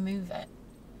before you move it,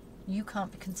 you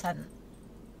can't be content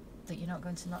that you're not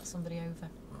going to knock somebody over.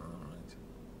 All right.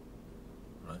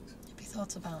 Right. Have you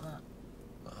thought about that?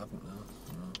 I haven't, no.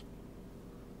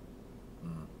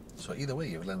 So either way,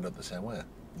 you'll end up the same way.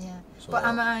 Yeah. So, but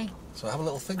am I... So have a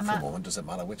little think for a moment. Does it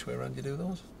matter which way around you do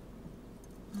those?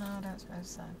 No, I don't suppose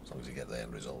so. As long as you get the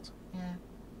end result. Yeah.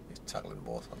 You're tackling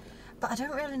both, aren't you? But I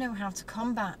don't really know how to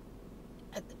combat...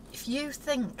 If you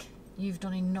think you've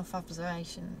done enough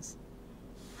observations,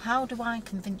 how do I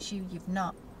convince you you've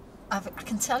not? I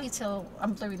can tell you till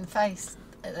I'm blue in the face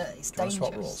that it's Do you want dangerous. to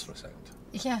swap roles for a second?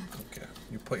 Yeah. Okay.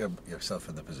 You put yourself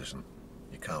in the position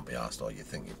you can't be asked, or you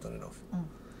think you've done enough. Mm.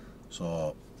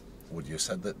 So, would you have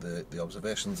said that the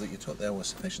observations that you took there were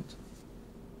sufficient?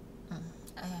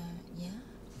 Yeah.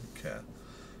 Okay.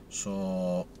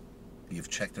 So, you've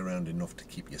checked around enough to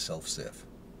keep yourself safe?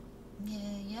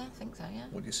 Yeah, I think so, yeah.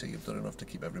 Would you say you've done enough to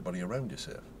keep everybody around you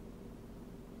safe?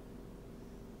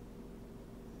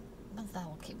 Well,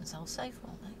 they'll keep themselves safe,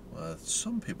 won't they? Well,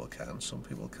 some people can, some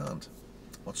people can't.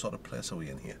 What sort of place are we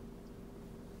in here?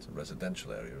 It's a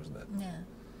residential area, isn't it?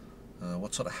 Yeah.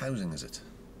 What sort of housing is it?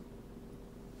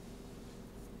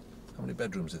 How many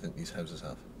bedrooms do you think these houses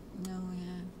have? No,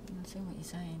 yeah. I see what you're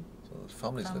saying. So there's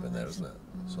families living there, isn't it?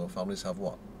 Mm. So families have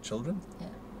what? Children? Yeah.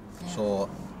 So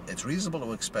it's reasonable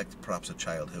to expect perhaps a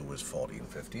child who was 14,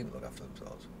 15 to look after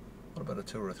themselves. What about a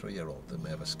 2 or a 3-year-old that may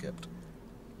have escaped?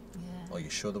 Yeah. Are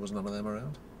you sure there was none of them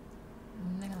around?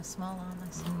 They're kind of small, aren't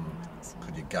they? So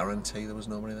Could you guarantee there was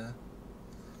nobody there?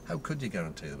 How could you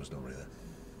guarantee there was nobody there?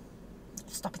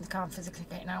 stopping the car and physically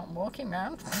getting out and walking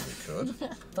around. We could.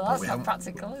 But that's not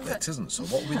practical, is it? It isn't. So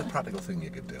what would be the practical thing you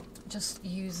could do? Just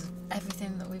use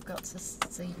everything that we've got to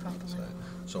see properly.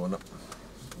 So we're not...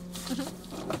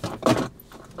 For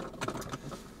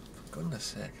goodness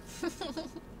sake.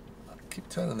 I keep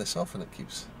turning this off and it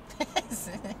keeps...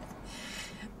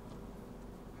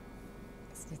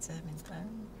 It's determined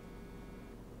phone.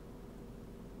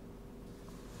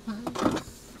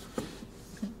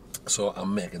 So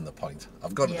I'm making the point.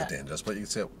 I've got Yeah. the dangers, but you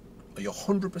could say, are you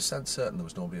 100% certain there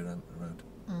was nobody around?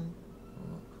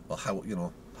 Well, how, you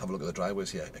know, have a look at the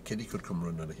driveways here. A kiddie could come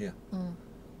running out of here.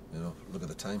 You know, look at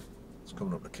the time. It's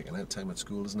coming up to kicking out time at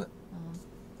school, isn't it?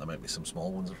 There might be some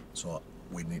small ones. So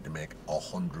we need to make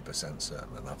 100%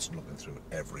 certain, and that's looking through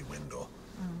every window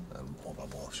and over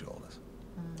both shoulders.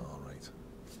 All right.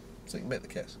 So you can make the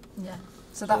case. Yeah.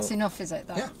 So that's enough, is it?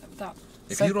 That, Yeah. That,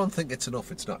 If so, you don't think it's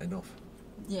enough, it's not enough.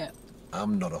 Yeah.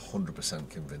 I'm not 100%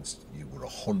 convinced you were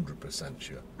 100%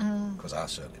 sure, because I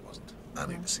certainly wasn't. I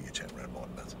need to see you check around more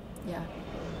than that. Yeah.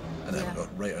 And then we got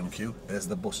right on cue. There's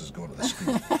the buses going to the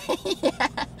school. Yeah.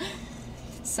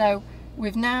 So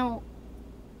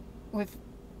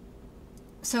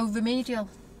so remedial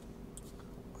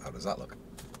How does that look?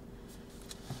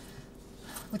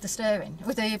 with the steering,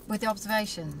 with the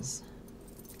observations.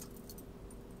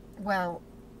 Well,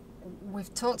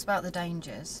 we've talked about the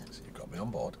dangers. So you've got me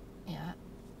on board. Yeah.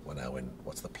 We're now in.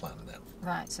 What's the plan now?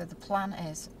 Right. So the plan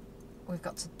is, we've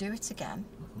got to do it again.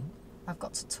 I've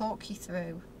got to talk you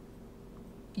through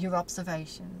your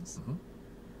observations.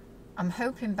 I'm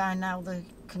hoping by now the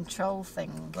control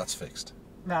thing. That's fixed.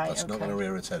 Right. That's not going to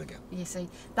rear its head again. You see,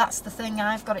 that's the thing.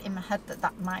 I've got it in my head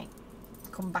that might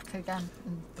come back again.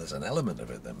 There's an element of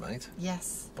it that might.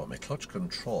 Yes. But my clutch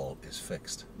control is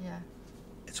fixed. Yeah.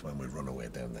 It's when we run away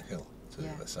down the hill to the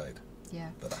other side Yeah.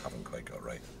 that I haven't quite got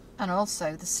right. And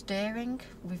also the steering,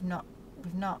 we've not So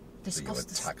you discussed would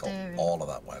the tackle steering. all of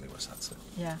that while he was at it.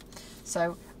 Yeah.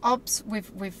 So obs,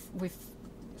 we've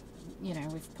you know,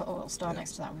 we've put a little star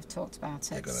next to that. We've talked about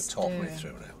it. You're going to talk me Steering.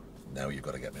 through now. Now you've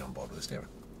got to get me on board with the steering.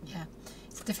 Yeah.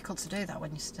 It's difficult to do that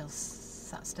when you're still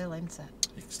sat still, isn't it?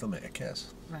 You can still make a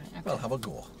case. Right, okay. Well, have a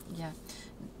go. Yeah.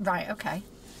 Right, okay.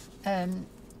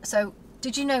 So,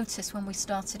 did you notice when we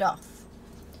started off,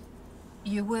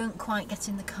 you weren't quite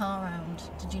getting the car round?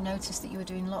 Did you notice that you were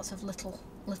doing lots of little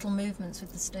movements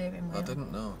with the steering wheel? I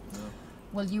didn't know, no.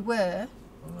 Well, you were.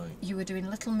 Right. You were doing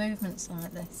little movements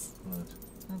like this.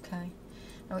 Right. Okay.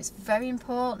 Now, it's very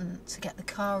important to get the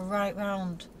car right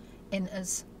round in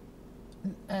as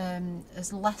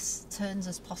less turns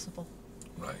as possible.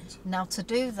 Right. Now, to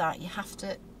do that, you have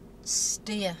to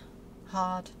steer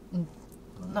hard.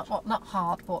 Not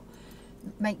hard, but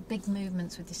make big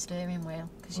movements with the steering wheel,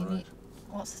 because you need...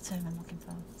 What's the term I'm looking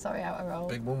for? Sorry, out of roll.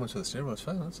 Big movements with the steering wheel, it's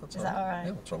fine. That's Is that all right?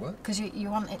 Yeah, what's wrong with it? Because you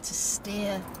want it to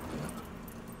steer. Yeah.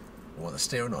 You want the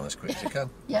steering on as quick as you can.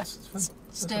 Yes,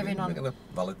 steering on. Making a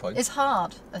valid point. It's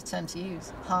hard, a term to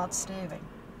use. Hard steering.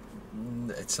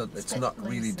 It's not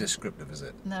really descriptive, is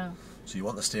it? No. So you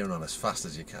want the steering on as fast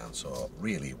as you can. So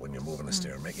really, when you're moving the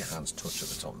steering, make your hands touch at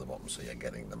the top and the bottom, so you're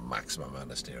getting the maximum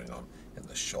amount of steering on in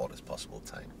the shortest possible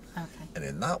time. Okay. And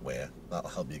in that way, that'll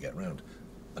help you get round.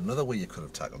 Another way you could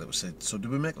have tackled it was said, so did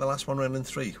we make the last one round in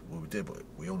 3? Well, we did, but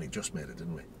we only just made it,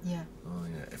 didn't we? Yeah. Oh,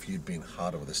 yeah. If you'd been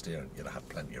harder with the steering, you'd have had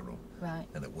plenty of room. Right.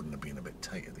 And it wouldn't have been a bit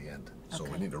tight at the end. So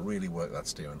Okay. we need to really work that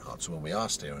steering hard. So when we are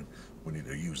steering, we need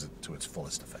to use it to its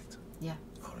fullest effect. Yeah.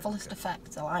 All right, Fullest okay.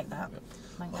 effect. I like that. Yep.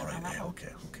 Might get All right, around that yeah, one.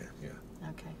 okay, yeah.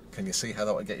 Okay. Can you see how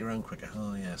that would get you around quicker?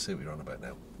 Oh, yeah, I see what you're on about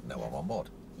now. Now Yeah. I'm on board.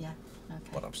 Yeah. Okay.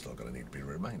 But I'm still going to need to be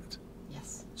reminded.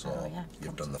 Yes. So Oh, yeah.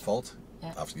 you've done the fault.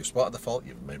 Yeah. After you've spotted the fault,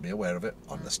 you've made me aware of it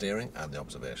on the steering and the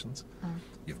observations. Mm.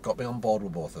 You've got me on board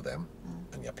with both of them.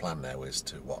 And your plan now is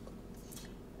to what?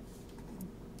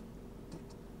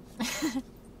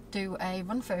 Do a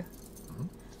run through.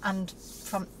 And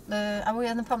from the... Are we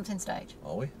on the prompting stage?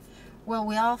 Are we? Well,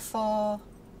 we are for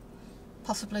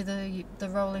possibly the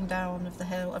rolling down of the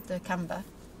hill of the camber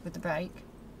with the brake.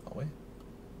 Are we?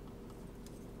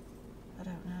 I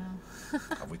don't know.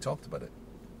 Have we talked about it?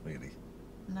 Really?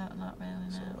 No, not really,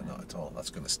 no. So we're not at all. That's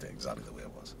going to stay exactly the way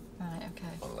it was. Right, okay.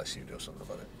 Unless you do something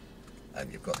about it.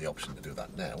 And you've got the option to do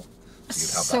that now. So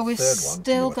you'd have So that we've third one. You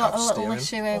still would got have a little steering,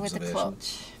 issue here with the observation,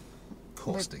 clutch.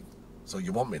 Coasting. So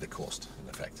you want me to coast, in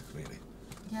effect, really.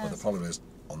 Yes. But the problem is,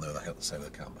 on the other side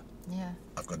of the camber, Yeah.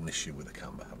 I've got an issue with the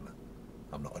camber, haven't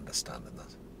I? I'm not understanding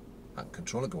that. I can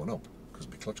control it going up, because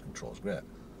my clutch control is great.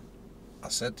 I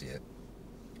said to you,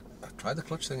 I tried the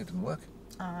clutch thing, it didn't work.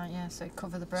 Alright, yeah, so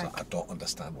cover the brake. So I don't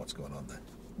understand what's going on there.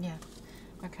 Yeah.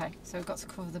 Okay, so we've got to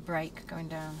cover the brake going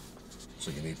down.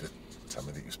 So you need to tell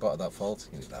me that you spotted that fault,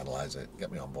 you need to analyse it,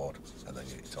 get me on board, and then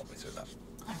you need to talk me through that.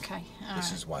 Okay,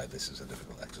 This is why this is a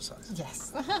difficult exercise.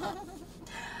 Yes.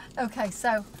 Okay,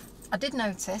 so I did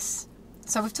notice...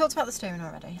 So we've talked about the steering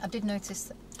already. I did notice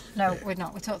that... No, Yeah. we're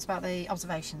not. We talked about the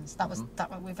observations. That was that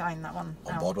one. We've ironed that one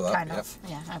On out, board with that, kind yep. of.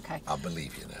 Yeah, okay. I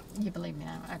believe you now. You believe me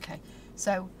now, okay.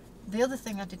 So the other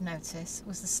thing I did notice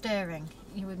was the steering.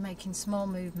 You were making small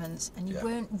movements and you Yeah.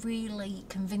 weren't really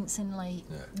convincingly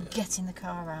Yeah. getting the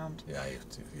car around. Yeah, I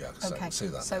Okay, can see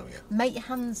that so now, yeah. make your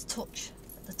hands touch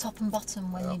the top and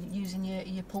bottom when Yeah. you're using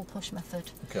your pull-push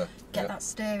method. Okay. Get yeah. that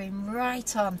steering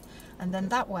right on, and then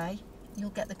that way you'll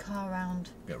get the car round.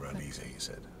 Get around easy, you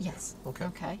said. Yes. Okay.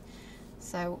 Okay.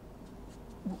 So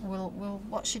we'll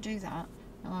watch you do that.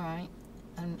 All right.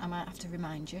 And I might have to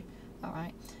remind you. All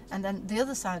right. And then the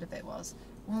other side of it was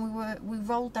when we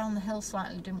rolled down the hill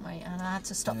slightly, didn't we? And I had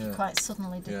to stop you Yeah. quite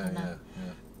suddenly, didn't I?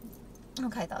 Yeah.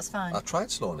 Okay, that's fine. I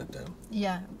tried slowing it down.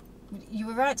 Yeah. You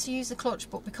were right to use the clutch,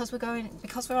 but because we're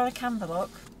on a camber look,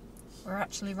 we're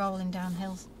actually rolling down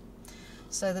hills.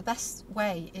 So the best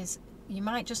way is you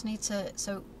might just need to.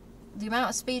 So the amount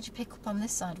of speed you pick up on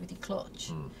this side with your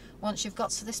clutch, once you've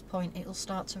got to this point, it'll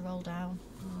start to roll down.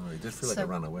 Oh, it did feel like So- it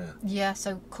ran away. Yeah,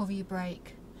 so cover your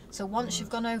brake. So once you've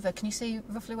gone over, can you see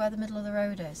roughly where the middle of the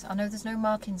road is? I know there's no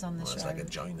markings on this Well, it's road. like a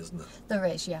join, isn't it? There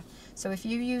is, yeah. So if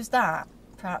you use that,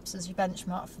 perhaps as your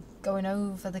benchmark for going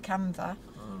over the camber,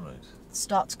 All right.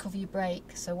 start to cover your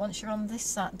brake. So once you're on this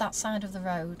side, that side of the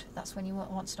road, that's when you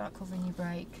want to start covering your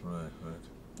brake. Right.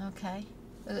 Okay.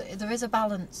 There is a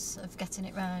balance of getting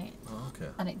it right, Oh,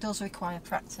 okay. and it does require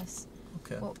practice.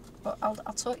 Okay. But I'll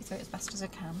talk you through it as best as I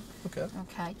can. Okay.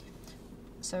 Okay.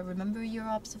 So remember your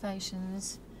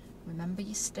observations, remember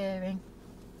your steering,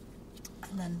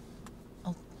 and then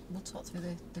we'll talk through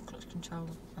the clutch control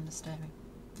and the steering.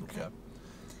 Okay.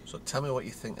 So tell me what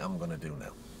you think I'm going to do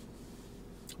now.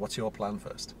 What's your plan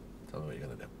first? Tell me what you're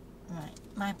going to do. Right.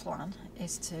 My plan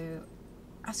is to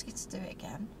ask you to do it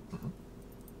again. Mhm.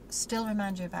 Still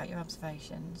remind you about your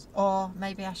observations, or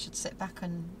maybe I should sit back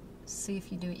and see if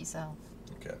you do it yourself,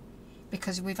 Okay.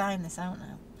 because we've ironed this out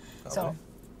now. Have So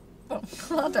we? Oh,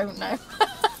 I don't know.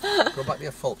 Go back to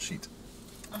your fault sheet.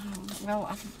 Well,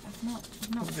 I've not.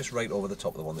 Just right over the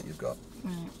top of the one that you've got.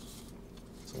 Right.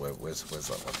 So where's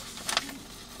that one?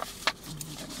 I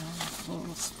don't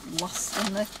know. It's lost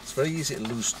in the It's very easy to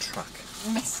lose track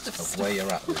mist of of stuff. where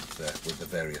you're at with the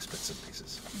various bits and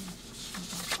pieces.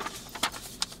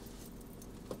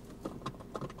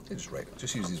 You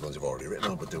just use these ones you've already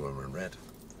written on, but do them in red.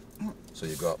 So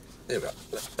you've got. Here we go.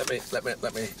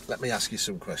 Let me ask you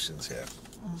some questions here.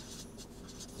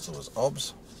 So there's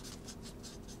obs,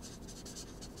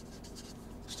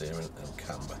 steering, and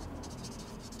camber.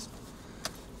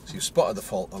 So you've spotted the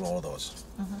fault on all of those.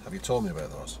 Have you told me about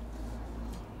those?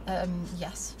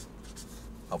 Yes.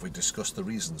 Have we discussed the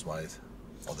reasons why,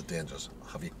 or the dangers?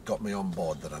 Have you got me on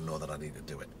board that I know that I need to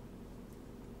do it?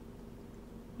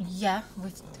 Yeah,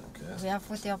 we have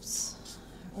with the obs.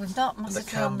 We've not And the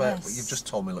massively camber, on this. you've just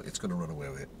told me, look, it's going to run away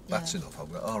with it. That's enough. I'll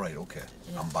go, all right, okay,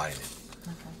 I'm buying it.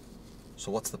 Okay.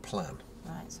 So what's the plan?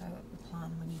 Right, so the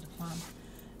plan, we need a plan.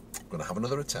 I'm going to have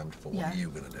another attempt, but what are you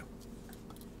going to do?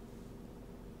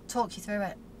 Talk you through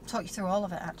it. Talk you through all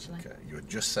of it, actually. Okay, you were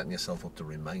just setting yourself up to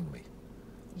remind me.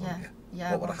 Yeah, You?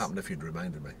 yeah. What would have happened if you'd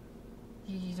reminded me?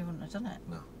 You wouldn't have done it.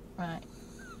 No. Right.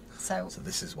 So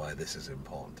this is why this is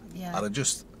important. Yeah. I'd have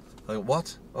just, like,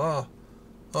 what? Oh,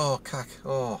 cack.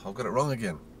 Oh, I've got it wrong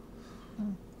again.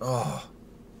 Oh.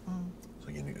 So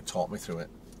you need to talk me through it,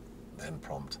 then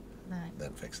prompt,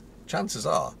 then fix. Chances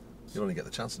are you'll only get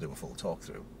the chance to do a full talk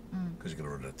through because you're going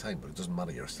to run out of time, but it doesn't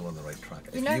matter, you're still on the right track.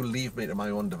 If you leave me to my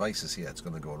own devices here, it's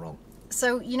going to go wrong.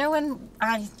 So, you know when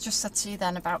I just said to you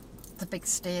then about the big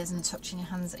steers and touching your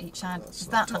hands at each side, is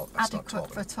that not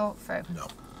adequate for a talk through? No.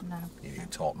 No. You need to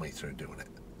talk me through doing it.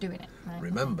 Doing it, right.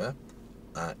 Remember,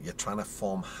 you're trying to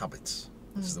form habits.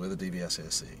 This is the way the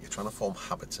DVSA say it. You're trying to form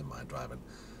habits in my driving.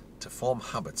 To form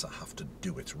habits, I have to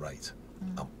do it right.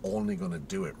 I'm only going to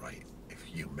do it right if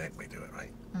you make me do it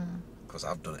right. Because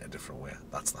I've done it a different way.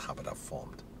 That's the habit I've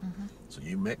formed. So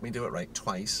you make me do it right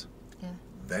twice,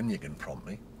 then you can prompt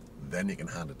me, then you can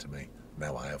hand it to me.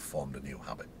 Now I have formed a new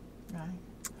habit. Right.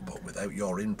 But without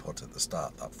your input at the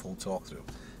start, that full talk through,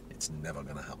 it's never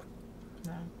going to happen.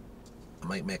 No. I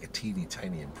might make a teeny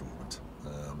tiny improvement,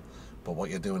 but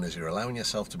what you're doing is you're allowing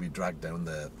yourself to be dragged down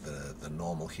the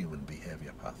normal human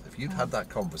behaviour path. If you'd had that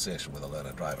conversation with a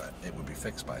learner driver, it would be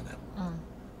fixed by now.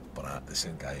 But this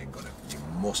guy ain't gonna. You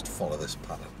must follow this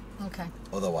pattern. Okay.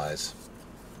 Otherwise,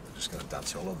 you're just gonna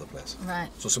dance all over the place. Right.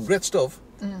 So some great stuff.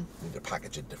 You need to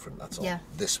package it different. That's all. Yeah.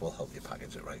 This will help you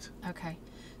package it right. Okay.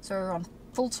 So we're on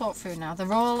full talk through now.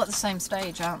 They're all at the same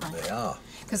stage, aren't they? They are.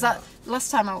 Because that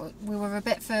last time we were a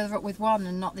bit further up with one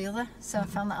and not the other, so I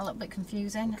found that a little bit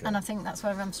confusing. Okay. And I think that's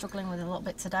where I'm struggling with a little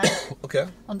bit today. Okay.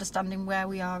 Understanding where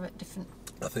we are at different.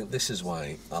 I think this is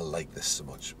why I like this so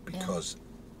much, because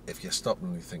if you're stopping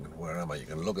and you're thinking, where am I? You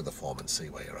can look at the form and see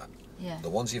where you're at. Yeah. The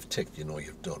ones you've ticked, you know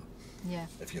you've done. Yeah.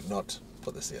 If you've not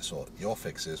put this there, so your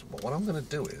fix is, well, what I'm going to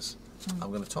do is,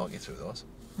 I'm going to talk you through those.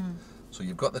 So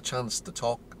you've got the chance to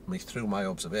talk me through my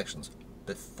observations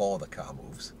before the car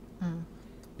moves.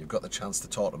 You've got the chance to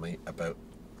talk to me about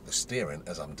the steering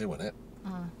as I'm doing it.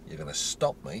 You're going to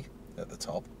stop me at the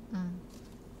top.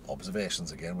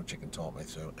 Observations again, which you can talk me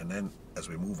through. And then as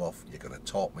we move off, you're going to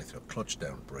talk me through clutch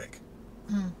down, brake.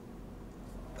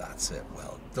 That's it.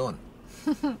 Well done.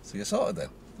 So you're sorted then.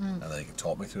 And then you can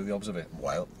talk me through the observation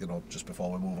while, just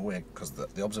before we move away, because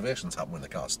the observations happen when the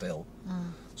car's still.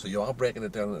 So you are breaking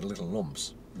it down into little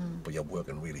lumps, but you're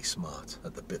working really smart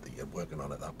at the bit that you're working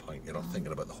on at that point. You're not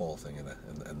thinking about the whole thing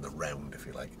in the round, if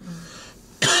you like.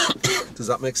 Does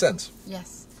that make sense?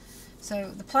 Yes. So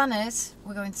the plan is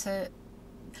we're going to.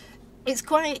 It's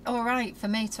quite all right for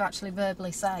me to actually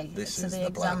verbally say This to is the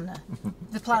examiner.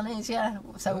 The plan is, yeah.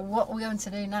 So what we're going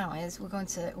to do now is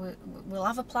we'll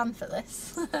have a plan for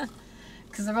this,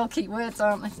 because they're all key words,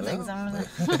 aren't they, for the examiner?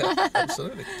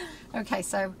 Absolutely. Okay,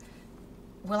 so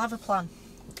we'll have a plan.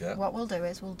 Okay. What we'll do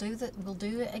is we'll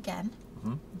do it again.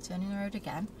 Turning the road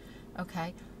again.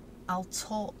 Okay. I'll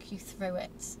talk you through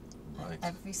it at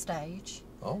every stage.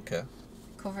 Okay.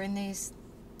 Covering these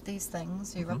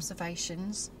things, your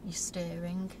observations, your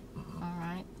steering, all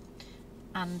right,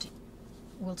 and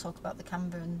we'll talk about the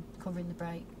camber and covering the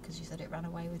brake, because you said it ran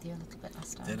away with you a little bit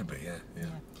last time. Did a bit, yeah.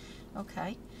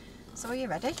 Okay, so are you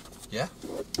ready? Yeah.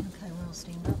 Okay, we're all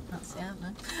steamed up. That's it, aren't we?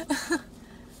 Okay.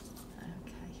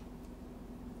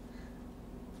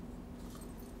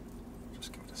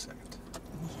 Just give it a second.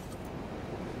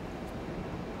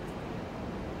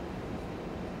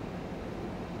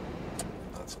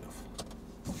 That's enough.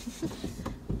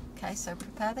 Okay, so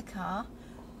prepare the car.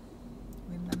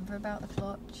 Remember about the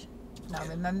clutch. Now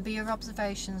remember your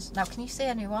observations. Now, can you see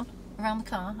anyone? around the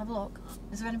car? Have a look.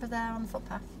 Is there anybody there on the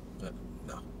footpath?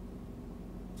 No.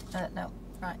 No.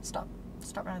 Right, stop.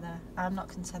 Stop right there. I'm not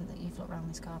content that you've looked around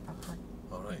this car properly.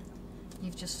 All right.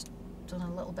 You've just done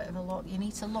a little bit of a look. You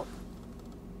need to look.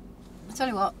 I tell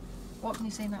you what can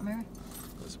you see in that mirror?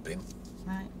 There's a bin.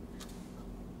 Right.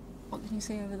 What can you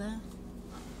see over there?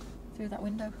 Through that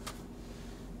window?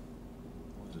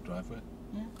 There's a driveway.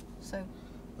 Yeah. So,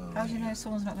 Oh, how do you yeah. know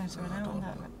someone's not going to run I out don't on know.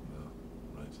 that?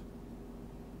 No.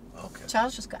 Right. Okay.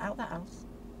 Charles just got out that house.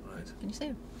 Right. Can you see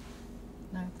him?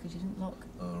 No, because you didn't look.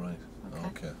 All right. Okay.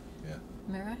 Okay. Yeah.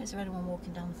 Mirror, is there anyone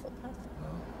walking down the footpath?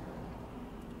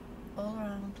 No. All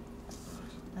around.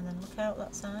 And then look out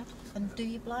that side. And do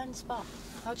your blind spot.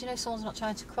 How do you know someone's not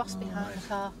trying to cross behind the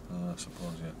car? I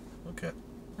suppose, yeah. Okay.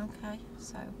 Okay,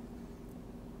 so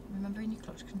remembering your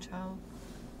clutch control.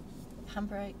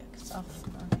 Handbrake, it's off.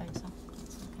 Okay, it's off.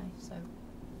 It's okay, so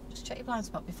just check your blind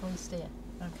spot before you steer.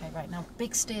 Okay, right, now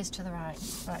big steers to the right.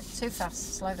 Right, too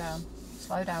fast, slow down.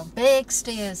 Slow down. Big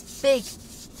steers, big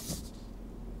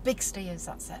steers,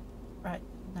 that's it. Right,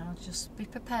 now just be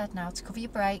prepared now to cover your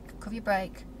brake,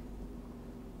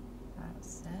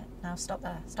 That's it. Now stop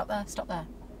there.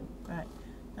 Right,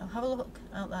 now have a look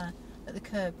out there at the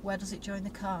curb. Where does it join the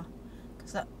car?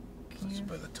 Because that... That's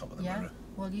about the top of the mirror.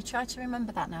 Well, you try to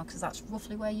remember that now, because that's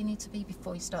roughly where you need to be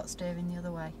before you start steering the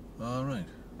other way. All right.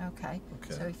 Okay.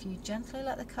 So if you gently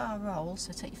let the car roll,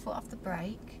 so take your foot off the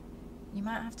brake, you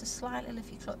might have to slightly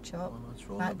lift your clutch up. Well, let's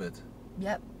roll a bit.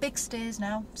 Yep. Big steers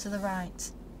now to the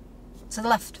right, to the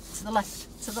left.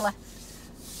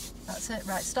 That's it.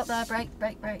 Right. Stop there. Brake.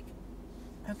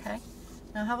 Okay.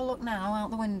 Now have a look now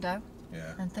out the window.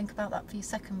 Yeah. And think about that for your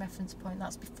second reference point.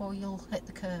 That's before you'll hit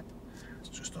the curb. It's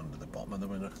just under the bottom of the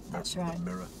window. That's right. The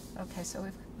mirror. Okay, so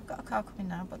we've got a car coming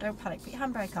now, but don't panic. Put your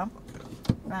handbrake on.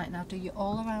 Okay. Right, now do your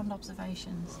all-around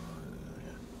observations.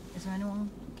 Yeah. Is there anyone?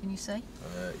 Can you see?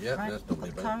 Yeah, Right, there's put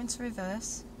nobody the car into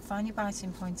reverse. Find your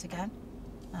biting point again.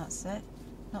 That's it.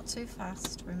 Not too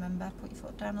fast. Remember, put your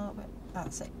foot down a little bit.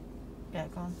 That's it. Yeah,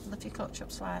 go on. Lift your clutch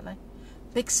up slightly.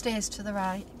 Big steers to the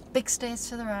right.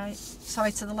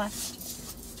 Sorry, to the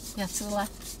left. Yeah, to the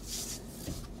left.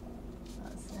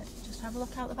 That's it. Just have a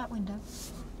look out the back window.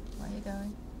 Where are you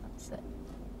going? That's it.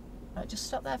 Right, just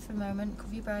stop there for a moment.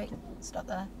 Cover your brake. Stop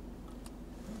there.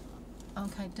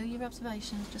 Okay, do your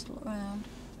observations. Just look around.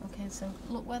 Okay, so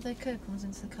look where the curb comes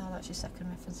into the car. That's your second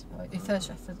reference point. Your first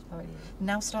reference point.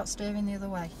 Now start steering the other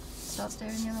way. That's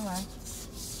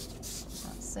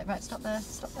it. Right, stop there.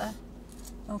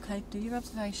 Okay, do your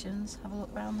observations. Have a look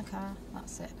around the car.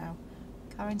 That's it now.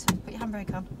 Car into. Put your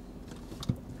handbrake on.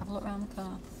 Have a look around the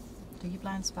car. Do your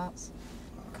blind spots.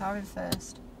 Car in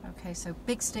first. Okay, so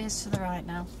big steers to the right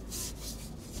now.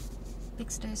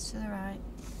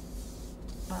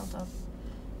 Well done.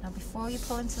 Now before you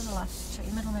pull into the left, check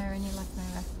your middle mirror and your left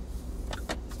mirror.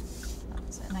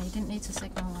 That's it. Now you didn't need to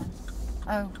signal then.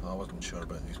 Oh. I wasn't sure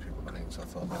about these people behind, so I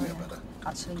thought maybe I better.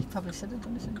 Actually, you probably should have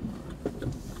done it.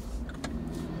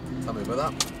 Tell me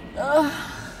about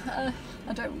that.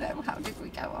 I don't know. How did we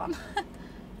go on?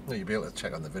 Well, you'll be able to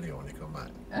check on the video when you come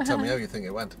back. Tell me how you think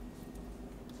it went.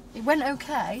 It went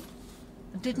okay.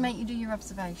 I did make you do your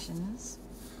observations.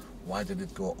 Why did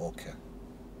it go okay?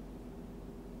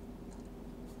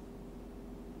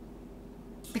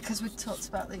 Because we talked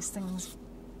about these things.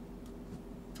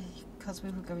 Because we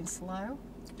were going slow.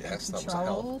 Yes, that was a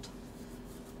controlled.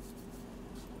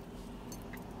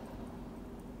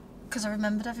 Because I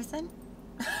remembered everything.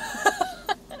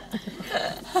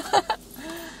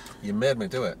 You made me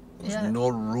do it. There was no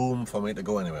room for me to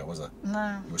go anywhere, was there?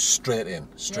 No. You were straight in,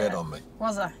 straight on me.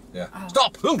 Was I? Yeah. Oh,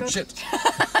 Stop! Oh, good. shit!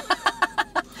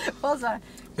 Was I?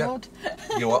 Yeah. Good.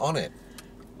 You were on it.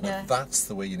 Now, Yeah. that's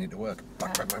the way you need to work.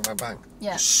 Bang, bang, bang, bang, bang.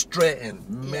 Yeah. Just straight in,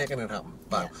 making it happen.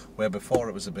 Bang. Yeah. Where before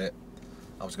it was a bit,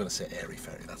 I was going to say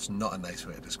airy-fairy. That's not a nice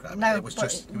way to describe No, it. It was but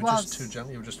just, it you were was. just too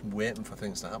gentle. You were just waiting for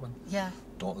things to happen. Yeah.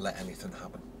 Don't let anything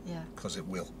happen. Yeah. Because it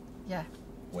will. Yeah.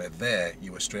 Where there,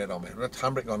 you were straight on me. Right,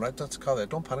 handbrake on, right, that's a car there.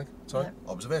 Don't panic. Sorry. Yeah.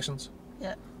 Observations.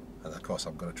 Yeah. And of course,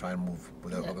 I'm going to try and move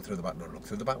without looking through the back. No, look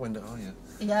through the back window. Oh, yeah.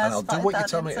 Yeah. And I'll do what you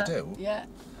tell me to do. Yeah,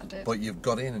 I did. But you've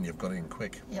got in and you've got in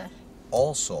quick. Yeah.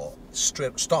 Also,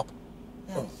 straight stop.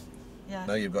 Yeah. Oh. Yeah.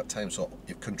 Now you've got time, so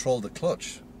you've controlled the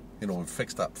clutch. You know, we've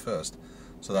fixed that first,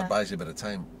 so that buys you a bit of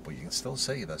time. But you can still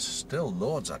see there's still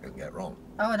loads I can get wrong.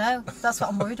 Oh, I know. That's what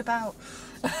I'm worried about.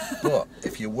 But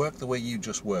if you work the way you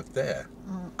just worked there,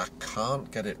 I can't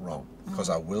get it wrong because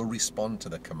I will respond to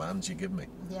the commands you give me.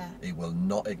 Yeah. He will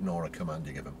not ignore a command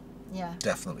you give him. Yeah.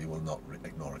 Definitely will not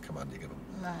ignore a command you give him.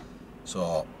 Right.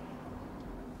 So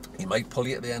he might pull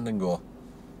you at the end and go,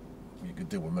 you could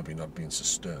do with maybe not being so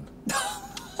stern.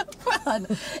 Well, And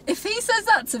if he says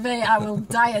that to me, I will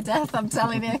die a death, I'm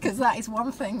telling you, because that is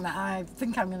one thing that I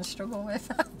think I'm going to struggle with.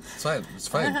 It's fine. It's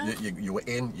fine. You were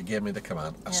in. You gave me the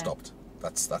command. I Yeah. stopped.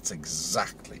 That's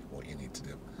exactly what you need to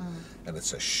do. And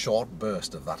it's a short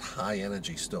burst of that high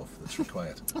energy stuff that's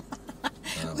required.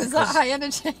 Was that high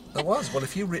energy? It was. Well,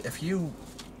 if you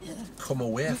come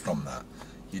away from that,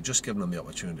 you're just giving them the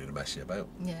opportunity to mess you about.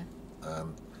 Yeah.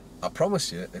 And I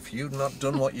promise you, if you'd not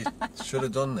done what you should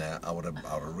have done there, I would have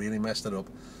really messed it up.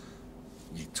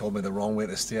 You told me the wrong way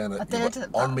to steer, and I you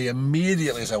did. were on me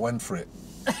immediately as I went for it.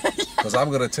 Because I'm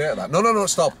going to take that. No,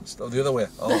 stop. Stop the other way.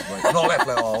 Oh, right. No, left.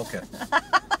 Oh, okay.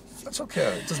 That's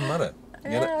okay. It doesn't matter.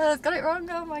 Yeah, I got it wrong.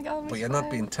 Oh my God. But you're not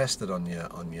being tested on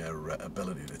your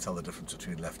ability to tell the difference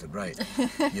between left and right.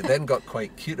 You then got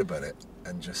quite cute about it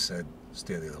and just said,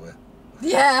 steer the other way.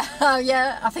 Yeah,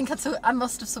 yeah. I think I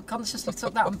must have subconsciously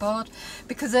took that on board,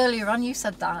 because earlier on you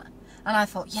said that, and I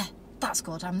thought, yeah, that's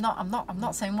good. I'm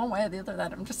not saying one way or the other.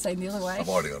 Then I'm just saying the other way. I've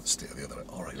already got to steer the other way.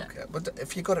 All right, okay. But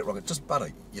if you got it wrong, it doesn't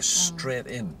matter. You're straight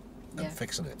in and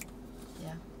fixing it.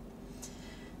 Yeah.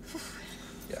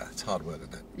 Yeah, it's hard work,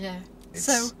 isn't it? Yeah. It's,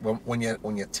 So when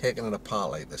you're taking it apart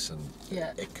like this, and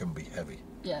it can be heavy.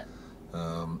 yeah.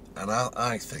 And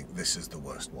I think this is the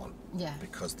worst one. Yeah.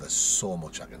 Because there's so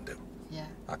much I can do. Yeah.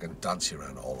 I can dance you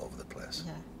around all over the place.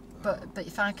 Yeah. But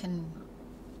if I can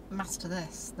master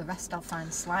this, the rest I'll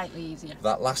find slightly easier.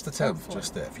 That last attempt, Hopefully.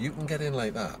 just there, if you can get in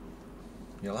like that,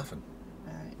 you're laughing.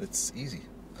 Right. It's easy.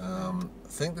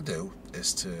 Thing to do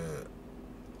is to,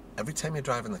 every time you're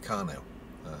driving the car now,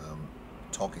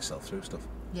 talk yourself through stuff.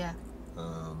 Yeah.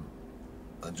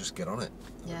 And just get on it.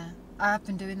 Yeah. I've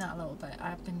been doing that a little bit.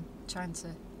 I've been trying to...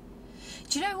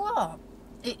 Do you know what?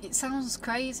 It sounds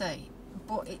crazy,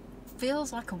 but it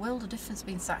feels like a world of difference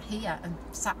being sat here and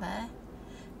sat there.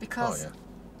 Because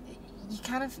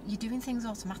you're doing things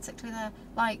automatically there.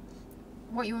 Like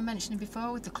what you were mentioning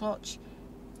before with the clutch.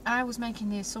 I was making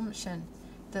the assumption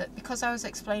that because I was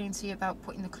explaining to you about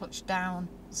putting the clutch down,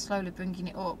 slowly bringing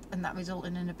it up, and that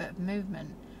resulting in a bit of movement,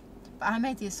 but I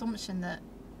made the assumption that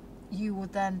you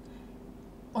would then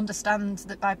understand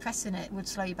that by pressing it would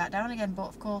slow you back down again. But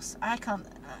of course I can't.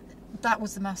 That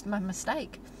was my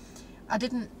mistake. I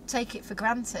didn't take it for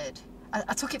granted.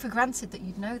 I took it for granted that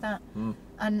you'd know that,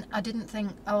 and I didn't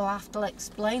think, oh, I'll have to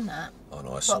explain that. Oh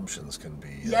no, assumptions can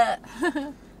be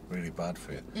really bad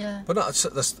for you. Yeah. But no,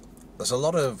 there's a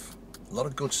lot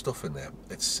of good stuff in there.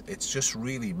 It's just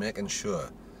really making sure,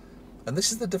 and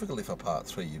this is the difficulty for part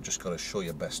 3. You've just got to show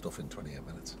your best stuff in 28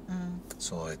 minutes.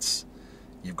 So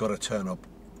you've got to turn up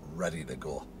ready to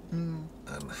go and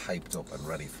hyped up and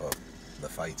ready for the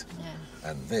fight.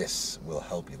 Yeah. And this will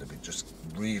help you to be just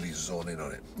really zone in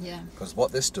on it. Yeah. Because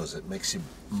what this does, it makes you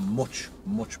much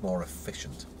more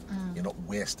efficient. You're not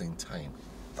wasting time.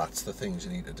 That's the things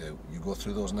you need to do. You go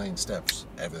through those 9 steps,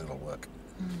 everything will work.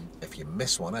 If you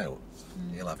miss one out,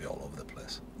 you'll have you all over the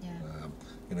place. Yeah.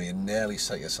 You nearly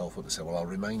set yourself up to say, well, I'll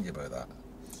remind you about that.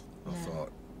 I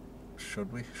thought,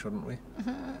 should we? Shouldn't we?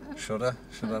 Should I?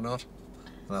 Should I not?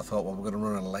 And I thought, well, we're going to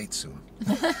run out of light soon,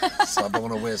 so I don't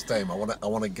want to waste time. I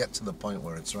want to get to the point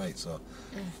where it's right. So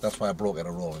that's why I broke it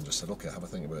a roll and just said, okay, have a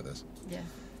think about this. Yeah.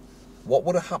 What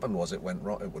would have happened was it went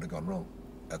wrong. It would have gone wrong.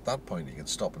 At that point, you can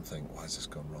stop and think, why has this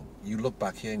gone wrong? You look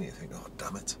back here and you think, oh,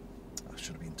 damn it, I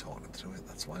should have been talking through it.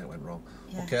 That's why it went wrong.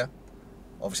 Yeah. Okay.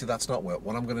 Obviously, that's not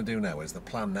what I'm going to do now. Is the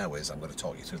plan now is I'm going to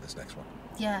talk you through this next one.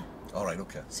 Yeah. All right.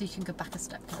 Okay. So you can go back a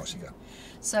step. Of course you can.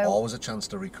 So always a chance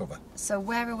to recover. So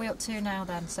where are we up to now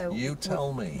then? So you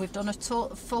tell me. We've done a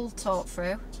full talk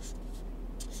through.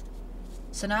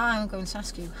 So now I'm going to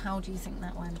ask you, how do you think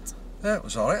that went? Yeah, it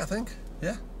was all right. I think.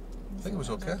 Yeah. I think it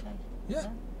was okay. Yeah.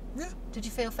 Yeah. Did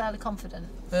you feel fairly confident?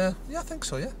 Yeah, I think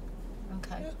so. Yeah.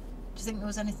 Okay. Yeah. Do you think there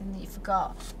was anything that you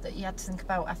forgot that you had to think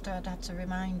about after I'd had to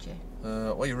remind you?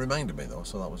 Well, you reminded me though,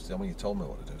 so that was. I mean, you told me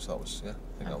what to do, so that was. Yeah,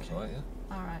 I think that was all right.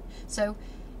 Yeah. All right. So,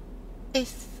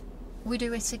 if we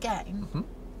do it again,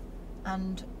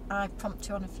 and I prompt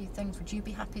you on a few things, would you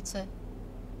be happy to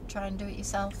try and do it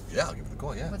yourself? Yeah, I'll give it a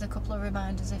go. Yeah. With a couple of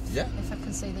reminders, if I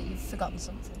can see that you've forgotten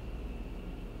something.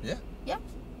 Yeah. Yeah.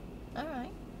 All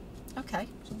right. Okay.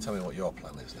 So tell me what your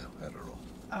plan is now. Head or roll.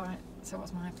 All right. So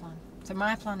what's my plan? So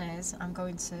my plan is I'm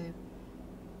going to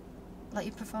let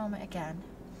you perform it again.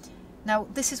 Now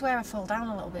this is where I fall down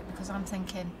a little bit, because I'm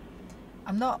thinking,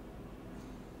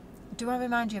 do I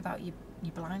remind you about your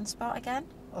blind spot again,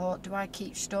 or do I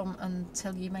keep stum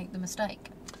until you make the mistake?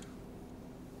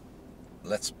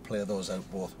 Let's play those out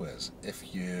both ways.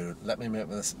 If you let me make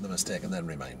the mistake and then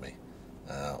remind me,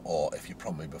 or if you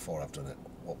prompt me before I've done it,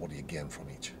 what do you gain from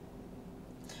each?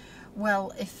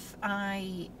 Well, if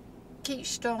I keep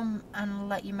stum and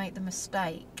let you make the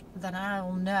mistake, then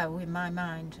I'll know in my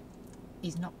mind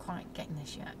he's not quite getting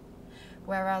this yet.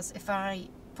 Whereas if I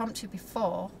prompt you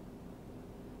before,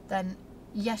 then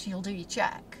yes, you'll do your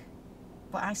check,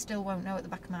 but I still won't know at the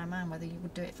back of my mind whether you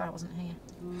would do it if I wasn't here.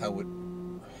 How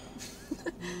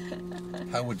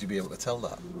would you be able to tell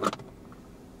that?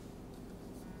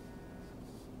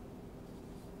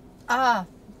 Ah,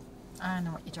 I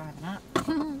know what you're driving at.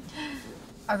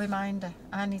 A reminder.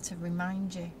 I need to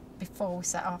remind you before we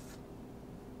set off.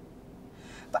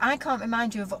 But I can't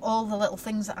remind you of all the little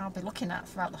things that I'll be looking at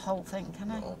throughout the whole thing,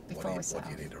 can I? No. Before we set off.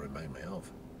 What do you need to remind me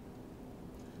of?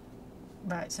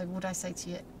 Right, so would I say to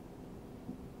you,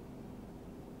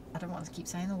 I don't want to keep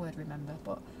saying the word remember,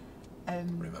 but...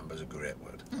 Remember's a great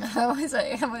word. Oh, is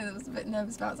it? I was a bit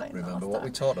nervous about saying that. Remember what we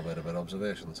talked about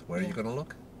observations. Where are you going to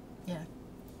look? Yeah.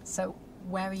 So,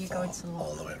 where are you going to look?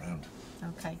 All the way around.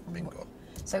 Okay. Bingo.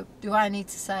 So, do I need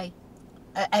to say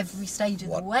at every stage of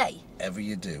the way? Whatever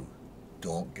you do,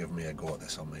 don't give me a go at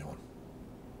this on my own.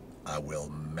 I will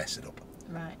mess it up.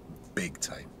 Right. Big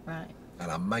time. Right.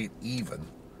 And I might even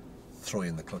throw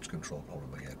in the clutch control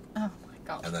problem again. Oh my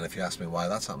God. And then if you ask me why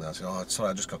that's happening, I'll say, oh,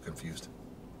 sorry, I just got confused.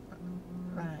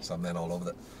 Right. So I'm then all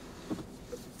over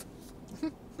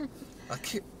it. I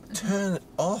keep turn it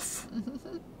off.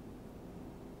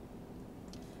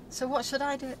 So what should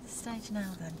I do at this stage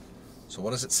now then? So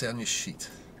what does it say on your sheet?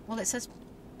 Well, it says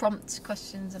prompt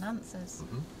questions and answers.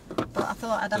 But I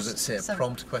thought I'd Does it say so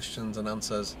prompt questions and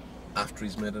answers after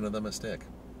he's made another mistake?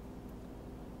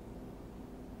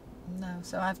 No,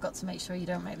 so I've got to make sure you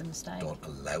don't make the mistake. Don't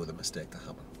allow the mistake to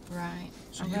happen. Right.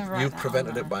 So I'm gonna write you've that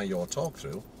prevented on it by your talk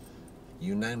through.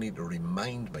 You now need to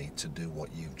remind me to do what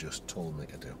you've just told me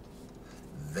to do.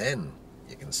 Then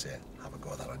you can say, have a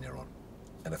go at that on your own.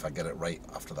 And if I get it right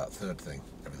after that third thing,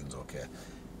 everything's okay.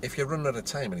 If you're running out of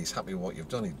time and he's happy with what you've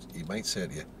done, he might say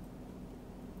to you,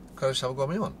 could I just have a go on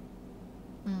my own?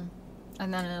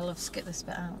 And then I'll have skipped this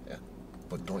bit out. Yeah.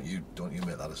 But don't you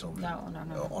make that assumption.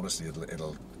 No. Honestly,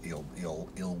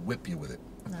 he'll whip you with it.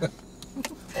 No.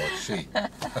 Or she.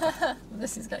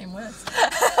 This is getting worse.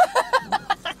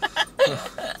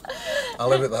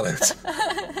 I'll edit that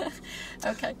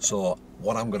out. Okay. So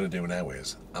what I'm going to do now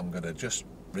is I'm going to just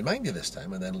remind you this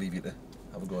time and then leave you to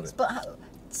have a go at it.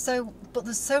 But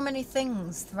there's so many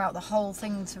things throughout the whole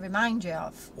thing to remind you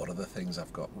of. What are the things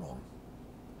I've got wrong?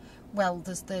 Well,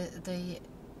 there's the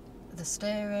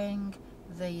steering,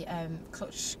 the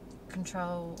clutch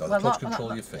control. Oh, the clutch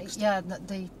control you fixed. Yeah,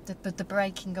 the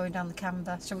braking going down the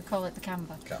camber. Shall we call it the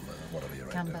camber? Camber, whatever you're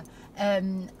Camber.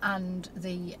 And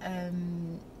the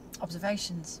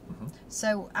observations.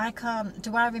 So I can't.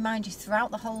 Do I remind you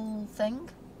throughout the whole thing?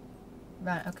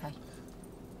 Right. Okay.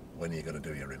 When are you going to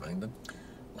do your reminding?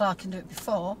 Well, I can do it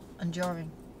before and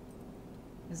during.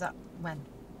 Is that when?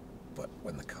 But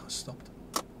when the car's stopped.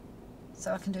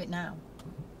 So I can do it now.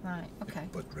 Right. Okay.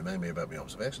 But remind me about my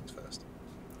observations first.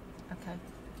 Okay.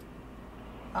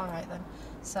 All right then.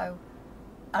 So,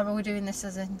 are we doing this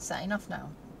as in setting off now?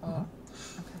 Or, okay.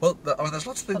 Well, there's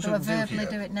lots of things or we do can I do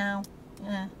verbally here. do it now?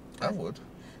 Yeah. I would.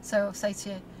 So I'll say to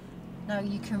you, now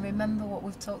you can remember what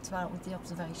we've talked about with the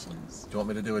observations. Do you want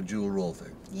me to do a dual roll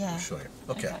thing? Yeah. I'll show you.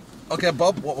 Okay,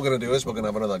 Bob, what we're going to do is we're going to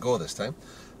have another go this time.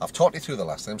 I've talked you through the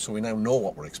last time, so we now know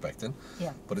what we're expecting.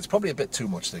 Yeah. But it's probably a bit too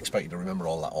much to expect you to remember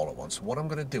all that all at once. So what I'm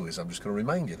going to do is I'm just going to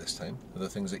remind you this time of the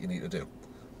things that you need to do.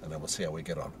 And then we'll see how we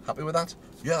get on. Happy with that?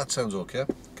 Yeah, that sounds okay.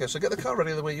 Okay, so get the car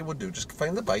ready the way you would do. Just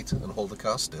find the bite and hold the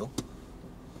car still.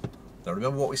 Now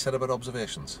remember what we said about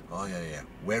observations? Oh, yeah.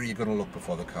 Where are you going to look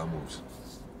before the car moves?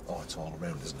 Oh, it's all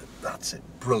around, isn't it? That's it.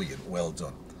 Brilliant. Well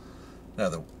done. Now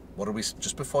then,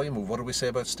 just before you move, what did we say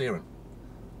about steering?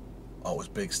 Oh, it was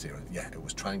big steering. Yeah, it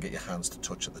was try and get your hands to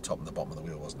touch at the top and the bottom of the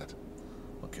wheel, wasn't it?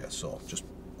 Okay, so just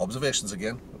observations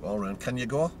again, all around. Can you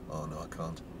go? Oh, no, I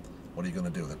can't. What are you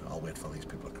going to do then? I'll wait for these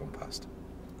people to come past.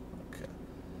 Okay.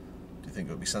 Do you think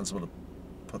it would be sensible to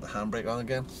put the handbrake on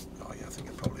again? Oh, yeah, I think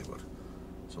it probably would.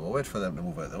 So we'll wait for them to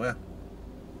move out of the way.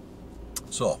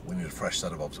 So, we need a fresh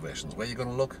set of observations. Where are you going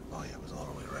to look? Oh, yeah, it was all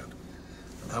the way around.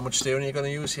 And how much steering are you going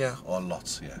to use here? Oh,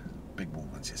 lots, yeah. Big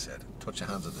movements, you said. Touch your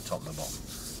hands at the top and the bottom.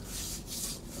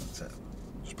 That's it.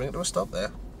 Just bring it to a stop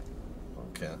there.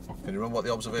 Okay. Can you remember what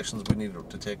the observations we needed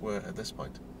to take were at this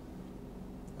point?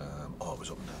 Oh, it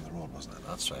was up and down the road, wasn't it?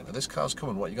 That's right. Now, this car's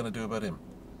coming. What are you going to do about him?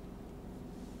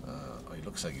 Oh, he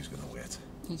looks like he's going to wait.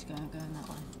 He's going to go in that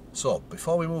way. So,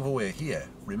 before we move away here,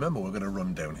 remember we're going to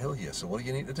run downhill here. So what do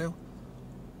you need to do?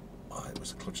 Oh, it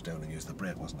was the clutch down and use the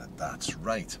brake, wasn't it? That's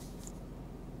right.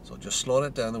 So just slowing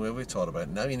it down the way we thought about it.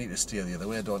 Now you need to steer the other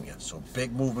way, don't you? So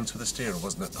big movements with the steering,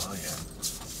 wasn't it? Oh, yeah.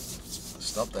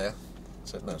 Stop there.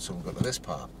 That's it now. So we've got to this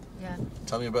part. Yeah.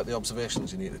 Tell me about the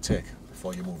observations you need to take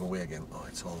before you move away again. Oh,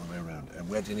 it's all the way around. And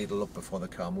where do you need to look before the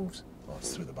car moves? Oh,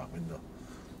 it's through the back window.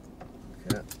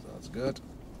 Okay, that's good.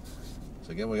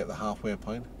 So again, we get the halfway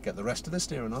point. Get the rest of the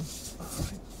steering on. All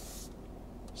right.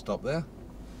 Stop there.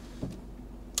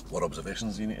 What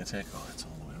observations do you need to take? Oh, it's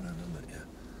all the way around, isn't it?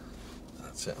 Yeah.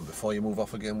 That's it. And before you move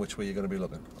off again, which way are you going to be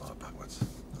looking? Oh, backwards.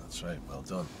 That's right. Well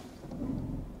done.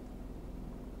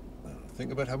 Now,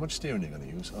 think about how much steering you're going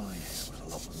to use. Oh, yeah, it was a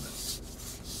lot, wasn't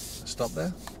it? Stop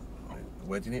there. Right.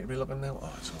 Where do you need to be looking now?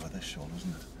 Oh, it's over this shoulder, isn't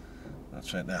it?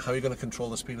 That's right. Now, how are you going to control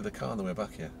the speed of the car on the way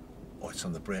back here? Oh, it's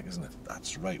on the brake, isn't it?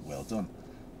 That's right. Well done.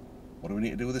 What do we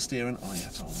need to do with the steering? Oh, yeah,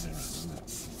 it's all the way around, isn't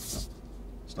it?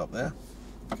 Stop there.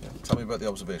 Okay. Tell me about the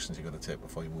observations you're going to take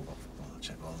before you move off. Oh, I'll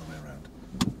check all the way around.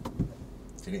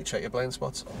 Do you need to check your blind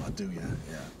spots? Oh, I do, yeah,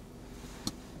 yeah.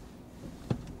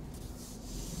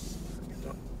 You're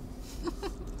done.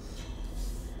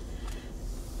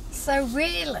 So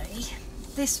really,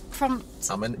 this prompt,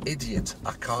 I'm an idiot.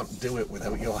 I can't do it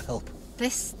without your help.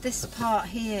 this part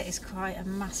here is quite a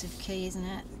massive key, isn't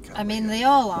it? Can I mean, be, yeah. they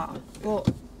all are, but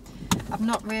I've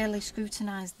not really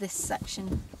scrutinised this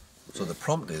section. So the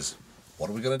prompt is, what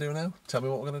are we going to do now? Tell me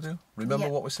what we're going to do. Remember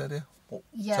Yeah. what we said here?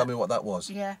 Yeah. Tell me what that was.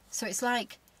 Yeah. So it's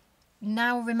like,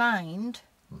 now remind,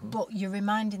 but you're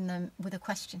reminding them with a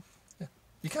question. Yeah.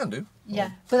 You can do.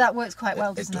 Yeah, but that works quite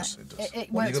well, it doesn't does, it? it does.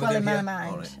 It What are you works gonna well do in my here?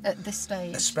 mind Alright. at this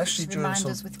stage. Especially Just during remind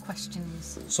some- us with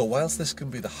questions. So whilst this can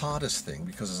be the hardest thing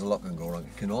because there's a lot can go wrong,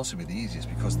 it can also be the easiest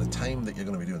because the time that you're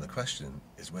going to be doing the question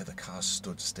is where the car's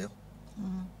stood still.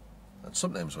 And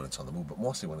sometimes when it's on the move, but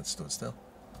mostly when it's stood still.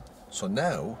 So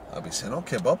now I'll be saying,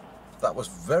 okay, Bob, that was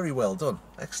very well done.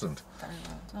 Excellent. Very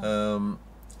well done.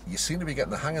 You seem to be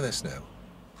getting the hang of this now.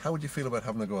 How would you feel about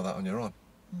having to go with that on your own?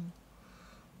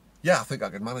 Yeah, I think I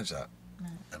could manage that.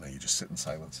 And then you just sit in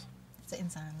silence. Sit in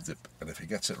silence. Zip. And if he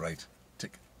gets it right,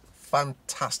 tick.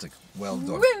 Fantastic. Well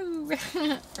done. Woo!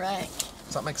 Right.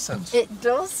 Does that make sense? It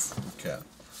does. Okay.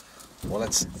 Well,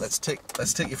 let's take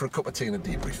you for a cup of tea and a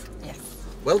debrief. Yes.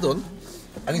 Well done.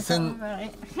 Anything?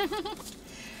 Right.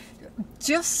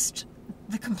 Just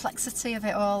the complexity of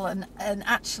it all, and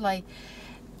actually,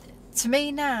 to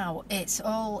me now, it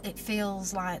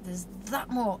feels like there's that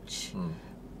much.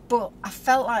 But I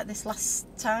felt like this last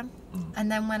time,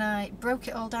 and then when I broke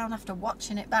it all down after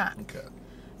watching it back, Okay.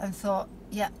 and thought,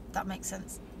 yeah, that makes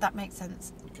sense. That makes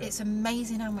sense. Okay. It's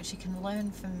amazing how much you can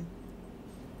learn from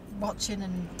watching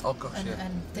and Oh gosh, yeah.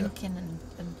 and thinking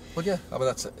and Well, yeah. I mean,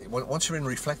 that's it. Once you're in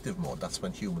reflective mode, that's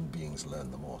when human beings learn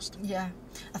the most. yeah.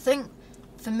 I think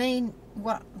for me,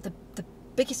 what the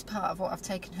biggest part of what I've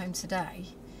taken home today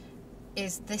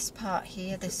is this part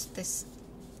here. This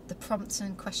the prompts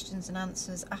and questions and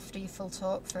answers after your full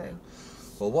talk through.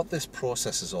 Well, what this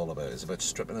process is all about is about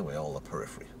stripping away all the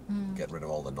periphery, getting rid of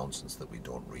all the nonsense that we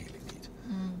don't really need,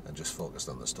 and just focused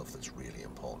on the stuff that's really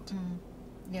important.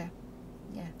 Yeah.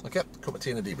 Yeah. Okay, cup of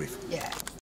tea and a debrief. Yeah.